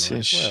spelling right as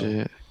well.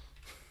 Shit.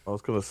 I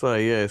was going to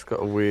say, yeah, it's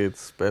got a weird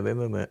spelling,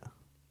 isn't it?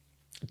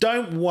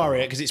 Don't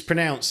worry, because it's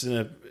pronounced in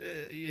a.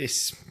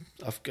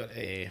 I've got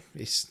it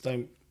here.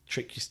 Don't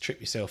trip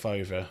yourself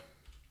over.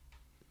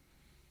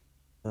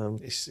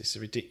 It's a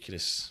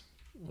ridiculous.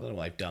 I don't know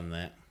why they've done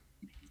that.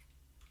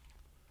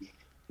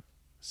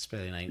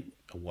 Spelling ain't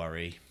a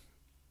worry.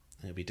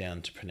 It'll be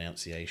down to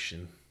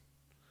pronunciation.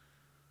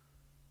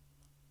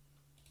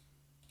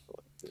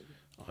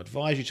 I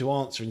advise you to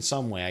answer in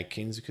some way,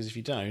 Adkins, because if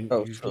you don't,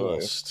 you've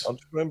lost. I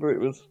just remember it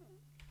was.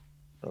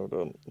 Hold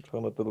on, I'm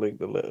trying to delete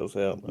the letters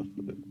out.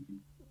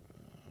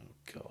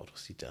 God,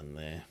 what's he done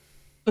there?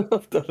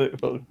 I've done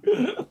it wrong.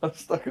 I've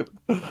stuck it.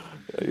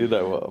 You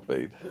know what I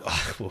mean.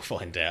 We'll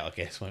find out, I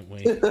guess, won't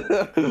we?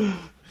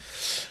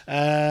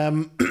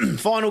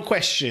 Final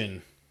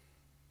question.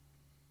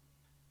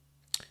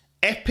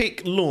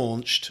 Epic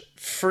launched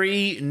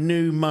 3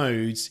 new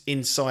modes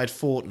inside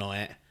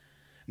Fortnite.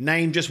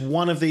 Name just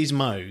one of these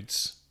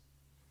modes.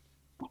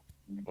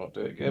 I'll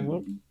do it again,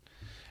 what?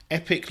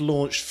 Epic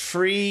launched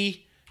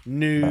 3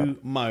 new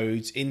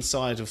modes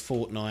inside of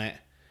Fortnite.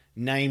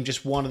 Name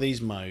just one of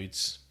these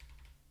modes.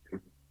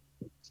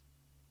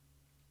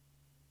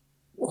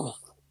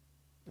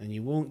 And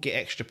you won't get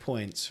extra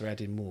points for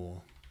adding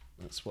more.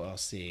 That's what I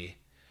see.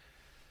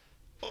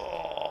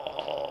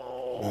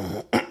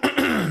 Oh.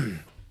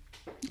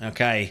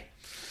 Okay.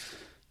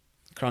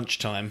 Crunch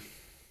time.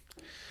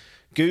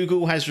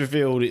 Google has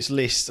revealed its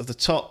list of the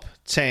top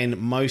 10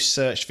 most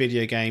searched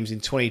video games in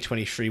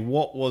 2023.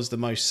 What was the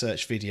most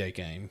searched video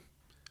game?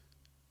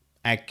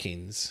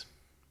 Adkins.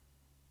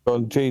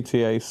 On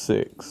GTA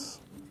 6.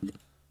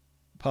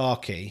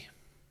 Parky.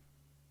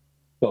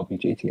 Got to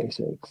be GTA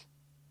 6.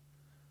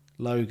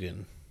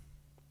 Logan.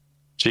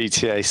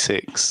 GTA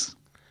 6.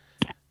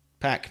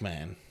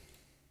 Pacman.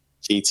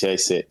 GTA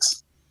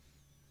 6.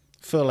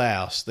 Full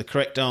House. The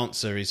correct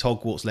answer is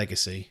Hogwarts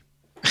Legacy.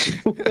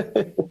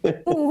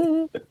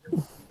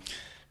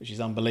 Which is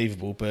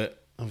unbelievable,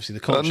 but obviously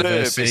the I knew it'd be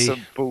controversy.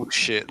 some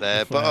bullshit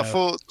there, but I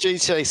thought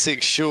GTA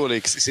 6 surely,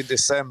 because it's in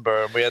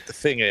December and we had the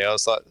thingy, I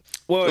was like,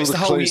 Well, it's the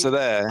clues are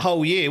there.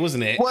 whole year,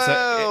 wasn't it?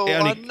 Well, it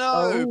only, I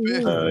know.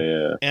 Oh,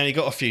 yeah. it only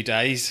got a few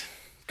days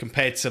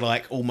compared to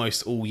like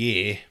almost all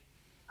year.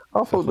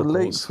 I thought the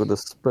leaks would have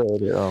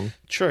spurred it on.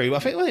 True. I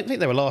think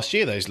they were last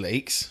year, those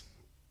leaks.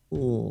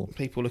 Ooh.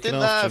 People looking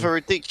Didn't they after have a them.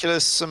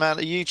 ridiculous amount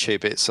of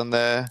YouTube bits on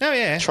their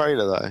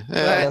trailer, though?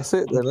 Yeah. That's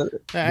it then.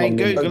 That ain't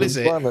Google, is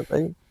it?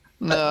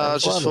 No, I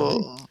just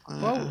thought...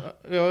 Well,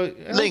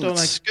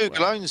 Links.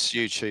 Google owns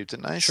YouTube,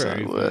 didn't they?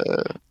 True.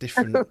 So,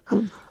 different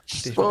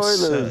Spoilers.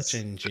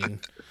 search engine.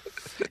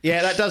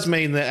 Yeah, that does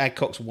mean that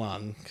Adcock's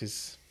won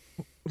because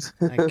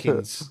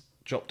Adkins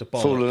dropped a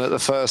ball. falling at the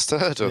first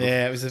hurdle.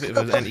 Yeah, it was a bit of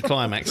an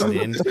anticlimax in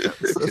the end.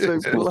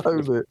 They've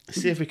blown it.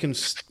 See if we can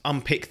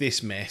unpick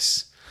this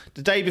mess.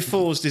 The day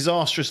before's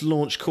disastrous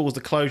launch caused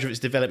the closure of its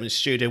development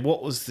studio.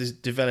 What was the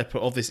developer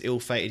of this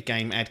ill-fated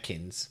game,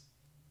 Adkins?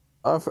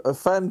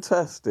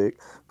 Fantastic,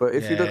 but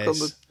if you look on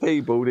the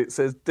keyboard, it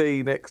says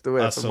D next to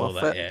F, and my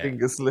fat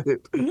finger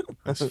slipped.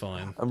 That's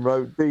fine. And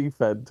wrote D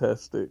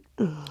fantastic.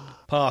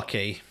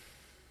 Parky.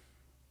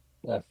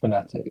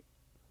 Fanatic.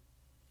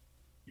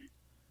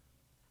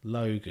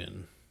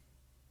 Logan.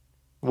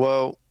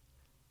 Well,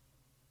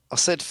 I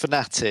said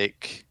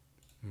Fanatic,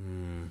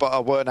 but I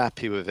weren't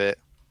happy with it.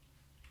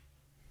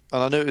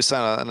 And I knew it was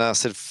saying that, and I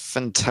said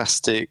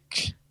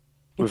Fantastic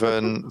with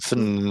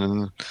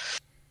an...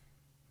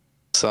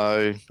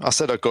 So I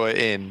said I got it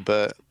in,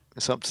 but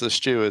it's up to the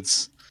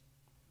stewards.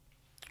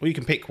 Well, you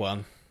can pick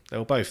one. They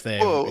were both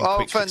there. Well,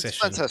 in quick succession.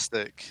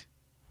 Fantastic.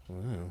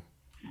 Wow.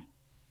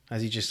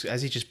 Has he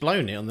just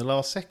blown it on the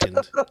last second?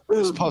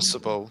 It's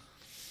possible.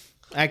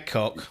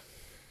 Adcock.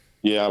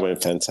 Yeah, I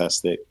went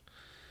Fantastic.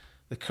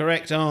 The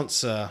correct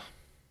answer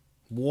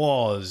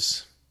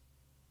was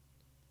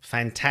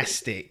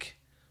Fantastic.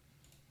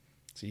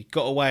 So you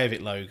got away with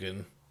it,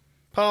 Logan.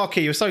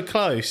 Parky, you were so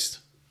close.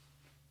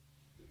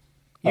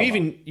 You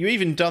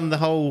even done the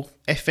whole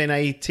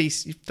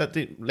FNAT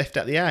that left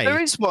out the A.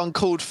 There is one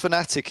called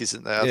Fanatic,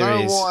 isn't there? I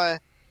don't know why.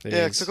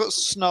 Yeah, because I got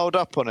snarled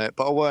up on it,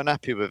 but I weren't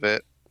happy with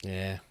it.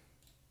 Yeah.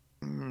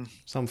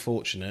 It's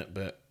unfortunate,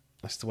 but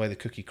that's the way the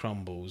cookie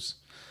crumbles.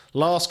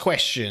 Last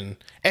question.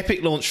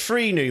 Epic launched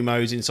 3 new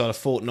modes inside of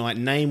Fortnite.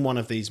 Name one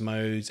of these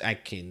modes,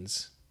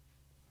 Adkins.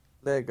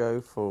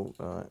 Lego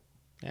Fortnite.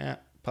 Yeah.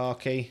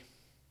 Parky.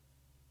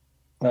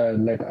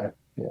 Lego.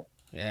 Yeah.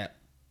 Yeah.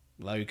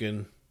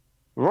 Logan.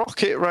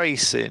 Rocket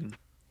Racing.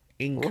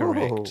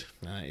 Incorrect.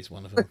 Whoa. No, it is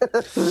one of them.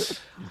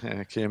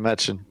 Yeah, can you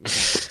imagine?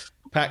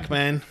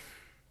 Pac-Man.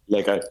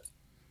 Lego.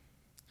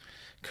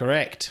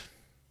 Correct.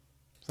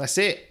 That's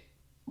it.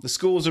 The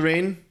scores are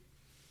in.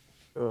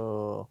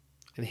 Oh.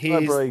 And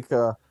here's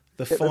Tiebreaker.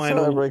 the Get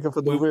final. the tiebreaker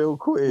for the real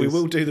quiz. We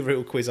will do the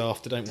real quiz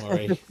after, don't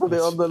worry. Put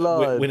it on the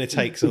line. Winner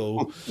takes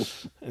all,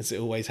 as it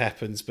always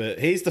happens. But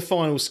here's the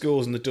final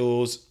scores on the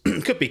doors.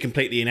 Could be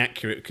completely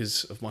inaccurate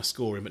because of my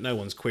scoring, but no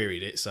one's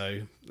queried it,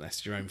 so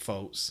that's your own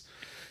faults.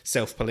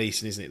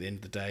 Self-policing, isn't it, at the end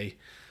of the day?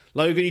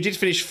 Logan, you did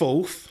finish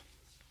 4th.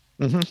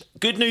 Mm-hmm.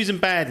 Good news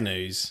and bad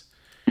news.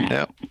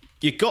 Yeah.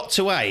 You got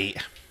to 8.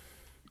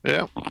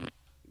 Yeah.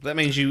 That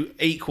means you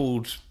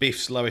equalled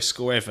Biff's lowest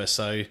score ever,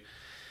 so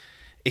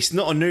it's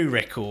not a new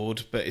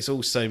record, but it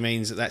also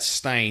means that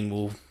stain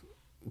will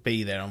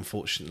be there,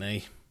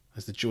 unfortunately,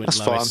 as the joint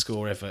lowest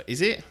score ever.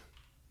 Is it?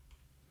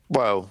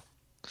 Well,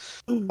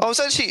 I was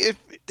actually...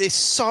 It's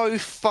so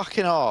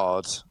fucking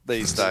hard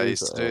these days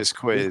to do this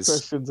quiz. These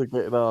questions are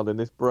getting hard and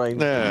this brain's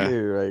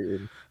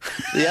deteriorating.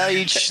 The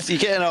age, you're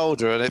getting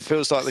older and it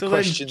feels like the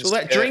questions all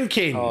that get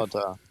drinking.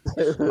 harder.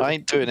 I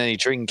ain't doing any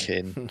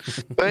drinking.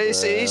 But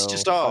it is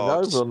just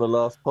hard. Over on the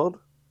last pod.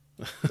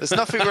 There's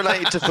nothing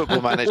related to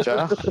Football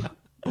Manager.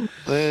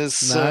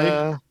 There's...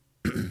 No.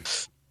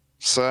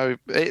 So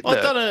it is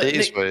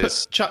what it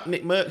is. Chuck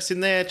Nick Merckx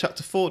in there,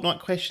 chucked a Fortnite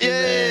question in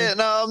there. Yeah,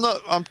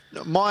 no, I'm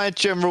not. My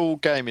general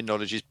gaming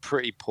knowledge is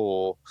pretty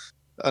poor,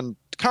 and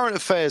current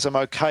affairs I'm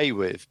okay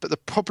with. But the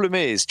problem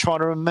is trying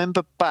to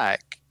remember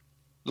back,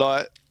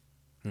 like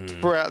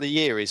throughout the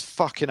year, is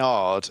fucking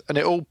hard, and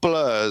it all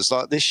blurs.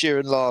 Like this year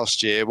and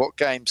last year, what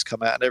games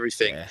come out and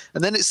everything,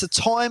 and then it's the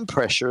time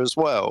pressure as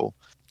well.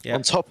 Yep.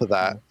 On top of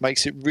that,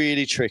 makes it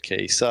really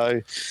tricky. So,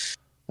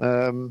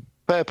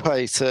 fair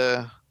play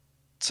to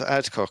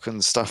Adcock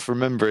and stuff,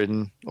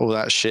 remembering all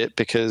that shit,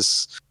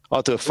 because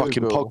I do a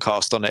fucking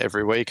podcast on it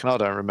every week, and I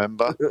don't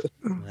remember.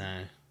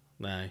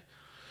 No.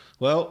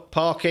 Well,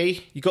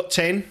 Parky, you got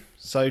 10,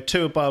 so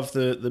 2 above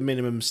the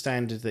minimum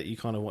standard that you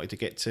kind of wanted to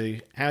get to.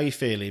 How are you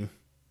feeling?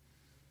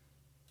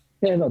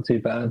 Yeah, not too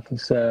bad.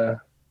 It's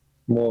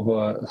more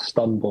of a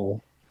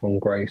stumble from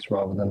grace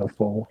rather than a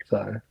fall,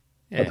 so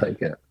I'll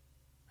take it.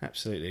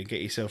 Absolutely.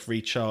 Get yourself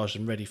recharged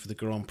and ready for the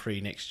Grand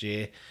Prix next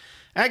year.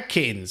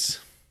 Adkins.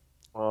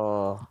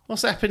 Oh,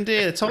 What's happened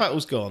here? The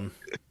title's gone.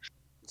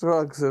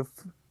 drugs have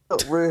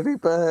got really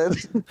bad.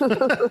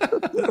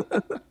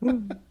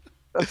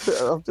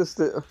 I'm just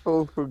at a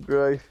fall from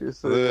grace.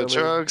 The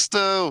drugs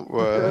don't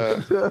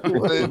work.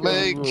 They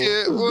make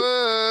it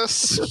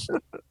worse.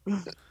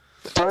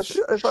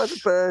 I've had a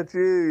bad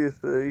year, you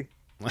see.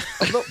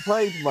 I've not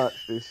played much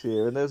this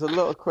year, and there's a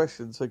lot of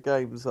questions for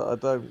games that I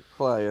don't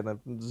play and have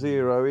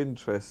zero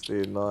interest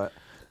in. Like,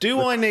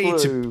 do I need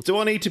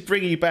to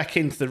bring you back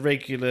into the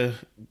regular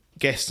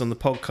guest on the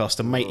podcast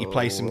and make you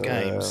play some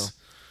games?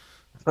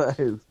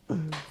 To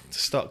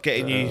start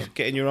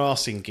getting your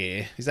arse in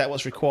gear. Is that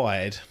what's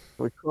required?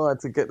 Required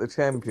to get the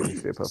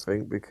championship, I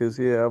think, because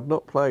I've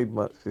not played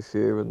much this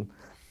year, and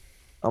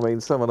I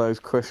mean, some of those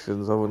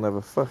questions I wouldn't have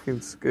a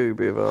fucking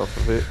Scooby of half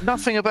of it.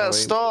 Nothing about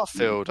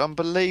Starfield.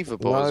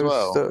 Unbelievable as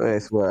well.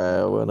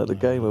 Well, wasn't at the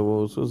Game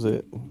Awards, was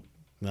it?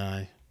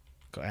 No,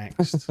 got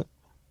axed.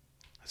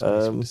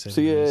 This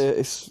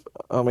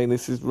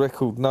is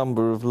record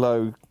number of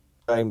low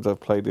games I've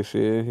played this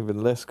year,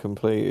 even less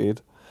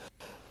completed.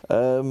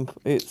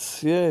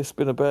 It's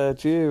been a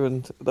bad year,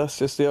 and that's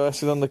just the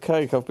icing on the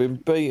cake. I've been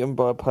beaten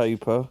by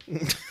paper.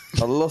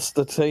 I lost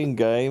the team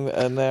game,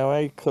 and now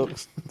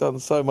Adcock's done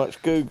so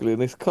much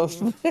Googling, it's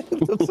cost me.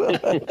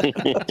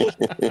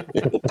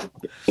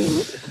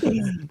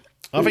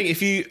 I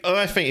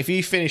think if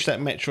you finish that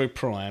Metroid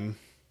Prime,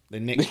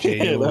 then next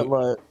year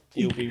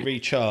you'll be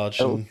recharged.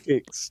 That'll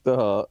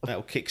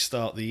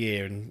kickstart the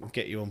year and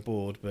get you on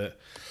board. But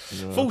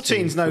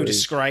 14's no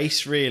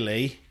disgrace,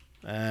 really.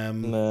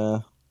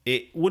 Nah.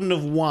 It wouldn't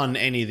have won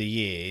any of the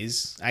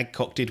years.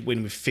 Adcock did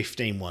win with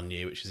 15 one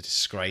year, which is a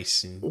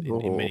disgrace in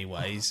many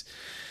ways.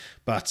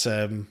 But,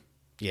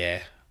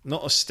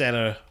 not a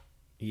stellar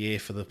year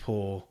for the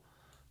poor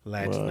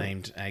lad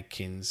named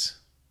Adkins.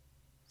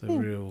 The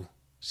real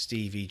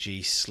Stevie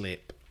G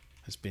slip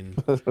has been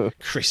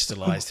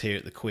crystallised here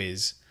at the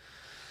quiz.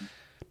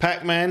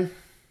 Pacman,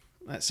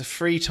 that's a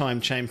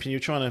 3-time champion. You're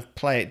trying to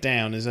play it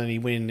down as only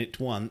winning it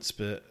once,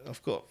 but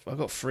I've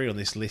got 3 on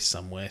this list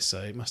somewhere,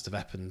 so it must have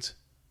happened.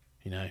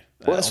 Well,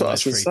 that's what I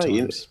was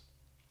saying.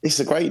 It's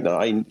a great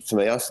night for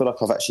me. I feel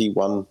like I've actually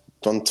won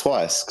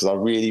twice because I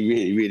really,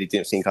 really, really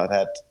didn't think I'd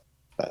had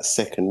that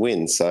second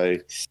win. So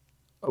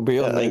it'll be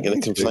on I ain't going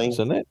to complain.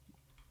 Isn't it?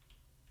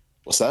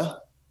 What's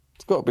that?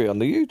 It's got to be on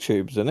the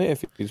YouTubes, isn't it?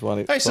 If he's won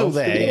it, it's all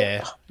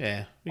there.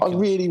 Yeah. I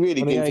really,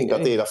 really didn't think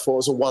I did. I thought I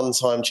was a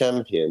 1-time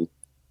champion,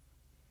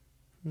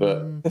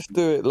 but let's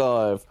do it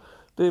live.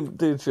 Dimp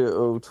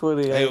Digital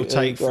 28. It'll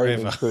take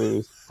forever.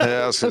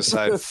 I was going to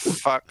say,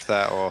 fuck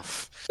that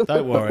off.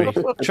 Don't worry.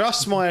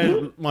 Trust my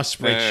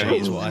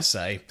spreadsheet is what I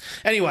say.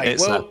 Anyway,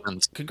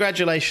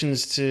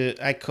 congratulations to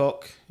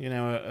Adcock. A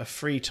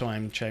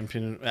 3-time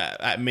champion.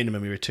 At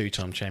minimum, you're a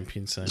 2-time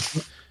champion, so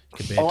it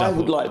could be a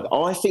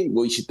double. I think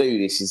what you should do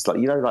this is I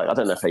don't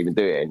know if they even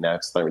do it now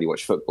because I don't really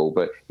watch football,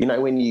 but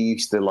when you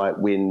used to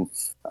win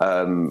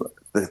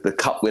the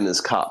Cup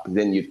Winners' Cup,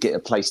 then you'd get a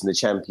place in the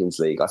Champions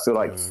League. I feel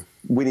like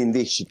winning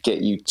this should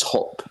get you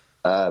top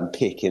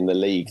pick in the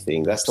league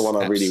thing. That's the one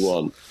I really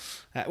want.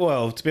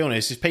 Well, to be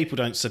honest, if people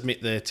don't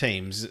submit their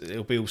teams,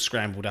 it'll be all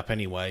scrambled up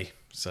anyway.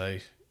 So,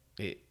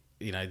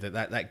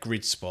 that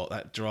grid spot,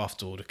 that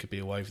draft order could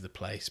be all over the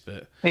place.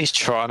 But he's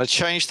trying to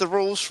change the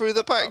rules through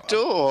the back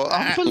door.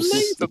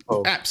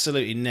 Unbelievable!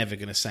 Absolutely never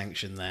going to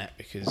sanction that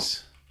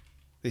because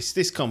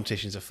this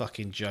competition's a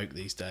fucking joke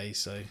these days.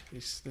 So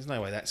there's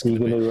no way that's going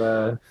to be. You're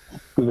going to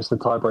give us the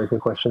tiebreaker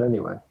question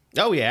anyway.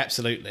 Oh yeah,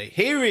 absolutely.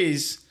 Here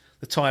is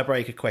the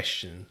tiebreaker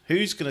question.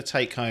 Who's going to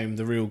take home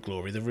the real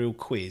glory, the real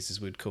quiz,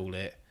 as we'd call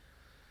it?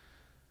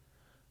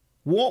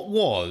 What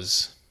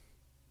was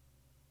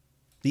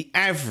the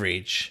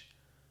average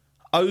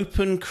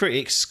Open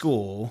Critic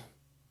score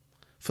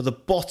for the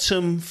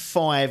bottom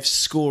 5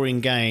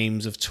 scoring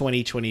games of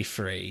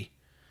 2023?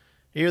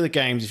 Here are the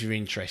games if you're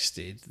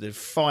interested. The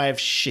 5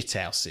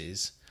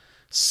 shithouses.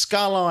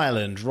 Skull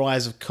Island,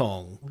 Rise of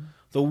Kong.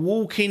 The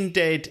Walking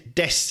Dead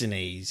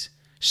Destinies.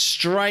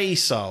 Stray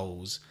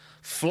Souls.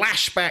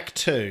 Flashback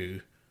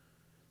 2,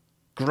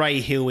 Grey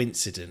Hill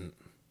Incident.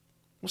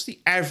 What's the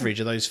average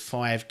of those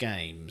 5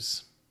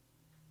 games?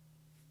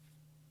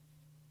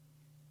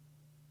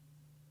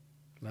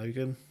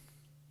 Logan?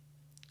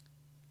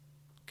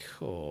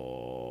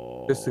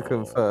 Cool. Just to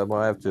confirm,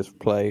 I have just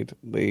played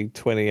the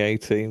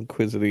 2018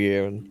 Quiz of the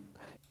Year and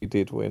he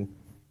did win.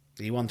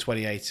 He won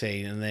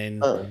 2018 and then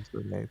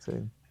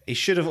 2018. He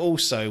should have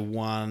also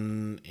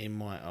won, in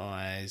my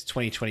eyes,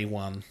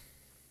 2021.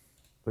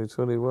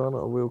 2021, I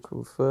will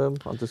confirm.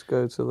 I'll just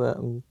go to that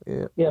and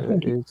I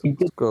think he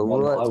did go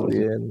right to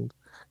the end.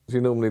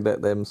 You normally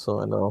let them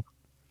sign off.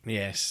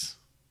 Yes.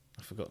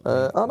 forgot.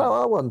 Oh no,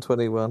 I won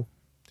 21.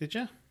 Did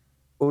you?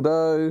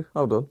 Although,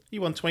 hold on,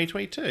 You won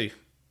 2022.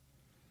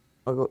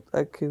 I got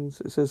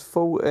Adkins. It says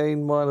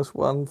 14 minus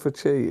 1 for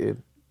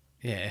cheating.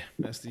 Yeah,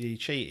 you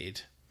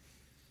cheated.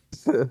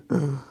 So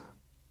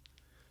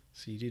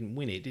you didn't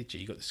win it, did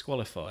you? You got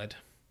disqualified.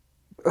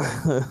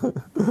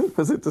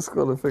 Was it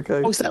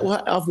disqualification? Oh, is that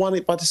why I've won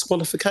it by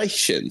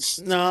disqualification?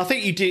 No, I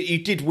think you did.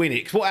 You did win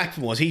it. 'Cause what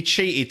happened was he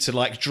cheated to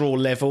like draw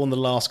level on the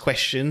last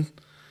question,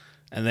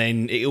 and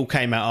then it all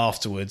came out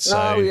afterwards. So.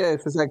 Oh yeah,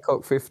 it says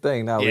Adcock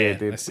 15. Oh Yeah, yeah, it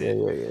did. that's it.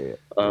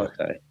 Yeah.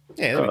 Okay.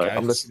 Yeah, there we go.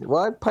 I'm listening.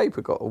 Why had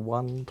Paper got a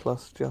 1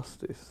 plus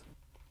justice?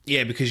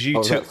 Yeah, because you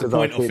took the that's 'cause I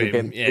point off did him.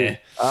 against Yeah, him.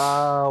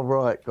 Oh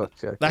right,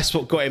 gotcha. that's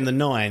what got him the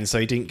 9, so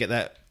he didn't get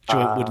that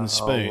joint wooden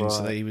spoon. right.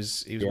 So that he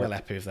was well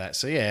happy with that.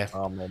 So yeah,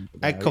 I remember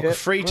now. Adcock, Yeah, a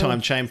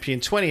 3-time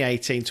champion,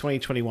 2018,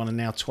 2021, and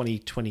now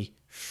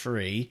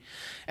 2023.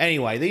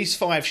 Anyway, these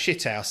 5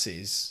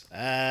 shithouses.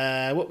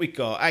 What we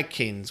got?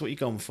 Adkins, what you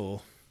gone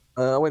for?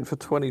 I went for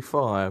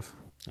 25.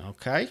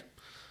 Okay.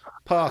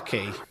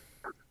 Parky,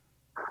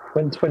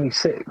 Went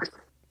 26.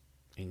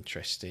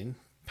 interesting.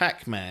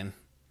 Pacman,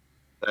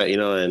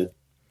 39.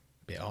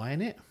 bit high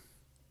in it.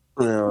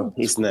 No,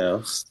 he's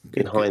now,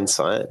 in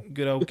hindsight.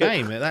 Good old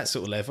game at that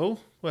sort of level.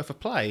 Worth a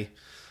play.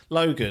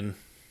 Logan.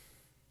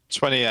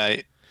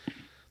 28.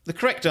 The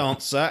correct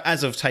answer,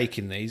 as of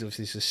taking these,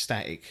 obviously this is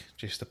static,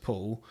 just a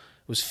pool,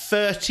 was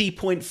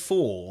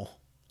 30.4.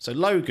 So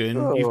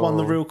Logan, you've won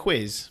the real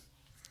quiz.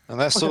 And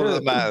that's all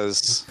that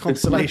matters.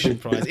 Consolation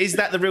prize. Is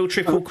that the real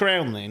Triple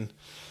Crown then?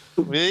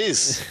 It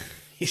is.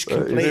 He's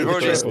completed We've the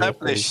already triple.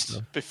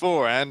 established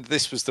beforehand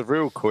this was the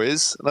real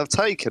quiz, and I've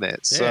taken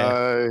it.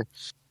 So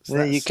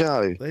there you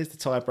go. There's the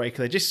tiebreaker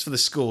there. Just for the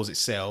scores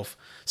itself,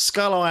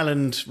 Skull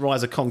Island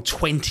Rise of Kong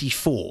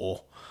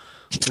 24,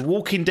 The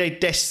Walking Dead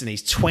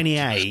Destinies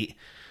 28,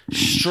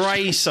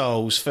 Stray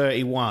Souls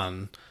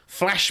 31,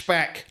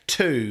 Flashback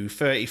 2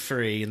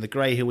 33, and The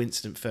Grey Hill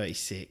Incident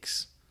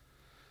 36.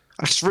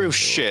 That's real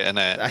shit, isn't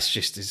it? That's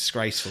just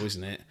disgraceful,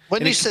 isn't it?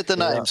 When you said the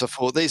names, I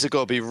thought these have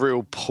got to be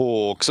real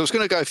poor. Because I was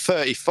going to go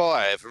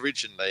 35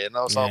 originally, and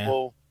I was like,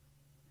 well,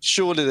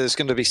 surely there's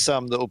going to be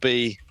some that will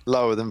be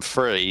lower than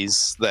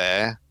 3s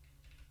there,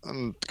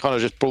 and kind of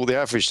just brought the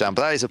average down.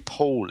 But that is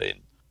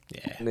appalling.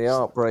 Yeah. And the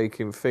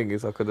heartbreaking thing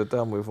is I could have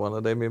done with one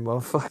of them in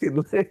my fucking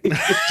league.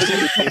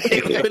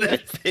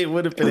 it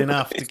would have been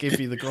enough to give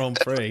you the Grand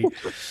Prix.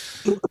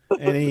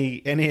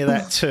 Any of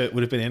that took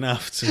would have been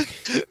enough to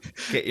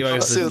get you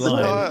over the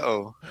line.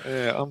 Title.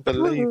 Yeah,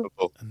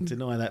 unbelievable. And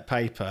deny that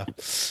paper.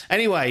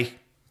 Anyway,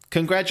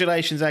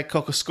 congratulations,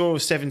 Adcock. A score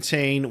of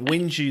 17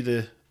 wins you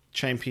the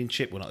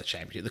championship. Well, not the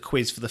championship, the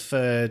quiz for the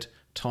 3rd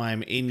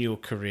time in your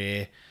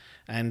career.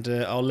 And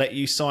I'll let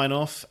you sign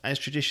off as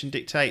tradition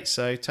dictates.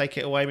 So take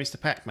it away, Mr.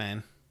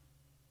 Pacman.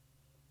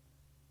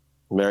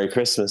 Merry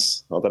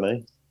Christmas. I don't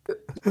know.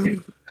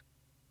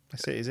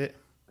 That's it, is it?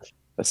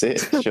 That's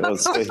it. Sure, I'll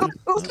see.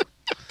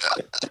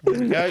 There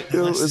we go.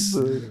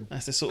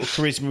 That's the sort of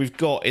charisma we've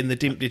got in the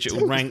Dimp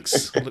Digital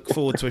ranks. I look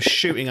forward to us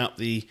shooting up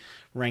the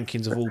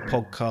rankings of all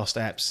podcast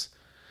apps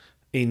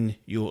in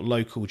your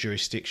local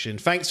jurisdiction.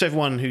 Thanks to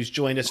everyone who's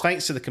joined us.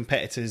 Thanks to the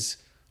competitors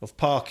of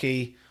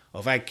Parky,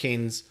 of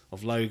Adkins,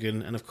 of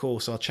Logan, and of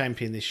course our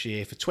champion this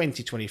year for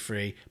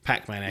 2023,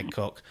 Pacman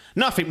Adcock.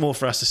 Nothing more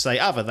for us to say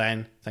other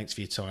than thanks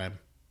for your time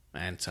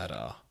and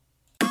ta-da.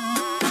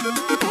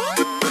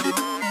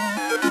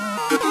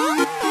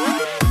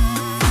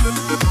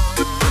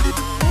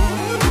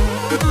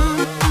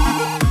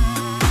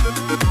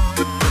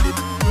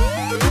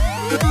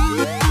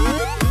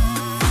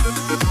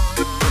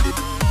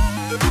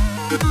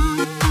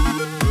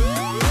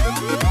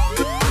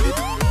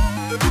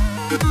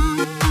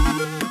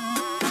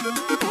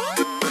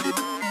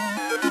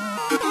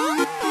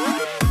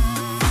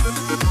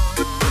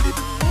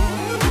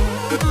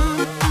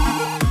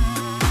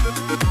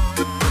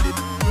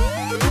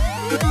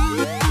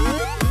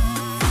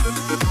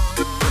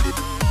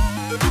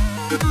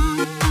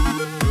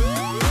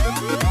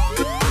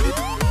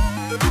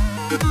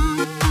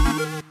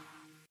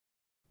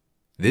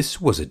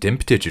 This was a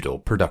Dimp Digital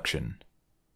production.